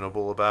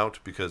questionable about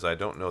because I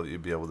don't know that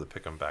you'd be able to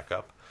pick him back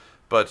up.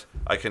 But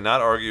I cannot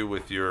argue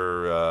with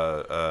your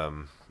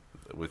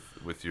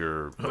with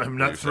your. I'm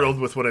not thrilled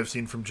with what I've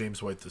seen from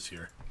James White this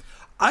year.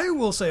 I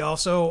will say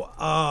also,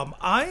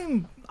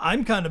 I'm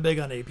kind of big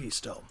on AP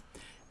still,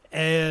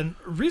 and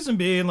reason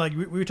being, like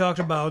we talked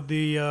about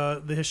the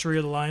history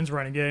of the Lions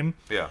running game.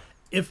 Yeah.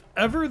 If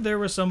ever there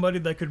was somebody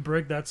that could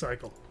break that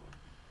cycle,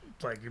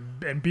 like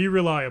and be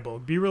reliable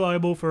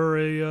for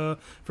an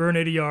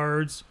 80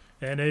 yards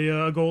and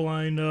a goal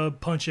line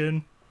punch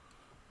in,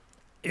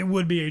 it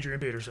would be Adrian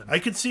Peterson. I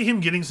could see him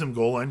getting some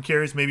goal line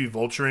carries, maybe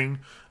vulturing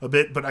a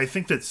bit, but I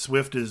think that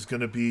Swift is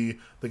going to be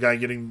the guy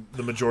getting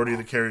the majority of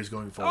the carries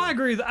going Oh, forward. I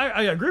agree.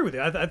 I agree with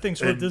you. I think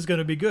Swift is going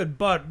to be good,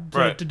 but to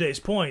Right. today's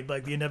point,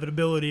 like the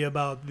inevitability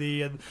about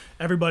the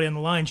everybody on the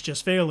lines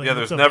just failing. Yeah,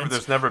 there's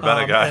never been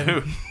a guy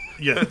who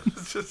Yeah.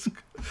 just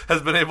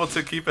has been able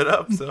to keep it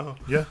up. So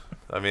Yeah.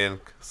 I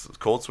mean,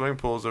 cold swimming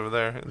pools over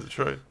there in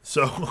Detroit.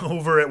 So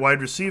over at wide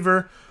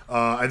receiver,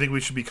 I think we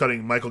should be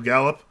cutting Michael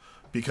Gallup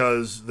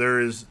because there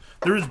is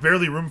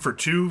barely room for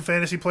 2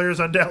 fantasy players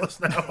on Dallas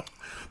now.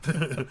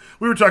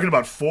 We were talking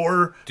about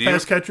 4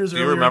 pass catchers. Do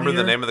you earlier in remember the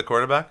year. name of the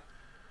quarterback?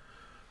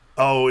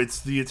 Oh, it's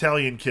the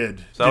Italian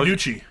kid, So that was-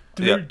 DiNucci.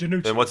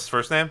 DiNucci. And what's his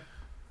first name?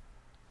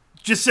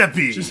 I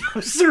Giuseppe.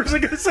 was seriously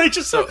going to say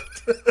just So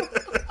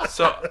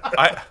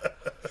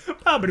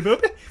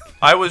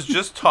I was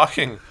just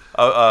talking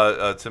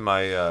to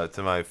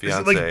my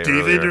fiance like David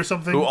earlier, or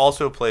something? who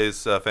also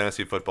plays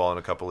fantasy football in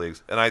a couple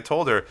leagues, and I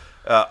told her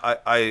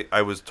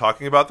I was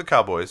talking about the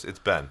Cowboys. It's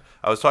Ben.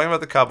 I was talking about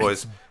the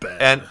Cowboys,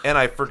 Ben. and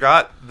I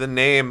forgot the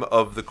name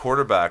of the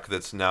quarterback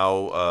that's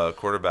now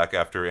quarterback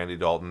after Andy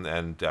Dalton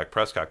and Dak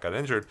Prescott got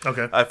injured.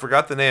 Okay. I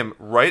forgot the name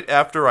right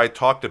after I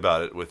talked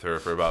about it with her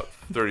for about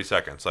 30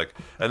 seconds, and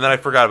then I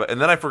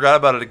forgot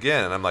about it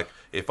again, and I'm like,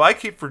 if I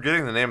keep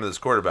forgetting the name of this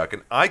quarterback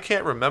and I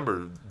can't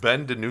remember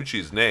Ben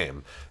DiNucci's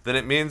name, then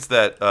it means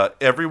that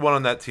everyone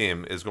on that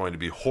team is going to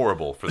be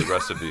horrible for the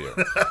rest of the year.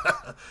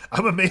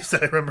 I'm amazed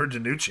that I remember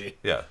DiNucci.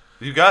 Yeah,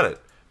 you got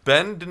it.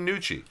 Ben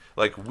DiNucci.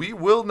 Like, we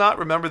will not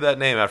remember that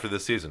name after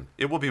this season.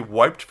 It will be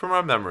wiped from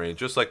our memory,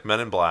 just like Men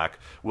in Black.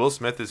 Will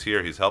Smith is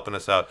here. He's helping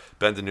us out.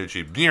 Ben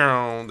DiNucci.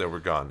 There, we're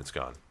gone. It's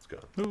gone. It's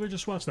gone. Oh, we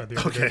just watched that the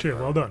other day too.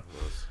 Well done.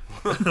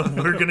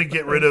 We're going to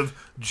get rid of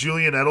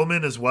Julian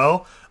Edelman as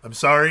well. I'm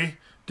sorry,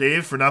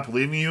 Dave, for not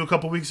believing you a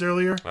couple weeks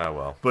earlier. Ah,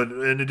 well. But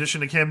in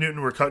addition to Cam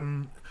Newton, we're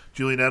cutting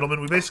Julian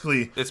Edelman. We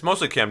basically... It's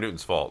mostly Cam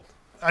Newton's fault.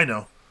 I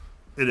know.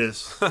 It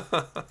is.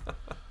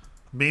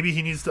 Maybe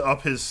he needs to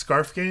up his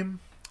scarf game?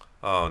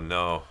 Oh,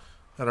 no.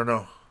 I don't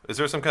know. Is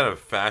there some kind of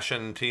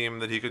fashion team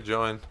that he could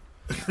join?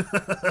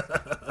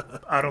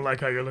 I don't like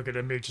how you're looking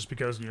at me just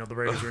because the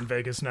Raiders are in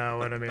Vegas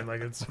now, and I mean,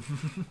 like it's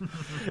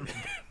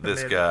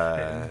This and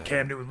guy.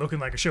 Cam Newton looking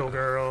like a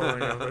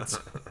showgirl. It's,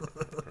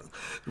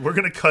 We're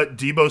going to cut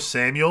Deebo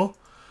Samuel.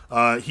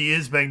 He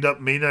is banged up,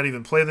 may not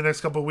even play the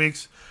next couple of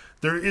weeks.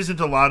 There isn't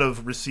a lot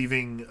of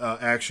receiving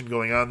action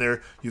going on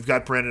there. You've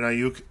got Brandon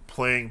Ayuk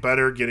playing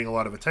better, getting a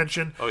lot of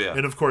attention. Oh, yeah.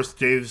 And, of course,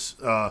 Dave's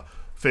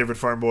favorite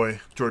farm boy,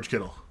 George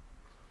Kittle.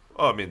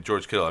 Oh, I mean,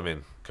 George Kittle. I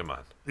mean, come on.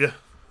 Yeah.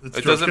 It's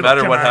It George doesn't Kittle.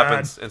 matter Come what on.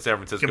 happens in San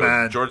Come Francisco.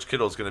 on. George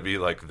Kittle is going to be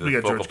like the We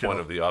got focal George point Kittle.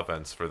 of the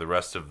offense for the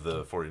rest of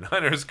the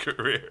 49ers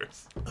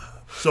careers.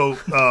 So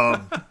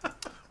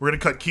we're going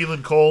to cut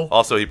Keelan Cole.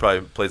 Also, he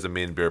probably plays a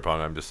mean beer pong,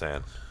 I'm just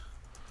saying.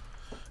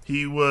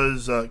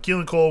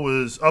 Keelan Cole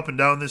was up and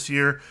down this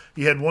year.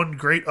 He had one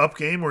great up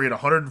game where he had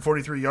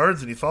 143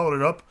 yards, and he followed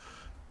it up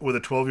with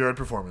a 12-yard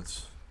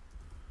performance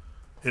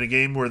in a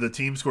game where the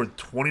team scored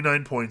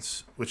 29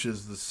 points, which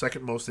is the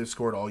second most they've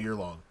scored all year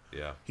long.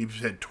 Yeah. He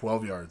had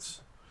 12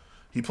 yards.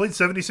 He played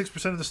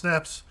 76% of the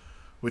snaps,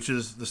 which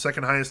is the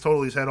second highest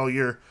total he's had all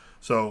year.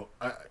 So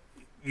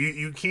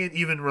you can't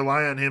even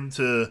rely on him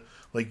to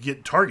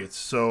get targets.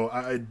 So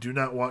I do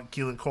not want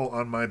Keelan Cole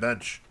on my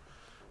bench.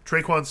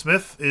 Traquan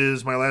Smith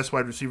is my last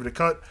wide receiver to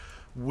cut.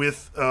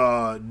 With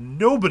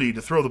nobody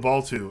to throw the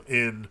ball to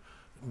in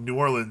New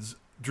Orleans,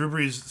 Drew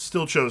Brees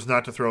still chose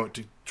not to throw it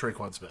to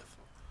Traquan Smith.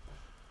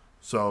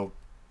 So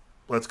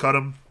let's cut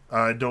him.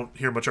 I don't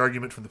hear much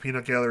argument from the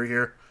peanut gallery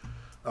here.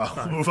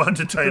 We'll move on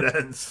to tight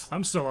ends.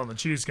 I'm still on the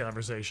cheese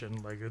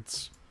conversation. Like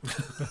it's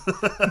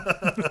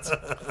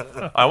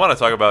I want to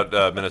talk about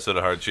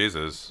Minnesota hard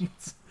cheeses.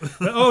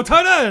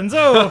 tight ends.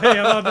 Oh, hey,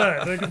 how about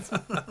that?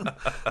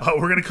 Like,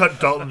 We're going to cut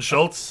Dalton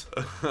Schultz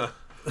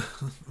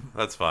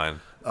That's fine.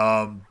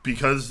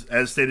 because,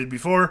 as stated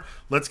before,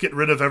 let's get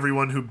rid of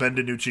everyone who Ben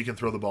DiNucci can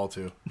throw the ball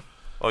to.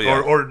 Oh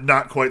yeah. Or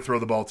not quite throw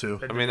the ball to.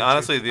 I mean,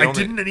 honestly, I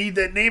didn't need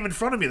that name in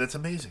front of me. That's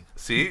amazing.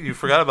 See, you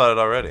forgot about it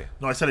already.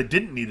 No, I said I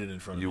didn't need it in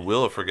front of You me.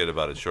 will forget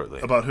about it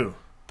shortly. About who?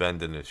 Ben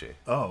DiNucci.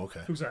 Oh,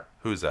 okay. who's that?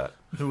 Who's that?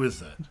 Who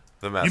is that?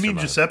 The You mastermind. mean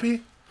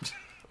Giuseppe?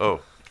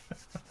 Oh,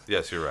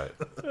 yes, you're right.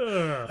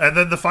 And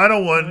then the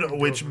final one,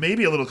 which may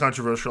be a little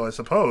controversial, I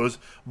suppose,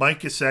 Mike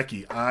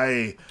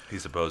Gesicki. He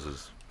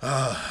supposes.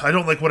 I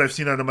don't like what I've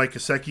seen out of Mike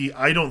Gesicki.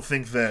 I don't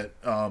think that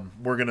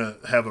we're going to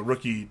have a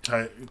rookie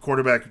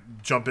quarterback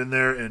jump in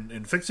there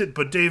and fix it.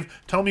 But,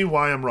 Dave, tell me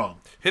why I'm wrong.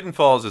 Hidden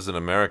Falls is an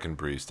American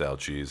Brie-style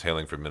cheese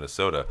hailing from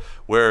Minnesota,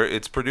 where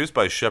it's produced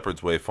by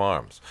Shepherd's Way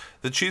Farms.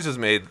 The cheese is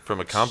made from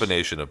a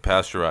combination of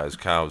pasteurized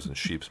cows and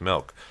sheep's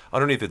milk.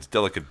 Underneath its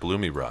delicate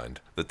bloomy rind,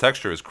 the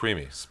texture is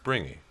creamy,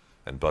 springy,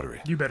 and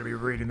buttery. You better be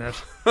reading that.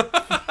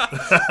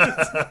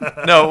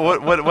 No,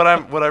 what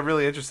I'm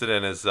really interested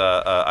in is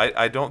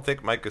I don't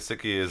think Mike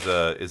Gesicki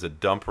is a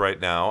dump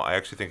right now. I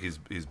actually think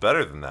he's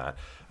better than that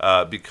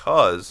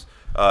because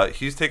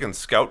he's taken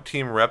scout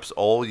team reps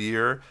all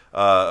year.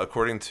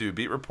 According to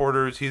beat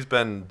reporters, he's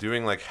been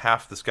doing like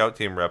half the scout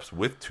team reps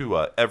with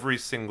Tua every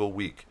single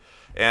week.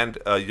 And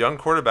young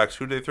quarterbacks,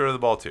 who do they throw the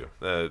ball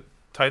to?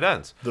 Tight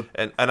ends.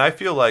 And I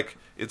feel like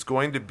it's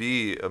going to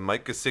be a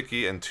Mike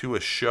Gesicki and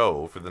Tua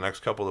show for the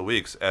next couple of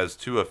weeks as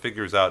Tua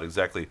figures out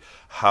exactly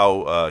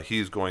how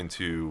he's going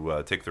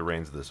to take the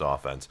reins of this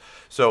offense.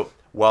 So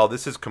while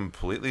this is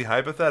completely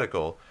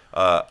hypothetical,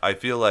 I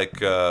feel like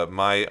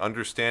my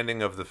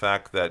understanding of the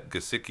fact that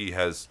Gesicki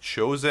has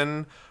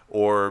chosen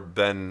or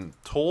been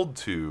told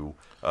to,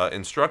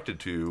 instructed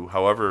to,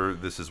 however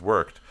this has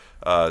worked,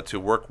 to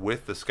work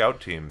with the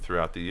scout team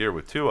throughout the year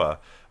with Tua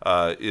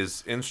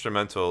is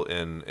instrumental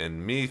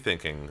in me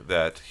thinking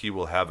that he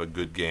will have a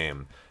good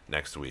game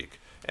next week.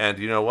 And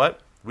you know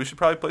what? We should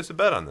probably place a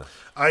bet on this.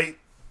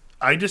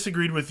 I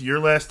disagreed with your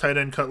last tight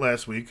end cut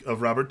last week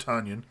of Robert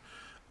Tonyan.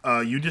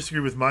 You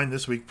disagreed with mine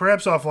this week.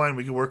 Perhaps offline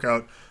we can work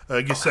out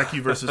a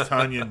Gesicki versus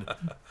Tonyan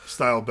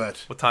style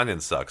bet. Well,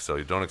 Tanyan sucks, so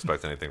you don't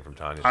expect anything from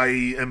Tanyan.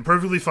 I am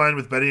perfectly fine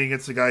with betting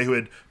against a guy who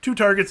had 2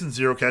 targets and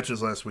 0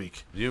 catches last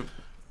week.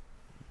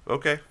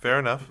 Okay, fair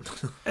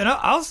enough. And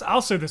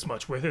I'll say this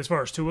much with as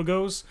far as Tua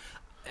goes,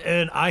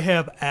 and I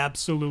have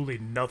absolutely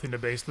nothing to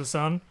base this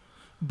on,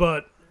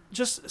 but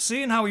just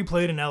seeing how he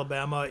played in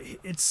Alabama,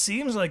 it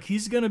seems like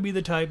he's going to be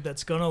the type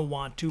that's going to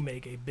want to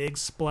make a big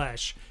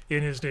splash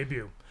in his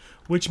debut,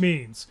 which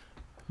means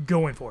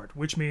going for it,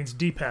 which means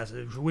deep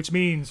passage, which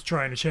means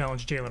trying to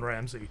challenge Jalen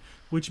Ramsey,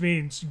 which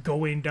means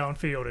going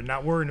downfield and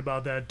not worrying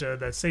about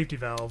that safety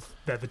valve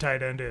that the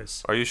tight end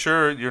is. Are you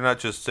sure you're not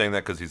just saying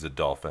that because he's a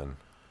Dolphin?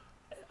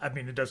 I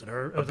mean, it doesn't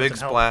hurt. A big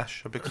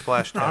splash. That's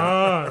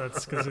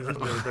because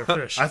they're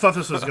fish. I thought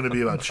this was going to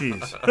be about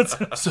cheese.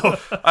 So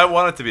I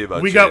want it to be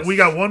about we cheese.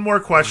 got one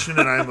more question,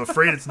 and I'm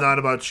afraid it's not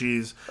about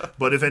cheese.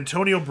 But if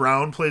Antonio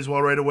Brown plays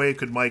well right away,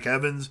 could Mike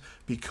Evans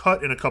be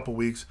cut in a couple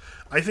weeks?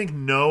 I think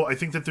no. I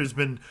think that there's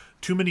been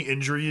too many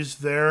injuries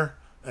there,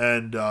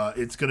 and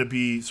it's going to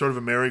be sort of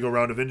a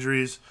merry-go-round of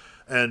injuries.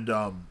 And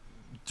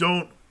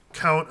don't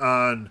count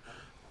on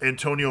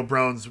Antonio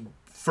Brown's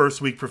first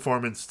week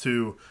performance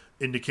to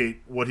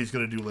indicate what he's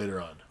going to do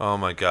later on. Oh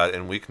my God!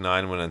 In Week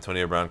 9, when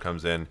Antonio Brown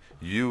comes in,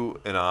 you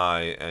and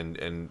I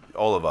and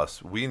all of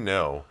us, we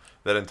know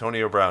that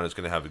Antonio Brown is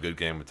going to have a good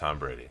game with Tom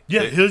Brady.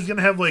 Yeah, he's going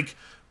to have like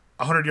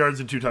 100 yards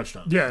and 2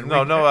 touchdowns. Yeah.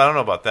 No, I don't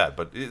know about that,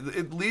 but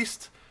at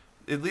least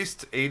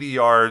 80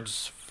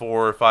 yards,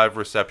 4 or 5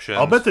 receptions.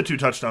 I'll bet the 2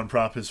 touchdown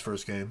prop his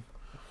first game.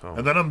 Oh.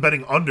 And then I'm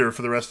betting under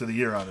for the rest of the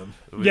year on him.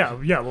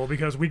 Yeah, well,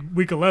 because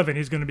week 11,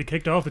 he's going to be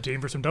kicked off the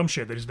team for some dumb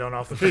shit that he's done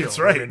off the field. That's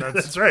right.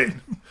 That's right.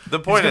 The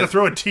point he's going to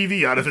throw a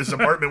TV out of his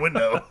apartment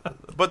window.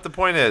 But the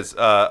point is,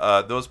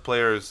 those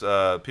players,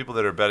 people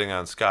that are betting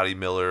on Scotty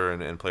Miller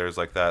and players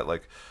like that,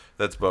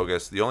 that's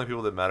bogus. The only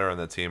people that matter on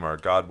that team are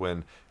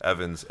Godwin,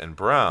 Evans, and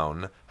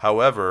Brown.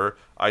 However,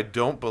 I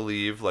don't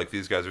believe, like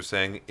these guys are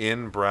saying,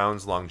 in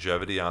Brown's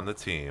longevity on the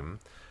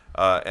team.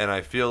 And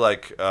I feel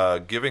like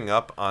giving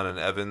up on an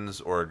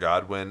Evans or a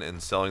Godwin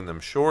and selling them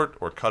short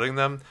or cutting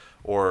them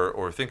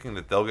or thinking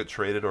that they'll get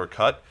traded or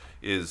cut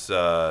is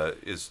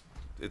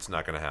it's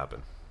not going to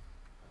happen.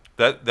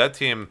 That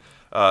team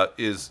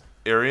is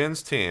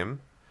Arians'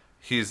 team.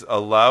 He's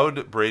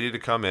allowed Brady to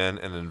come in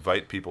and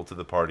invite people to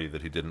the party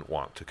that he didn't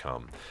want to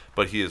come,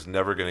 but he is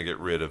never going to get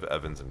rid of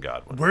Evans and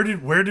Godwin.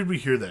 Where did we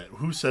hear that?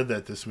 Who said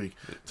that this week?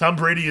 Tom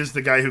Brady is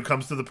the guy who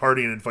comes to the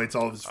party and invites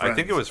all of his friends. I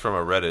think it was from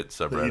a Reddit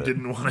subreddit. That you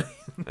didn't want to.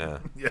 Yeah.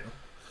 Yeah.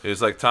 It was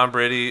like Tom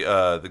Brady,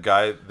 the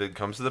guy that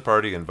comes to the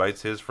party,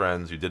 invites his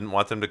friends. You didn't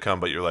want them to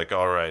come, but you're like,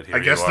 all right, here I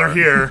guess you they're are.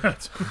 here.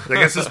 I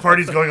guess this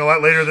party's going a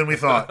lot later than we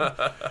thought.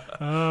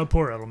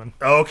 Poor Edelman.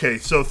 Okay,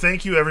 so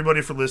thank you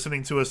everybody for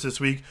listening to us this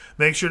week.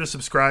 Make sure to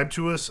subscribe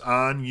to us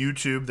on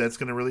YouTube. That's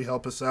going to really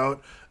help us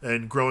out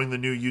and growing the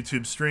new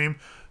YouTube stream.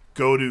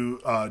 Go to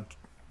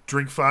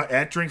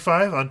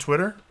Drink5 on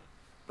Twitter,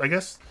 I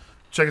guess.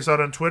 Check us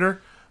out on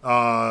Twitter.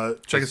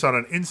 Check us out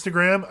on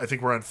Instagram. I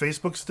think we're on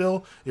Facebook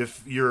still.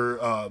 If you're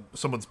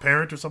someone's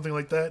parent or something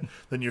like that,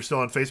 then you're still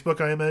on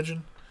Facebook, I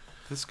imagine.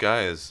 This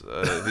guy is,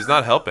 he's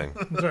not helping.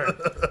 Sorry.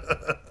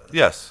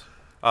 Yes.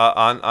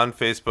 On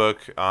Facebook,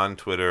 on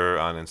Twitter,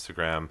 on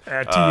Instagram.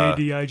 At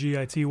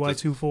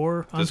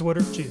TADIGITY24 on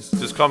Twitter. Jeez.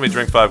 Just call me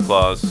Drink 5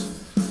 Claws.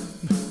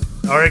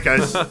 All right,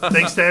 guys.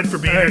 Thanks, Dad, for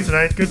being here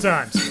tonight. Good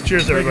times.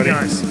 Cheers, Thank you, everybody.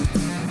 guys.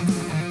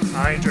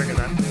 I ain't drinking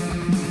that.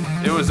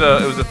 It was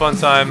a fun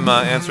time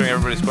answering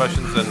everybody's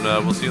questions, and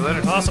we'll see you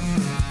later. Awesome.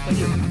 Thank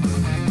you.